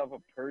call myself a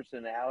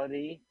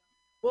personality.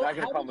 Well, how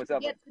did you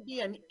get to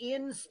be an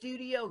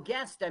in-studio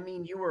guest? I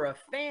mean, you were a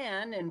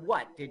fan, and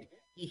what? Did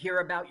he hear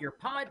about your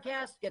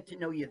podcast, get to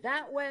know you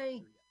that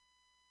way?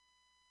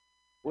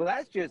 Well,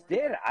 that's just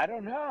it. I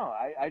don't know.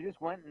 I just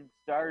went and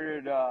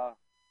started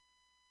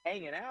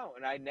hanging out,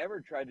 and I never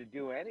tried to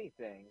do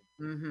anything.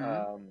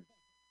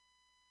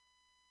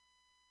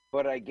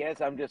 But I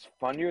guess I'm just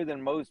funnier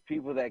than most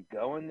people that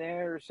go in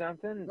there or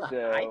something.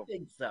 So I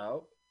think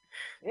so.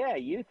 Yeah,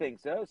 you think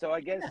so. So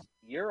I guess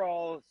you're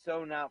all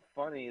so not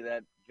funny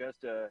that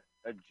just a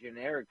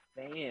generic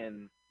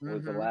fan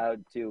was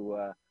allowed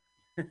to,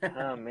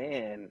 oh,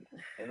 man.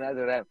 And that's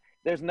what happened.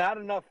 There's not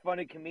enough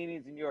funny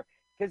comedians in New York.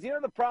 Because you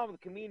know the problem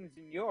with comedians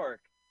in New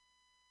York?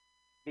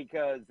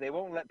 Because they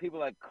won't let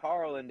people like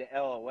Carl into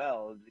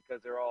LOL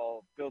because they're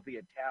all filthy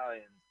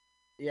Italians.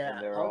 Yeah,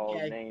 and they're all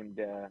named,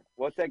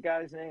 what's that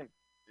guy's name?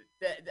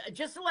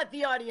 Just to let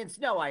the audience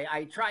know,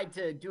 I tried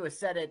to do a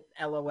set at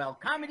LOL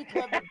Comedy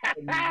Club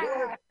in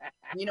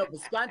New York.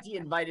 Visconti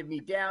invited me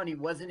down. He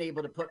wasn't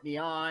able to put me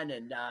on,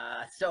 and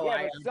so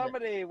yeah,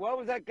 somebody, what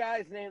was that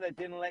guy's name that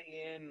didn't let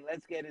you in?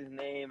 Let's get his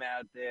name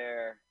out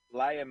there.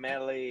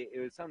 Liamelli.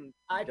 It was some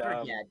I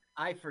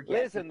forget.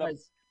 Listen,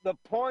 the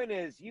point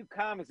is, you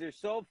comics are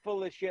so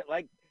full of shit.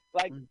 Like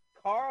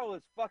Carl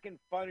is fucking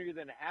funnier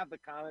than half the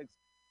comics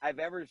I've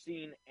ever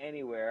seen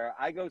anywhere.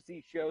 I go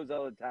see shows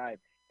all the time,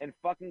 and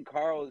fucking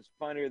Carl is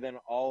funnier than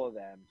all of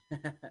them.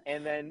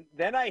 And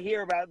then I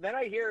hear about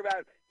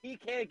he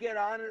can't get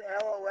on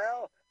at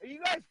LOL. Are you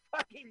guys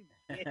fucking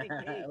kidding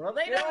me? Well,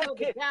 they don't know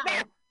the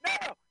guy.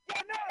 No.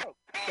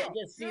 Carl,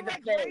 just see you're the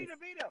like face. Ray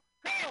DeVito.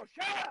 Carl,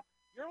 shut up.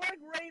 You're like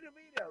Ray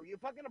DeVito. You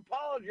fucking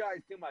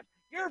apologize too much.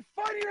 You're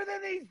funnier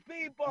than these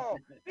people.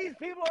 These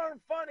people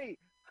aren't funny.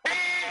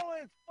 Carl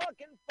is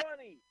fucking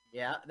funny.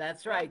 Yeah,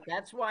 that's right.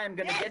 That's why I'm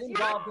going to get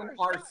involved in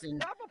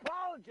arson. Stop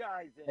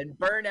apologizing. And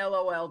burn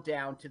LOL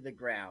down to the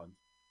ground.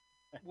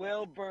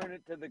 We'll burn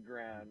it to the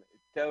ground.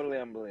 It's totally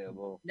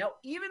unbelievable. Now,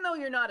 even though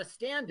you're not a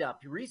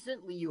stand-up,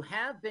 recently you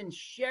have been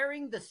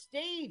sharing the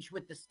stage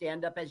with the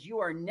stand-up as you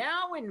are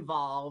now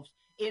involved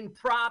in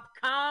prop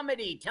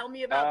comedy. Tell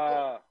me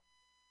about this.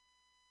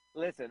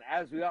 Listen,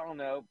 as we all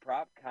know,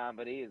 prop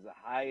comedy is the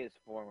highest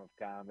form of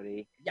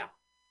comedy. Yeah.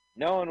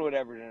 No one would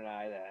ever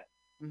deny that,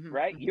 Mm-hmm.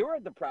 right? You were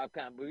at the prop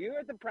comedy. Were you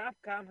at the prop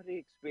comedy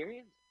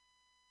experience?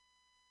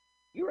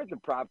 You were at the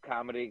prop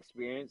comedy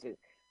experience.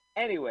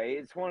 Anyway,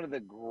 it's one of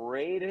the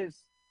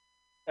greatest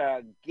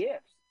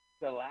gifts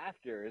to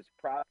laughter is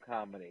prop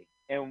comedy,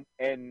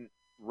 and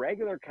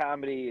regular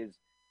comedy is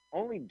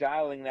only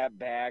dialing that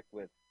back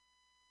with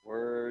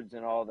words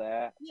and all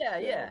that. Yeah, So,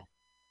 yeah.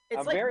 It's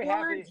I'm like very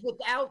words happy.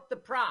 without the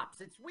props.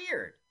 It's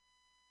weird.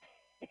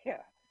 Yeah,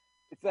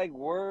 it's like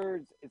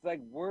words. It's like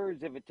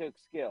words if it took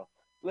skill.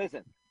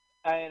 Listen,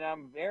 and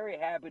I'm very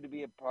happy to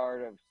be a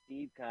part of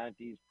Steve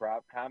Conti's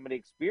prop comedy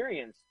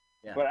experience.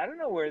 Yeah. But I don't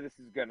know where this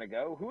is gonna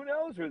go. Who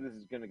knows where this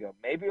is gonna go?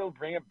 Maybe he'll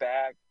bring it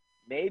back.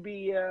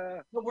 Maybe.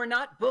 But we're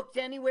not booked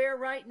anywhere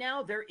right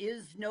now. There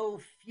is no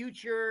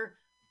future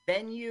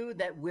venue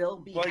that will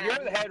be. Well,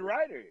 you're the head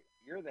writer.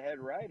 You're the head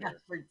writer.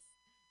 For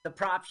the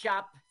prop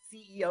shop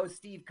CEO,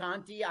 Steve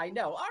Conti. I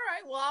know. All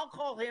right. Well, I'll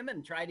call him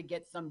and try to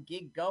get some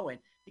gig going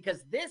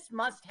because this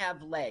must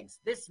have legs.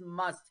 This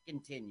must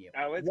continue.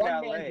 Oh, it's One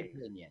got man's legs.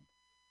 opinion.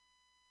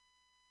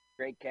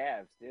 Great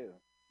calves too.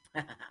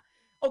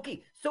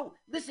 Okay, so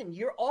listen,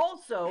 you're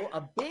also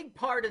a big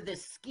part of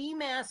this Ski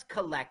Mask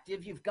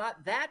Collective. You've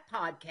got that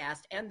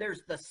podcast, and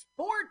there's the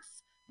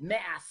Sports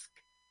Mask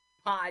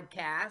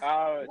podcast.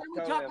 Oh, Why don't we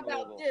totally talk about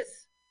unbelievable.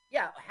 this?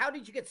 Yeah, how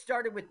did you get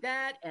started with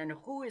that, and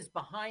who is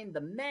behind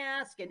the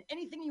mask, and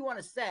anything you want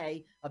to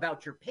say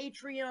about your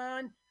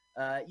Patreon?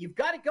 You've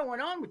got it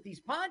going on with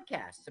these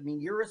podcasts. I mean,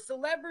 you're a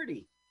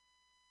celebrity.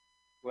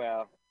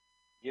 Well,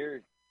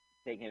 you're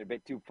taking it a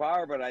bit too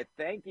far, but I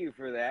thank you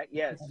for that.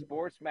 Yes,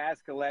 Sports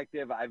Mass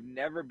Collective. I've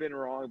never been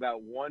wrong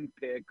about one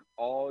pick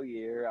all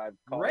year. I've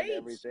called Great.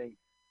 everything.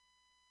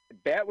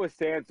 Bet with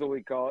Stancil,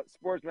 we call it.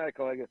 Sports Mass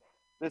Collective.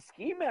 The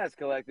Ski Mask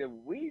Collective,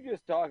 we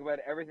just talk about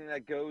everything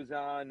that goes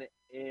on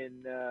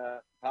in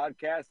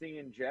podcasting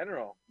in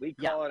general. We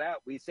call it out.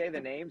 We say the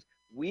names.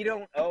 We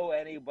don't owe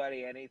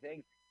anybody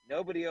anything.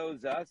 Nobody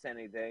owes us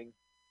anything.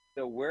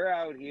 So we're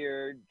out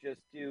here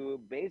just to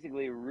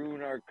basically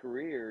ruin our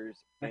careers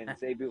and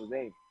say people's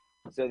names.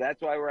 So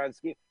that's why we're on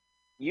Ski.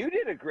 You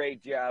did a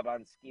great job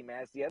on Ski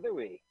Mask the other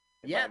week.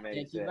 Yeah,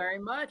 thank you very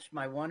much.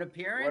 My one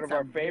appearance. One of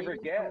our I'm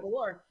favorite waiting for guests.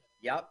 more.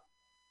 Yep.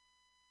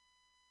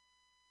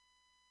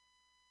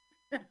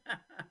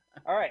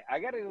 All right, I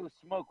got to go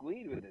smoke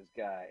weed with this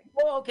guy.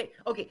 Oh,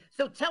 okay.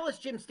 So tell us,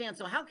 Jim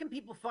Stancil, how can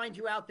people find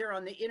you out there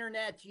on the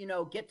internet? You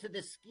know, get to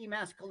this Ski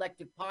Mask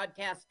Collective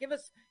podcast. Give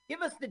us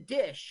the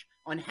dish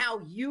on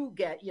how you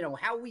get,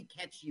 how we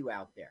catch you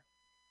out there.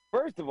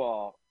 First of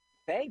all,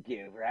 thank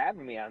you for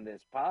having me on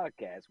this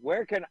podcast.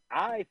 Where can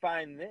I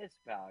find this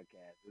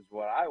podcast is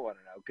what I want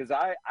to know. Because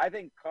I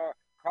think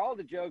Carl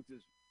the Jokes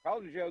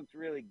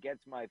really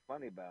gets my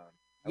funny bone.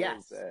 I will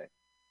Yes. say.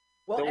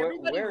 Well, So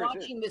everybody where is it?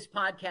 watching this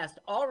podcast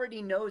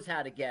already knows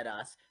how to get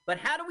us, but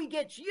how do we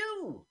get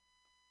you?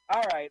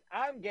 All right,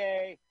 I'm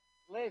gay.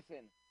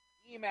 Listen,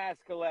 EMAS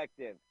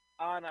Collective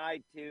on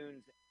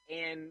iTunes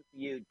and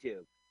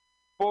YouTube.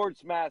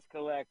 Sports Mass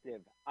Collective,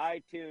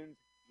 iTunes,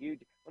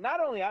 YouTube. Well, not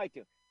only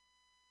iTunes,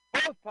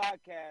 both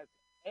podcasts,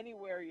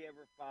 anywhere you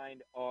ever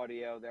find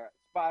audio. There,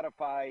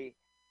 Spotify,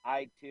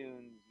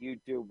 iTunes,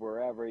 YouTube,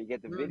 wherever you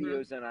get the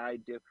videos on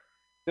iTunes.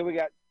 So we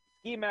got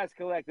Ski Mask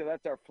Collective.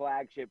 That's our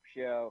flagship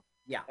show.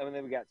 Yeah. And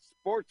then we got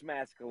Sports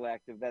Mask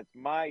Collective. That's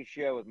my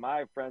show with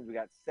my friends. We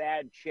got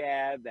Sad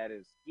Chad. That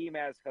is Ski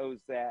Mask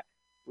hosts that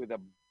with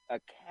a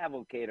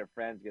cavalcade of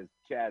friends because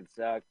Chad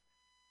sucks.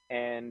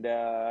 And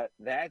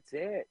that's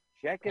it.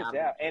 Check us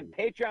out. And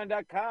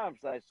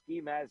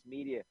patreon.com/Ski Mask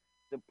Media.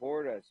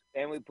 Support us.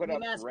 And we put Ski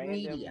up Mask random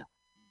Media.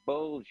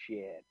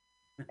 bullshit.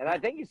 And I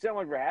thank you so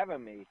much for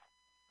having me,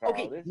 Carl.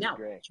 Okay, This now, is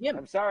great. Jim,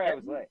 I'm sorry I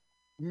was late.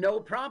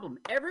 No problem.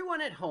 Everyone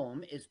at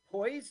home is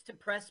poised to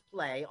press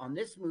play on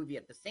this movie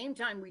at the same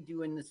time we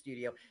do in the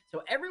studio.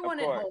 So everyone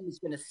at course. home is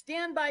going to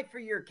stand by for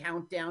your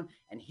countdown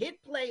and hit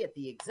play at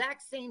the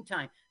exact same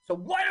time. So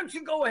why don't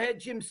you go ahead,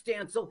 Jim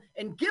Stancil,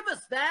 and give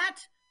us that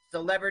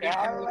Celebrity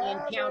Comedian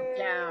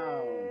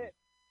Countdown.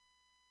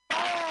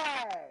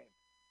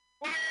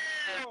 5,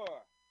 4,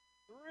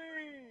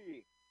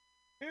 3,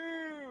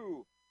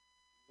 2,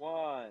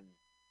 1.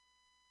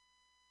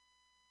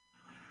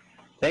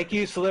 Thank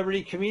you,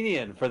 Celebrity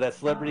Comedian, for that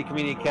Celebrity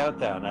Comedian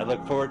Countdown. I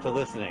look forward to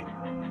listening.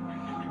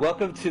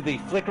 Welcome to the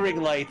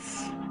Flickering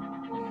Lights.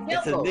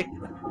 It's a Nick.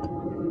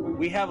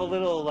 We have a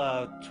little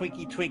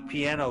Twinkie Twink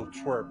piano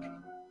twerp.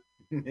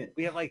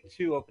 We have like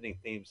 2 opening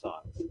theme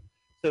songs.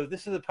 So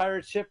this is a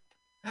pirate ship.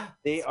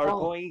 They are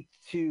going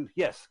to...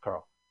 Yes,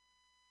 Carl.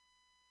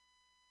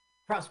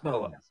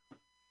 Crossbow.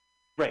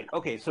 Right.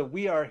 Okay. So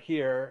we are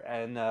here,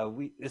 and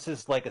this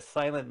is like a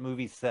silent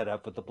movie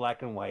setup with the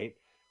black and white.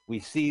 We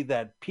see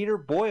that Peter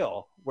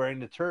Boyle, wearing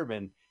the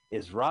turban,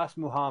 is Ras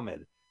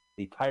Muhammad,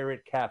 the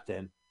pirate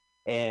captain,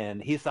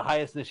 and he's the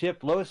highest in the ship.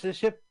 Lowest in the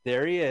ship,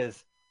 there he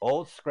is,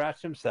 Old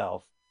Scratch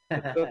himself.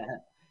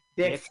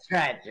 Dick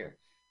Scratcher.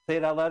 Say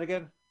it out loud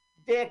again.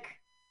 Dick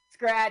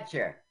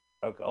Scratcher.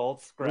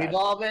 Old scratch. We've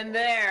all been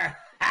there.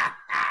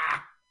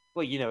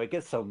 Well, it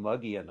gets so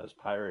muggy on those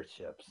pirate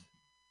ships.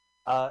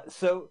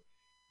 So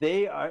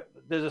there's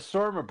a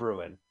storm a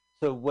brewing.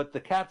 So what the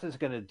captain's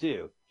going to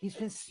do, he's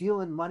been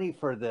stealing money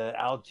for the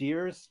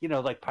Algiers,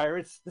 like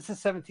pirates. This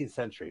is 17th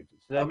century.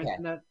 Did I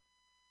mention that?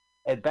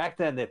 And back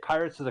then, the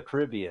Pirates of the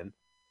Caribbean,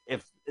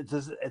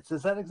 does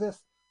that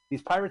exist?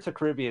 These Pirates of the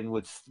Caribbean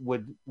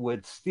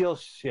would steal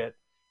shit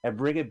and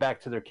bring it back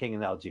to their king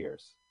in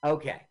Algiers.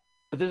 Okay.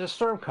 But there's a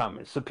storm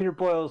coming. So Peter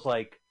Boyle's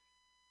like,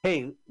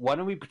 hey, why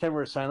don't we pretend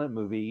we're a silent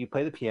movie? You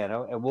play the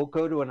piano, and we'll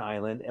go to an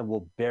island, and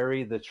we'll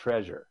bury the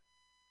treasure.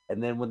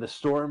 And then when the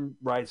storm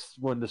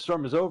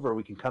is over,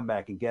 we can come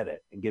back and get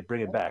it and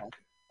bring it back.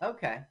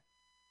 Okay.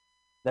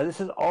 Now, this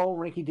is all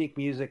rinky-dink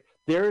music.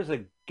 There is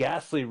a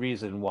ghastly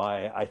reason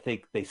why I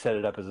think they set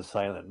it up as a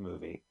silent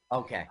movie.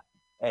 Okay.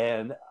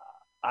 And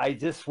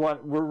we're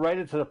right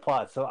into the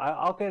plot, so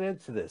I'll get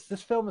into this.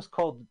 This film is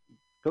called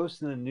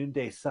Ghost in the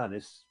Noonday Sun.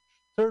 It's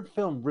third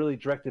film really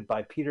directed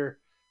by Peter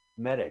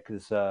Medak,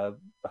 who's a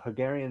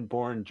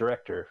Hungarian-born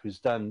director who's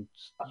done...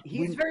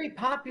 He's very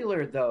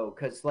popular, though,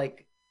 because,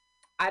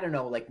 I don't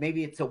know,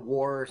 maybe it's a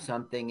war or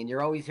something, and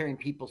you're always hearing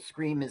people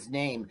scream his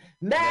name.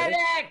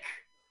 Medak!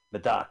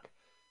 Medak.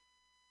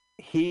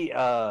 He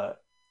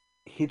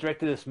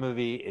directed this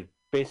movie. It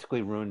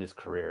basically ruined his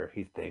career,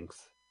 he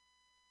thinks.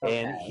 Okay.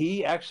 And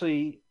he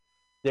actually...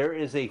 There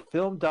is a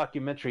film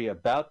documentary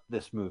about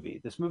this movie.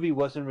 This movie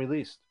wasn't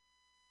released.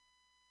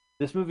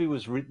 This movie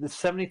was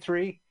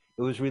 73.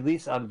 It was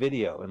released on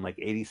video in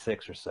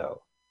 86 or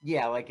so.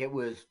 Yeah, it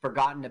was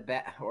forgotten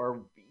about,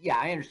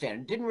 I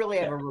understand. It didn't really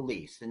have a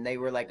release, and they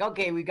were like,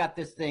 okay, we got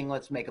this thing,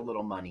 let's make a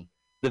little money.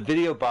 The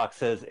video box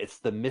says it's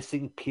the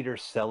missing Peter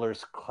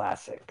Sellers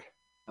classic.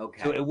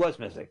 Okay. So it was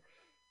missing.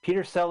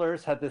 Peter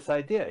Sellers had this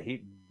idea.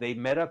 They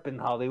met up in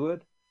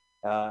Hollywood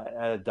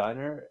at a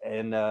diner,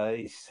 and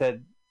he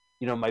said,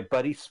 my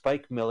buddy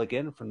Spike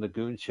Milligan from The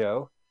Goon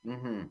Show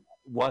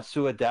wants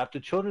to adapt a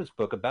children's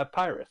book about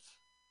pirates.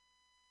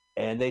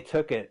 And they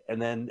took it,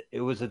 and then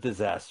it was a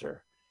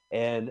disaster.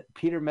 And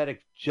Peter Medak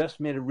just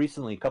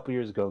recently, a couple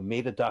years ago,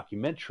 made a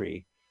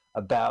documentary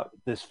about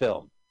this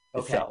film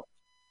itself.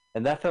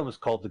 And that film is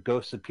called The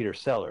Ghost of Peter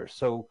Sellers.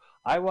 So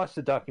I watched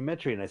the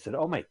documentary, and I said,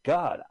 oh, my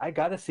God, I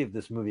got to see if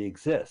this movie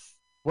exists.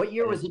 What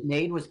year was it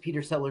made? Was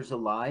Peter Sellers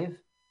alive?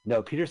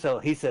 No, Peter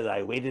Sellers, he said,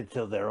 I waited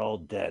till they're all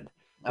dead.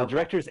 The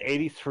director's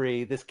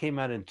 83. This came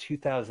out in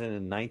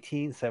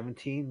 2019,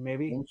 17,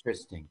 maybe.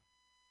 Interesting.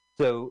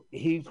 So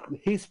he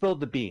spilled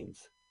the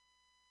beans.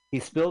 He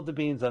spilled the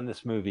beans on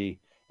this movie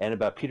and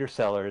about Peter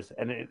Sellers,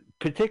 and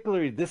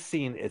particularly this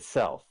scene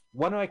itself.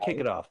 Why don't I kick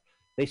it off?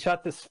 They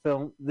shot this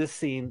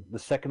scene the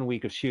second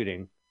week of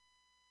shooting.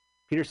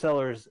 Peter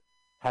Sellers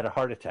had a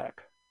heart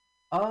attack.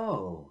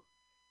 Oh.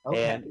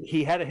 Okay. And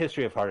he had a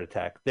history of heart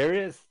attack.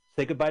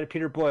 Say goodbye to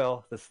Peter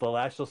Boyle. That's the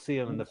last you'll see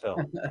him in the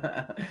film.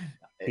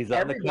 He's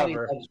on the cover. Everybody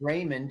Loves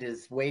Raymond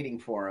is waiting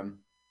for him.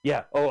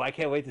 Yeah. Oh, I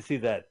can't wait to see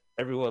that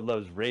Everyone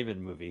Loves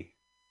Raymond movie.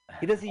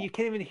 You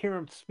can't even hear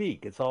him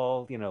speak. It's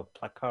all,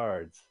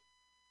 placards.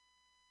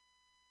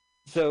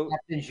 So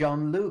Captain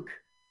Jean-Luc.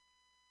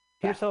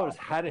 Peter Sellers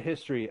had a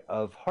history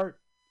of heart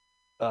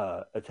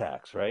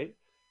attacks, right?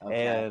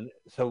 Okay. And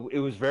so it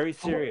was very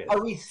serious.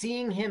 Are we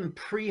seeing him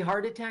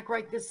pre-heart attack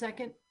right this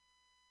second?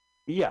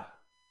 Yeah.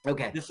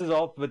 Okay. This is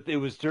all, but it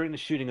was during the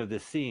shooting of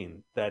this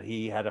scene that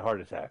he had a heart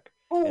attack.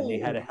 Oh, and they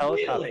had a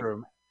helicopter really?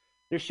 him.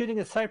 They're shooting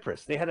in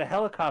Cyprus. They had a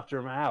helicopter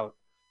him out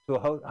to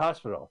a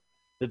hospital.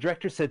 The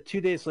director said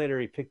 2 days later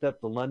he picked up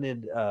the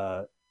London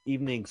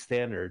Evening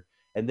Standard,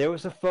 and there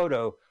was a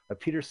photo of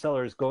Peter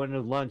Sellers going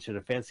to lunch at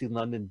a fancy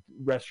London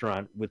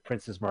restaurant with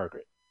Princess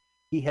Margaret.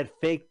 He had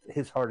faked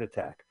his heart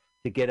attack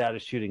to get out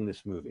of shooting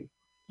this movie,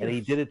 and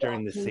he did it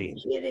during the scene.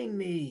 You're kidding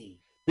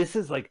me. This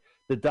is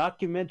the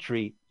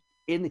documentary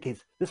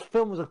indicates this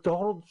film was a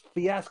total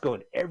fiasco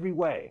in every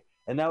way,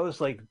 and that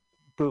was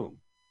boom.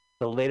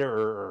 So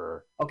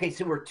later, okay,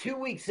 so we're 2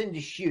 weeks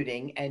into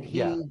shooting, and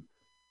he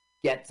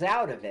gets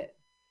out of it.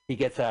 He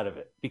gets out of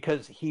it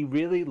because he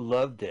really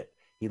loved it.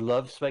 He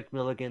loved Spike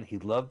Milligan. He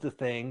loved the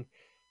thing.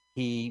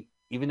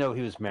 Even though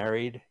he was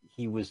married,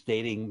 he was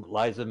dating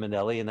Liza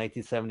Minnelli in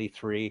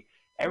 1973.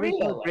 Everything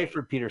was great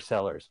for Peter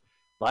Sellers.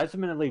 Liza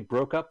Minnelli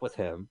broke up with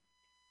him,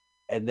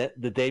 and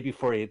the day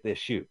before the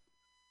shoot.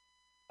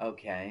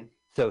 Okay.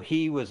 So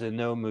he was in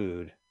no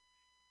mood.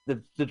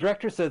 The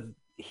director said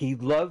he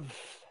loved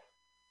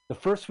the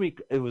first week.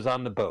 It was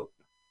on the boat,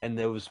 and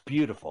it was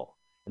beautiful,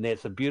 and they had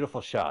some beautiful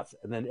shots,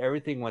 and then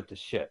everything went to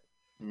shit.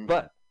 Mm-hmm.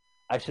 But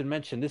I should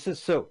mention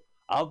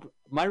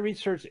my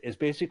research is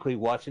basically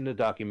watching the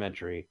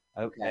documentary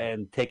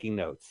and taking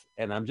notes,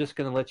 and I'm just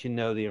going to let you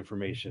know the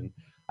information.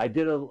 I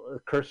did a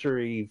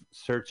cursory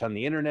search on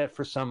the internet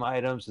for some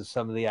items and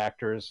some of the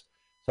actors,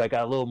 so I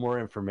got a little more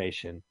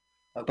information.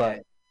 Okay.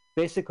 But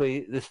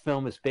basically, this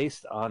film is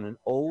based on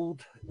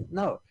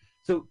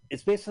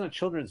it's based on a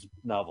children's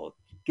novel.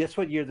 Guess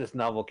what year this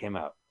novel came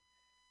out?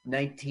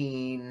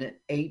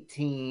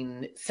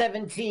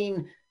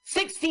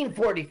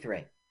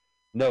 1643.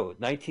 No,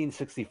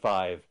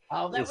 1965.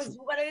 Oh, that This- was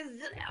what is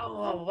it?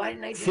 Oh, why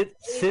didn't I just Sid,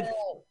 say Sid,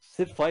 that?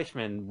 Sid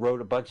Fleischman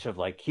wrote a bunch of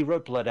he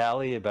wrote Blood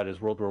Alley about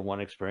his World War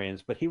I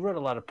experience, but he wrote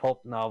a lot of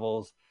pulp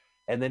novels,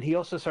 and then he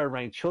also started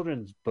writing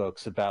children's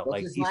books about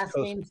What's his East last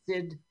Coast. name?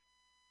 Sid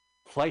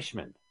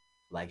Fleischman.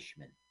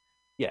 Fleischman.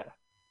 Yeah.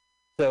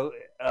 So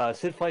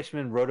Sid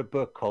Fleischman wrote a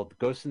book called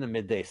Ghost in the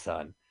Midday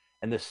Sun,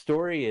 and the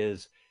story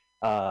is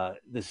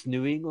this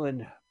New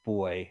England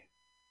boy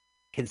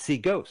can see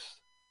ghosts.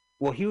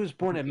 Well, he was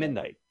born at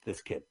midnight,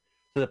 this kid.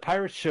 So the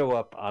pirates show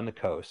up on the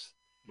coast.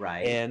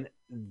 Right. And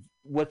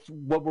what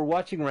we're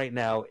watching right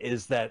now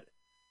is that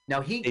now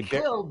he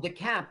killed the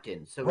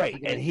captain. So right, is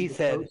he gonna and do he the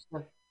said, ghost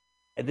stuff?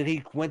 and then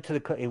he went to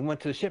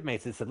the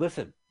shipmates and said,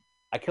 "Listen,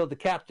 I killed the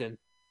captain.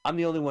 I'm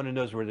the only one who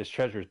knows where this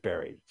treasure is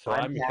buried. So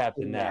I'm your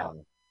captain now."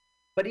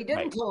 But he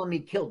didn't Right. tell him he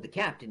killed the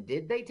captain,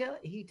 did they?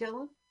 He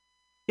tell him?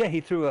 Yeah,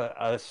 he threw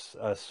a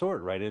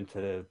sword right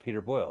into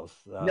Peter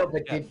Boyle's. No,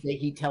 but did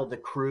he tell the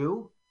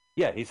crew?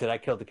 Yeah, he said, "I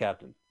killed the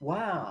captain."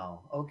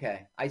 Wow.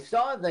 Okay. I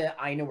saw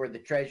I know where the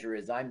treasure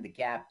is. I'm the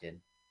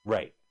captain.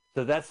 Right.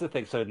 So that's the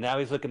thing. So now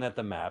he's looking at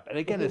the map, and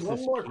again, Okay, it's one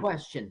this more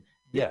question.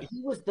 Yeah.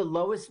 He was the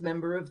lowest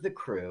member of the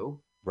crew.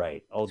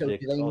 Right. Old So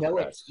Dick. do they all the know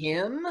rest. it's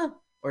him,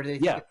 or do they?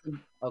 Yeah. Think it's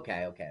him?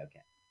 Okay.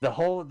 The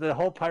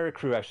whole pirate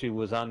crew actually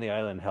was on the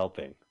island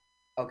helping,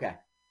 Okay.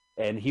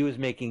 and he was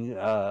making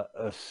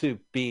a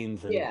soup,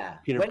 beans, and Yeah.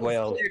 Peter When's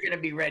Boyle. dinner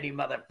gonna be ready,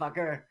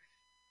 motherfucker?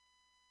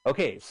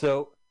 Okay,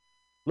 so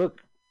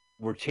look,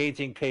 we're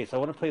changing pace. I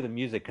want to play the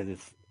music because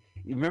it's.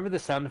 You remember the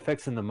sound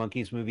effects in the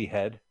Monkees movie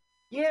Head?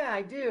 Yeah,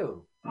 I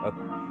do.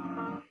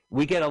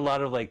 We get a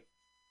lot of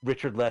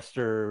Richard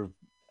Lester,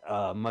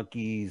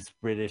 Monkees,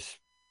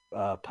 British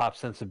pop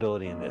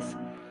sensibility in this.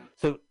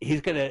 So he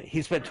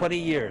spent 20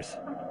 years,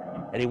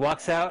 and he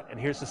walks out, and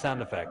here's the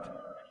sound effect.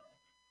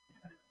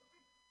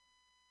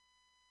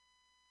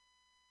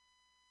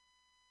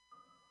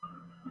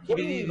 What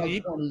do you mean by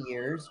 20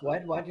 years?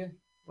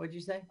 What'd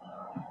you say?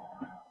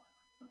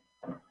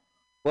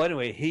 Well,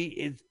 anyway,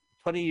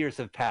 20 years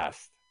have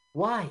passed.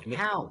 Why?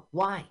 How?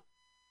 Why?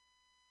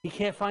 He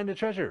can't find the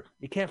treasure.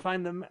 He can't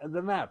find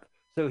the map.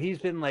 So he's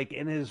been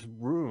in his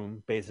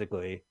room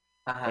basically,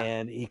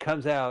 and he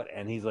comes out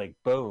and he's like,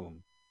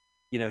 boom,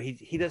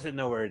 he doesn't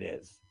know where it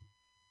is.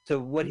 So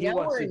what he Now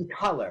wants we're in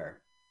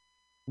color.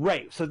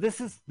 Right. So this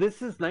is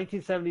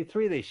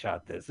 1973. They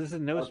shot this. This is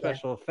no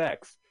special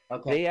effects.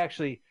 Okay. They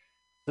actually.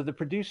 So the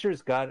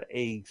producers got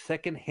a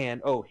second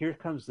hand. Oh, here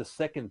comes the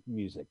second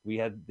music. We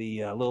had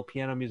the little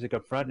piano music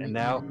up front, and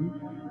now,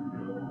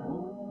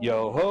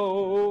 yo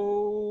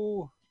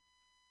ho,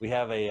 we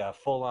have a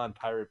full-on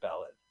pirate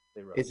ballad.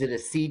 They wrote. Is it a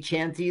sea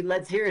chanty?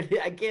 Let's hear it.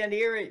 I can't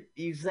hear it.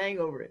 You sang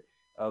over it.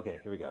 Okay,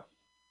 here we go.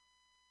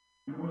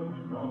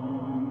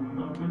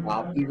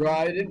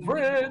 Copyright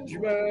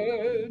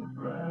infringement.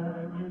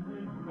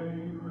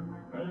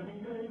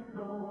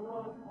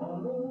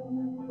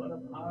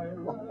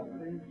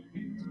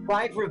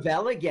 Spike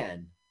Ravel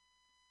again.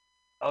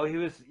 Oh, he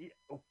was.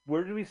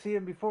 Where did we see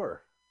him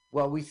before?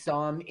 Well, we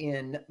saw him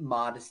in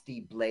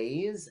Modesty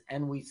Blaze,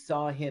 and we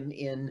saw him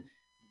in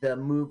the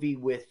movie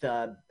with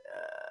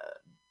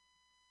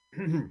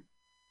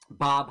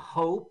Bob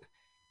Hope,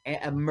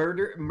 a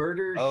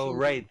murder. Oh,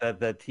 right, that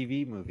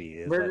TV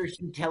movie. Murder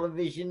She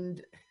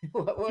Televisioned.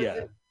 What was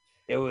it?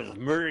 It was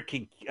Murder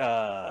King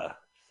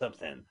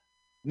something.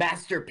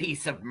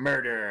 Masterpiece of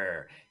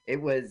Murder.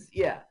 It was,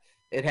 yeah.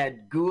 It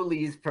had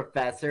Ghoulies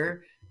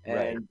Professor,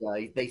 and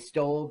they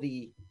stole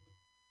he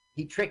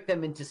tricked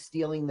them into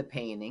stealing the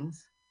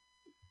paintings.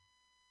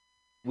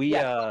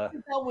 Bell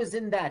was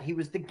in that. He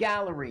was the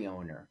gallery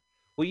owner.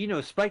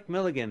 Well, Spike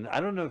Milligan, I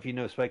don't know if you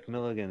know Spike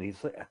Milligan.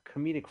 He's a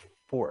comedic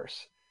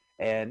force,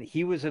 and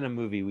he was in a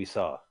movie we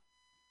saw.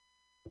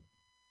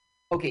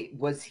 Okay,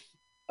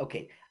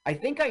 okay. I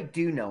think I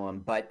do know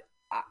him, but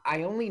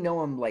I only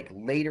know him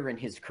later in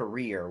his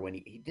career when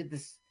he did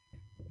this.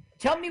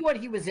 Tell me what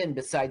he was in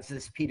besides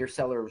this Peter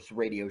Sellers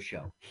radio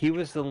show. He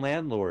was the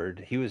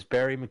landlord. He was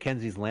Barry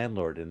Mackenzie's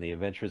landlord in The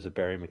Adventures of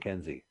Barry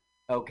Mackenzie.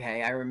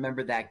 Okay, I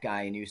remember that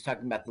guy, and he was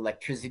talking about the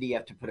electricity. You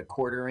have to put a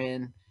quarter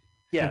in.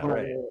 Yeah,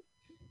 right.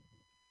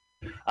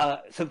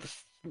 So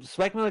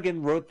Spike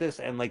Milligan wrote this,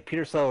 and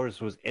Peter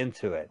Sellers was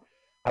into it.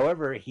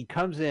 However, he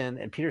comes in,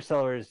 and Peter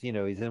Sellers,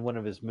 he's in one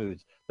of his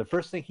moods. The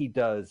first thing he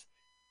does,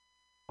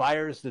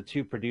 fires the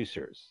two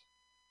producers.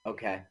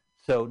 Okay.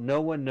 So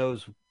no one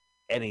knows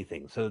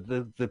anything. So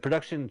the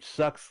production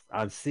sucks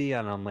on sea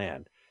and on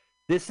land.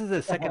 This is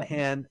a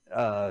secondhand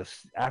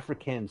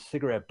African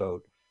cigarette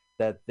boat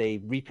that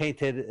they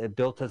repainted and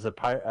built as a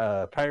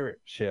pirate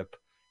ship,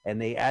 and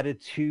they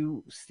added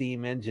 2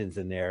 steam engines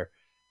in there,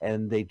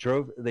 and they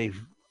drove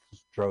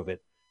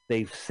it.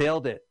 They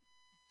sailed it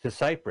to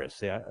Cyprus,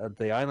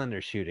 the island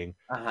they're shooting,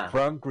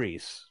 from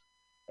Greece.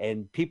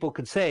 And people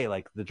could say,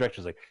 the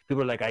director's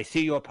people are like, I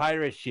see your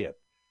pirate ship.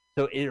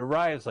 So it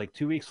arrives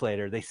 2 weeks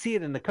later. They see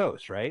it in the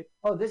coast, right?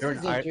 Oh, this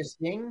is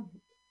interesting.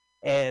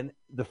 And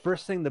the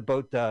first thing the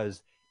boat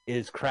does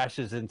is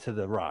crashes into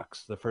the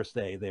rocks the first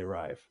day they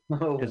arrive.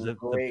 Oh, Because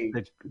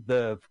great.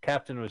 the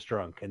captain was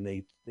drunk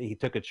and he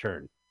took a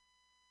churn.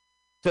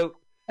 So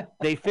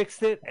they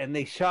fixed it and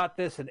they shot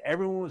this and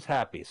everyone was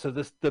happy. So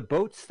the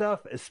boat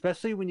stuff,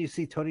 especially when you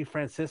see Tony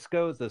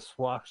Francisco, the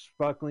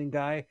swashbuckling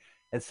guy,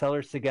 and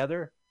Sellers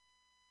together,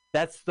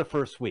 that's the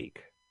first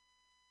week.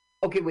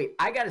 Okay, wait.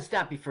 I got to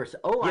stop you first.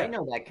 Oh, Yeah. I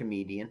know that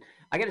comedian.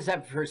 I got to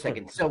stop you for a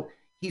second. So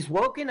he's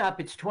woken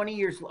up. It's 20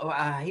 years.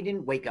 He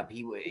didn't wake up.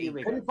 He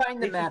couldn't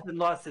find the They've map. just been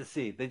lost at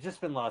sea. They've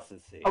just been lost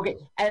at sea. Okay,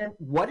 and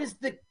what is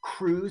the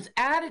crew's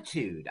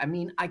attitude? I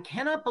mean, I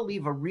cannot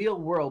believe a real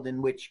world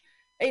in which,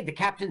 hey, the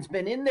captain's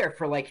been in there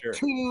for like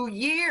 2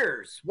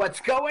 years. What's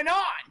going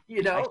on?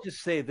 You know? I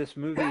just say this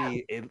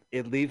movie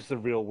it leaves the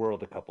real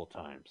world a couple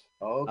times.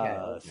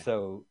 Okay.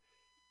 So,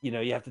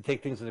 you have to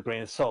take things with a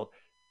grain of salt.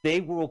 They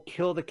will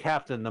kill the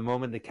captain the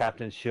moment the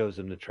captain shows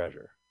him the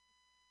treasure.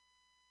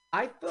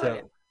 I thought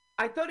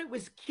it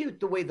was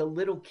cute the way the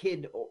little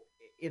kid,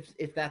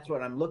 if that's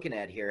what I'm looking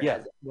at here,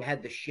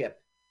 had the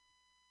ship.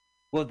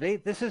 Well,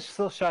 this is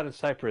still shot in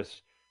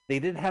Cyprus. They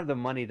didn't have the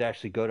money to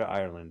actually go to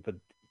Ireland, but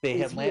they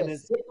had landed.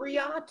 Is he a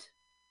Cypriot?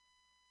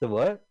 The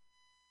what?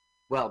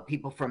 Well,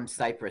 people from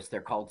Cyprus,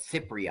 they're called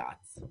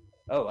Cypriots.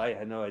 Oh, I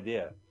had no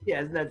idea.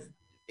 Yes,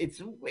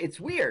 it's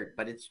weird,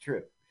 but it's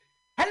true.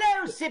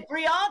 Hello,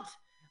 Cypriot.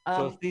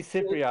 So these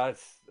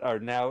Cypriots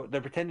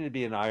they're pretending to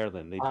be in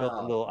Ireland. They built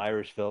a little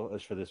Irish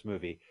village for this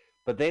movie,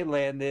 but they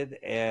landed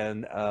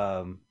and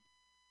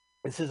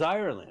this is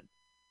Ireland,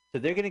 so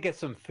they're going to get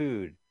some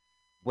food.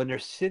 When they're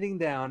sitting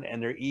down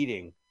and they're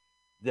eating,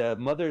 the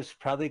mother's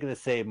probably going to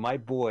say, "My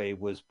boy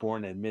was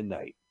born at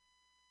midnight,"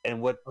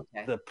 and what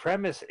the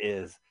premise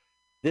is,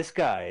 this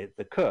guy,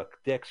 the cook,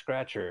 Dick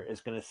Scratcher,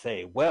 is going to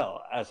say,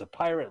 "Well, as a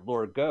pirate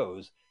lore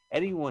goes,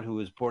 anyone who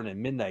was born at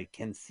midnight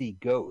can see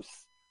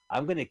ghosts.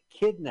 I'm going to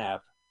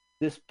kidnap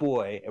this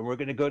boy, and we're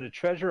going to go to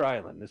Treasure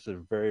Island." This is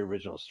a very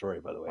original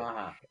story, by the way.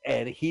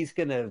 And he's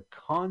going to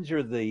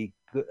conjure the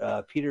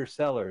Peter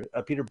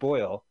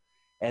Boyle,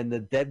 and the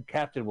dead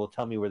captain will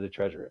tell me where the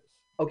treasure is.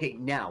 Okay,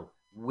 now,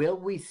 will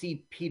we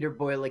see Peter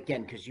Boyle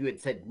again? Because you had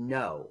said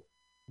no.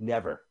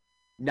 Never.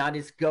 Not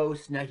his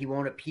ghost. No, he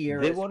won't appear.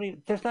 There's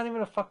not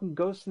even a fucking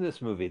ghost in this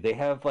movie. They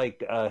have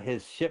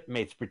his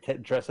shipmates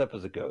dress up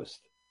as a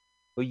ghost.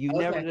 But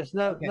there's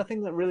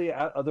nothing that really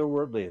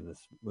otherworldly in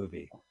this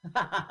movie.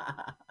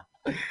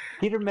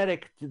 Peter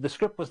Medic, the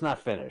script was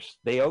not finished.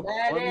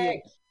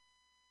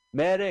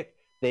 Medic.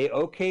 They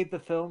okayed the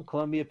film,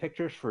 Columbia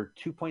Pictures, for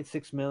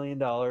 $2.6 million.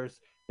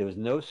 There was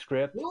no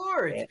script.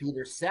 Sure, it's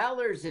Peter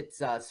Sellers.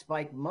 It's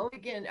Spike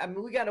Mulligan. I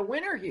mean, we got a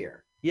winner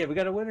here. Yeah, we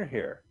got a winner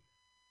here.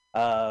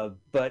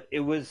 But it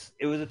was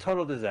a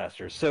total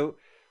disaster. So,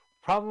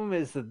 problem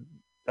is that.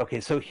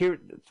 Okay, so here,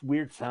 it's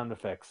weird sound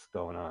effects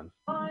going on.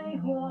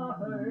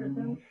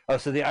 Oh,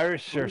 so the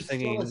Irish are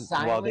singing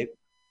while they.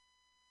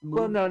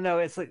 Well, no,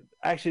 it's like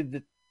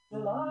actually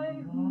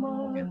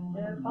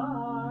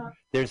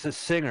there's a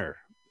singer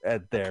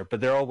there,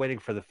 but they're all waiting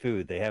for the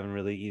food. They haven't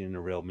really eaten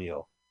a real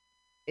meal.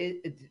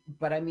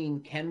 But I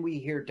mean, can we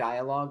hear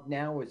dialogue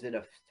now? Is it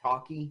a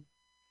talkie?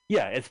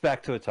 Yeah, it's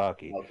back to a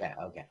talkie.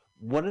 Okay.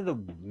 One of the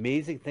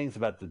amazing things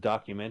about the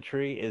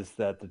documentary is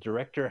that the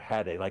director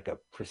had a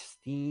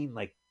pristine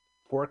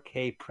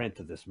 4K print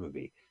of this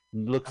movie.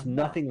 It looks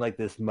nothing like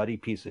this muddy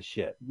piece of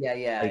shit.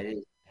 Yeah, it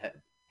is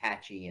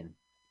patchy and.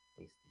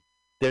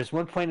 There's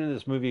one point in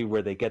this movie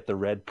where they get the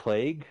red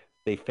plague.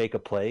 They fake a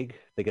plague.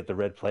 They get the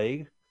red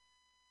plague,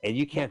 and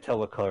you can't tell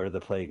what color the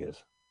plague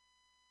is.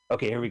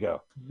 Okay, here we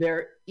go.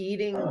 They're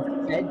eating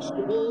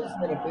vegetables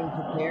that have been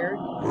prepared.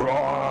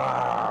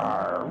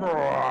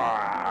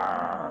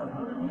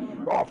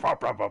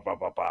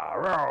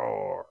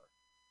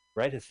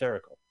 Right,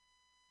 hysterical.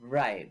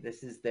 Right,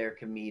 this is their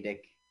comedic.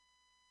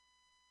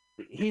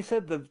 He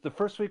said the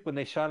first week when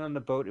they shot on the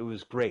boat, it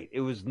was great.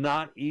 It was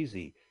not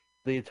easy.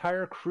 The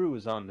entire crew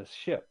was on the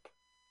ship.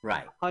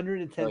 Right,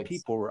 110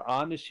 people were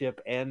on the ship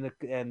and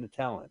the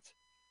talents.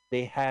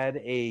 They had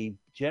a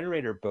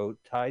generator boat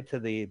tied to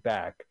the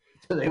back,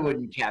 so they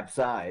wouldn't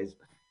capsize.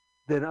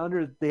 Then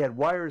they had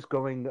wires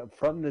going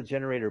from the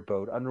generator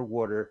boat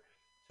underwater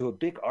to a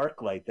big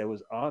arc light that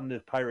was on the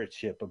pirate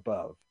ship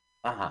above.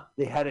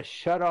 They had to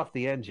shut off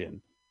the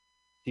engine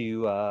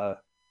to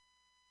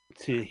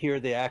hear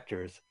the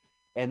actors,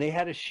 and they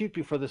had to shoot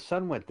before the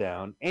sun went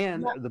down.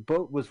 And the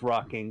boat was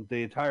rocking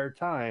the entire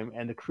time,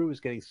 and the crew was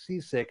getting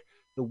seasick.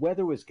 The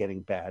weather was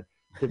getting bad.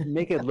 To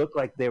make it look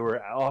like they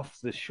were off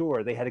the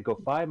shore, they had to go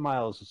 5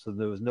 miles, so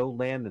there was no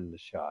land in the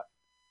shot,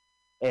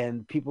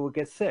 and people would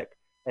get sick.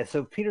 And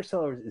so Peter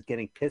Sellers is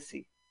getting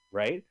pissy,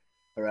 right?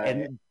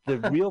 And the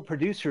real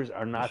producers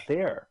are not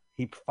there.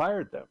 He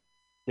fired them.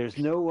 There's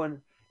no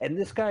one. And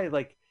this guy,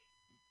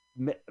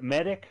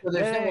 Medic. So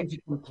there's no one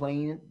to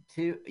complain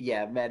to.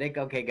 Yeah, Medic.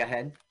 Okay, go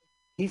ahead.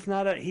 This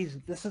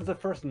is the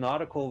first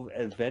nautical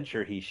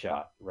adventure he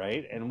shot,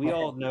 right? And we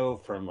all know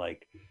from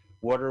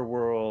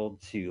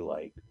Waterworld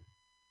to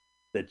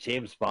the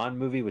James Bond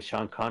movie with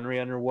Sean Connery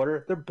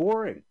underwater, they're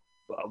boring.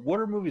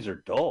 Water movies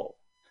are dull.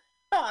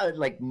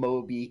 Like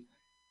Moby.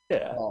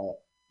 Yeah.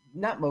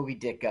 Not Moby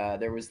Dick.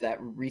 There was that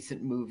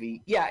recent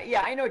movie.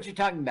 Yeah, I know what you're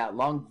talking about.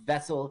 Long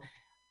Vessel.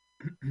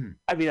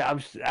 I mean,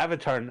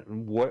 Avatar,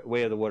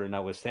 Way of the Water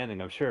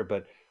notwithstanding, I'm sure,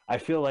 but I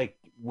feel like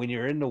when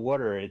you're in the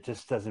water, it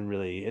just doesn't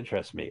really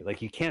interest me.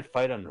 Like, you can't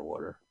fight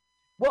underwater.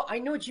 Well, I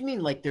know what you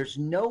mean. Like, there's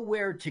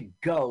nowhere to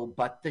go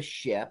but the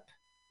ship.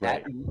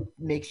 That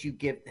makes you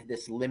give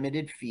this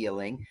limited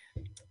feeling.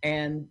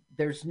 And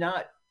there's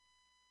not...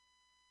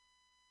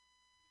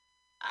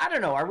 I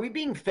don't know. Are we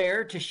being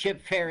fair to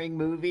ship-faring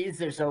movies?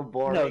 They're so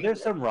boring. No,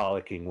 there's some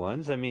rollicking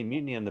ones. I mean,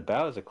 Mutiny on the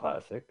Bow is a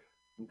classic.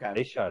 Okay.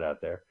 They shot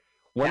out there.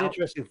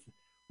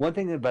 One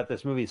thing about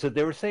this movie, so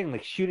they were saying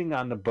like shooting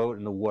on the boat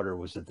in the water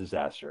was a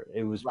disaster.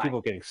 It was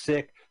people getting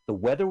sick. The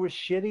weather was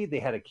shitty. They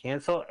had to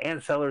cancel,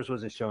 and Sellers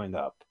wasn't showing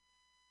up.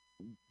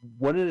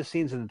 One of the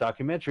scenes in the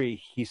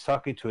documentary, he's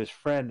talking to his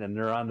friend, and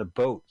they're on the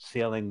boat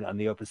sailing on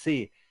the open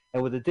sea.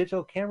 And with a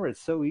digital camera,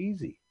 it's so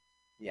easy.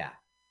 Yeah.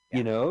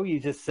 You know, you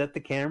just set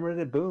the camera,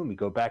 then boom, you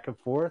go back and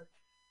forth.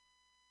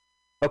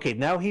 Okay,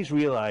 now he's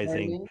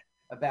realizing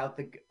about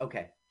the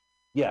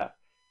Yeah,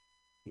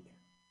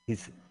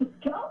 he's.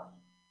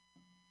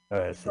 All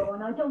right,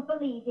 I don't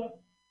believe it.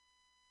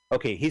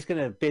 Okay, he's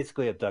gonna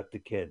basically abduct the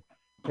kid.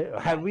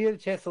 Have we had a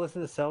chance to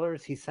listen to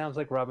Sellers? He sounds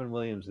like Robin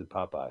Williams in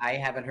Popeye. I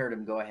haven't heard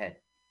him. Go ahead.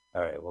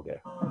 All right, we'll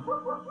get.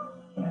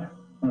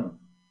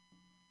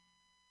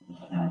 This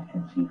lad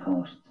can see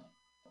ghosts.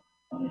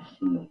 You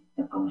see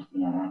the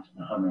ghostly rats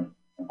and humming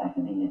the back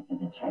of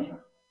the treasure.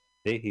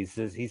 See,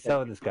 he's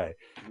selling this guy.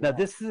 Now,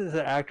 this is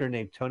an actor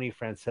named Tony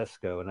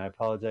Francesco, and I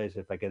apologize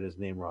if I get his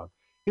name wrong.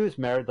 He was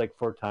married like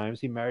 4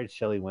 times. He married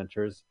Shelley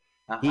Winters.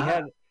 He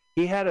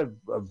had a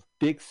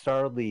big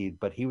star lead,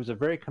 but he was a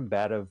very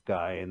combative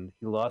guy, and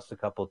he lost a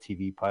couple of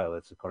TV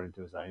pilots, according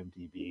to his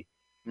IMDb,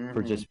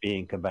 for just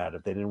being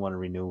combative. They didn't want to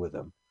renew with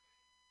him.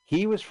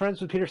 He was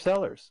friends with Peter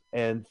Sellers,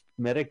 and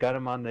Medic got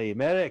him on the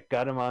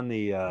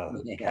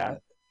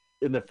cat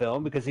in the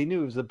film because he knew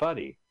he was a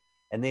buddy,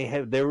 and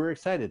they were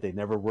excited. They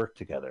never worked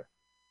together.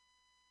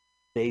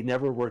 They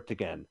never worked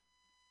again.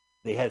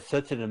 They had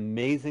such an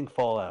amazing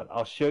fallout.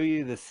 I'll show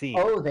you the scene.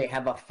 Oh, they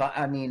have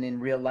I mean, in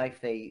real life,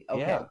 they...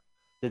 Okay. Yeah.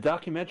 The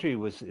documentary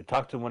it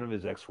talked to one of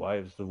his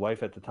ex-wives, the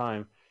wife at the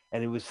time,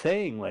 and he was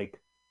saying, like,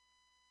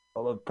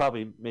 although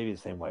probably maybe the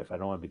same wife. I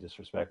don't want to be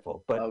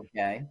disrespectful. But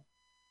okay.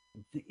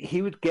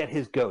 He would get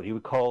his goat. He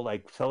would call,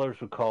 like, Sellers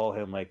would call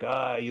him, like,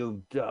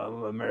 you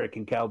dumb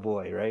American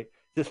cowboy, right?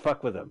 Just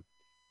fuck with him.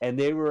 And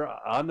they were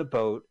on the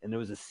boat, and there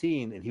was a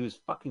scene, and he was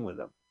fucking with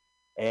them.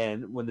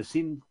 And when the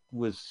scene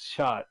was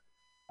shot,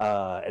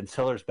 and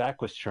Sellers'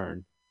 back was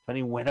turned,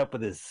 Tony went up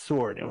with his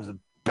sword and was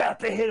about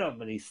to hit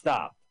him, and he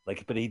stopped.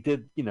 Like, but he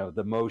did,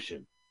 the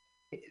motion.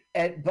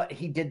 But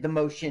he did the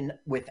motion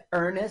with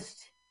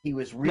earnest. He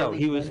was really.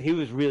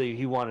 No,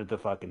 he wanted to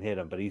fucking hit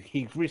him, but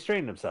he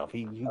restrained himself.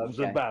 He was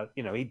about,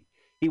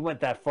 he went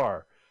that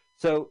far.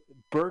 So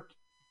Bert,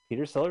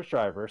 Peter Sellers'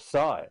 driver,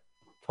 saw it,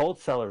 told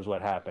Sellers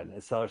what happened,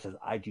 and Sellers says,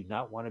 "I do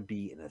not want to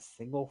be in a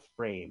single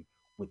frame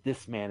with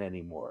this man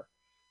anymore."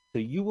 So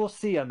you will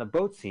see on the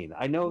boat scene.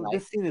 I know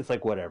this scene is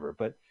like whatever,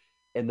 but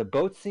in the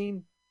boat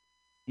scene,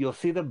 you'll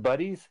see them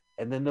buddies,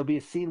 and then there'll be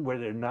a scene where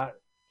they're not.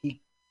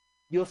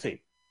 You'll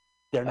see,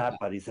 they're not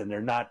buddies, and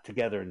they're not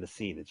together in the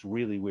scene. It's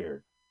really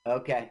weird.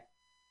 Okay.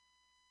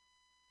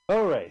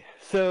 All right.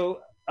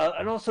 So,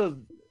 and also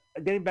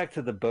getting back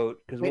to the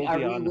boat because we'll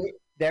be on.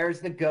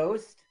 There's the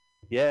ghost.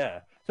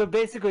 Yeah. So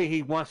basically,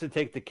 he wants to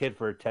take the kid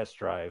for a test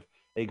drive.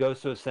 He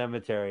goes to a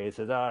cemetery and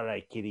says, "All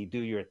right, kitty, do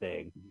your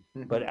thing."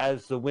 But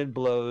as the wind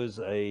blows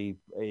a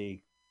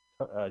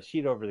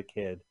sheet over the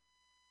kid,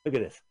 look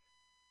at this.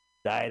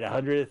 Died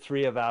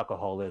 103 of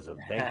alcoholism.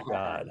 Thank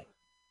God.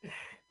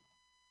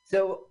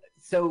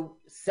 So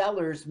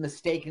Sellers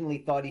mistakenly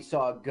thought he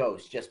saw a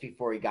ghost just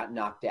before he got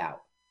knocked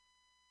out.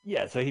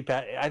 Yeah, so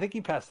I think he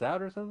passed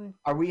out or something.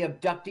 Are we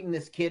abducting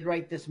this kid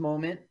right this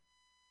moment?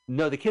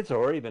 No, the kid's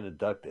already been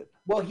abducted.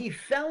 Well, he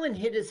fell and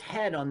hit his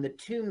head on the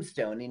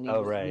tombstone, and he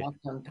was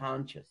knocked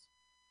unconscious.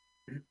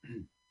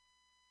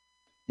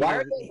 Why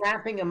are they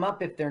wrapping him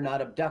up if they're not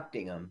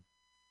abducting him?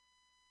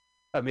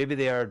 Maybe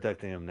they are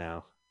abducting him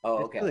now.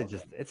 Oh, okay.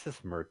 It's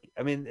just murky.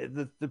 I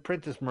mean, the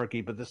print is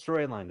murky, but the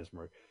storyline is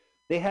murky.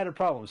 They had a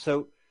problem.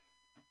 So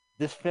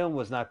this film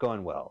was not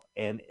going well,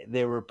 and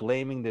they were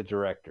blaming the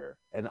director.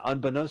 And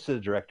unbeknownst to the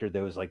director,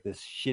 there was like this shit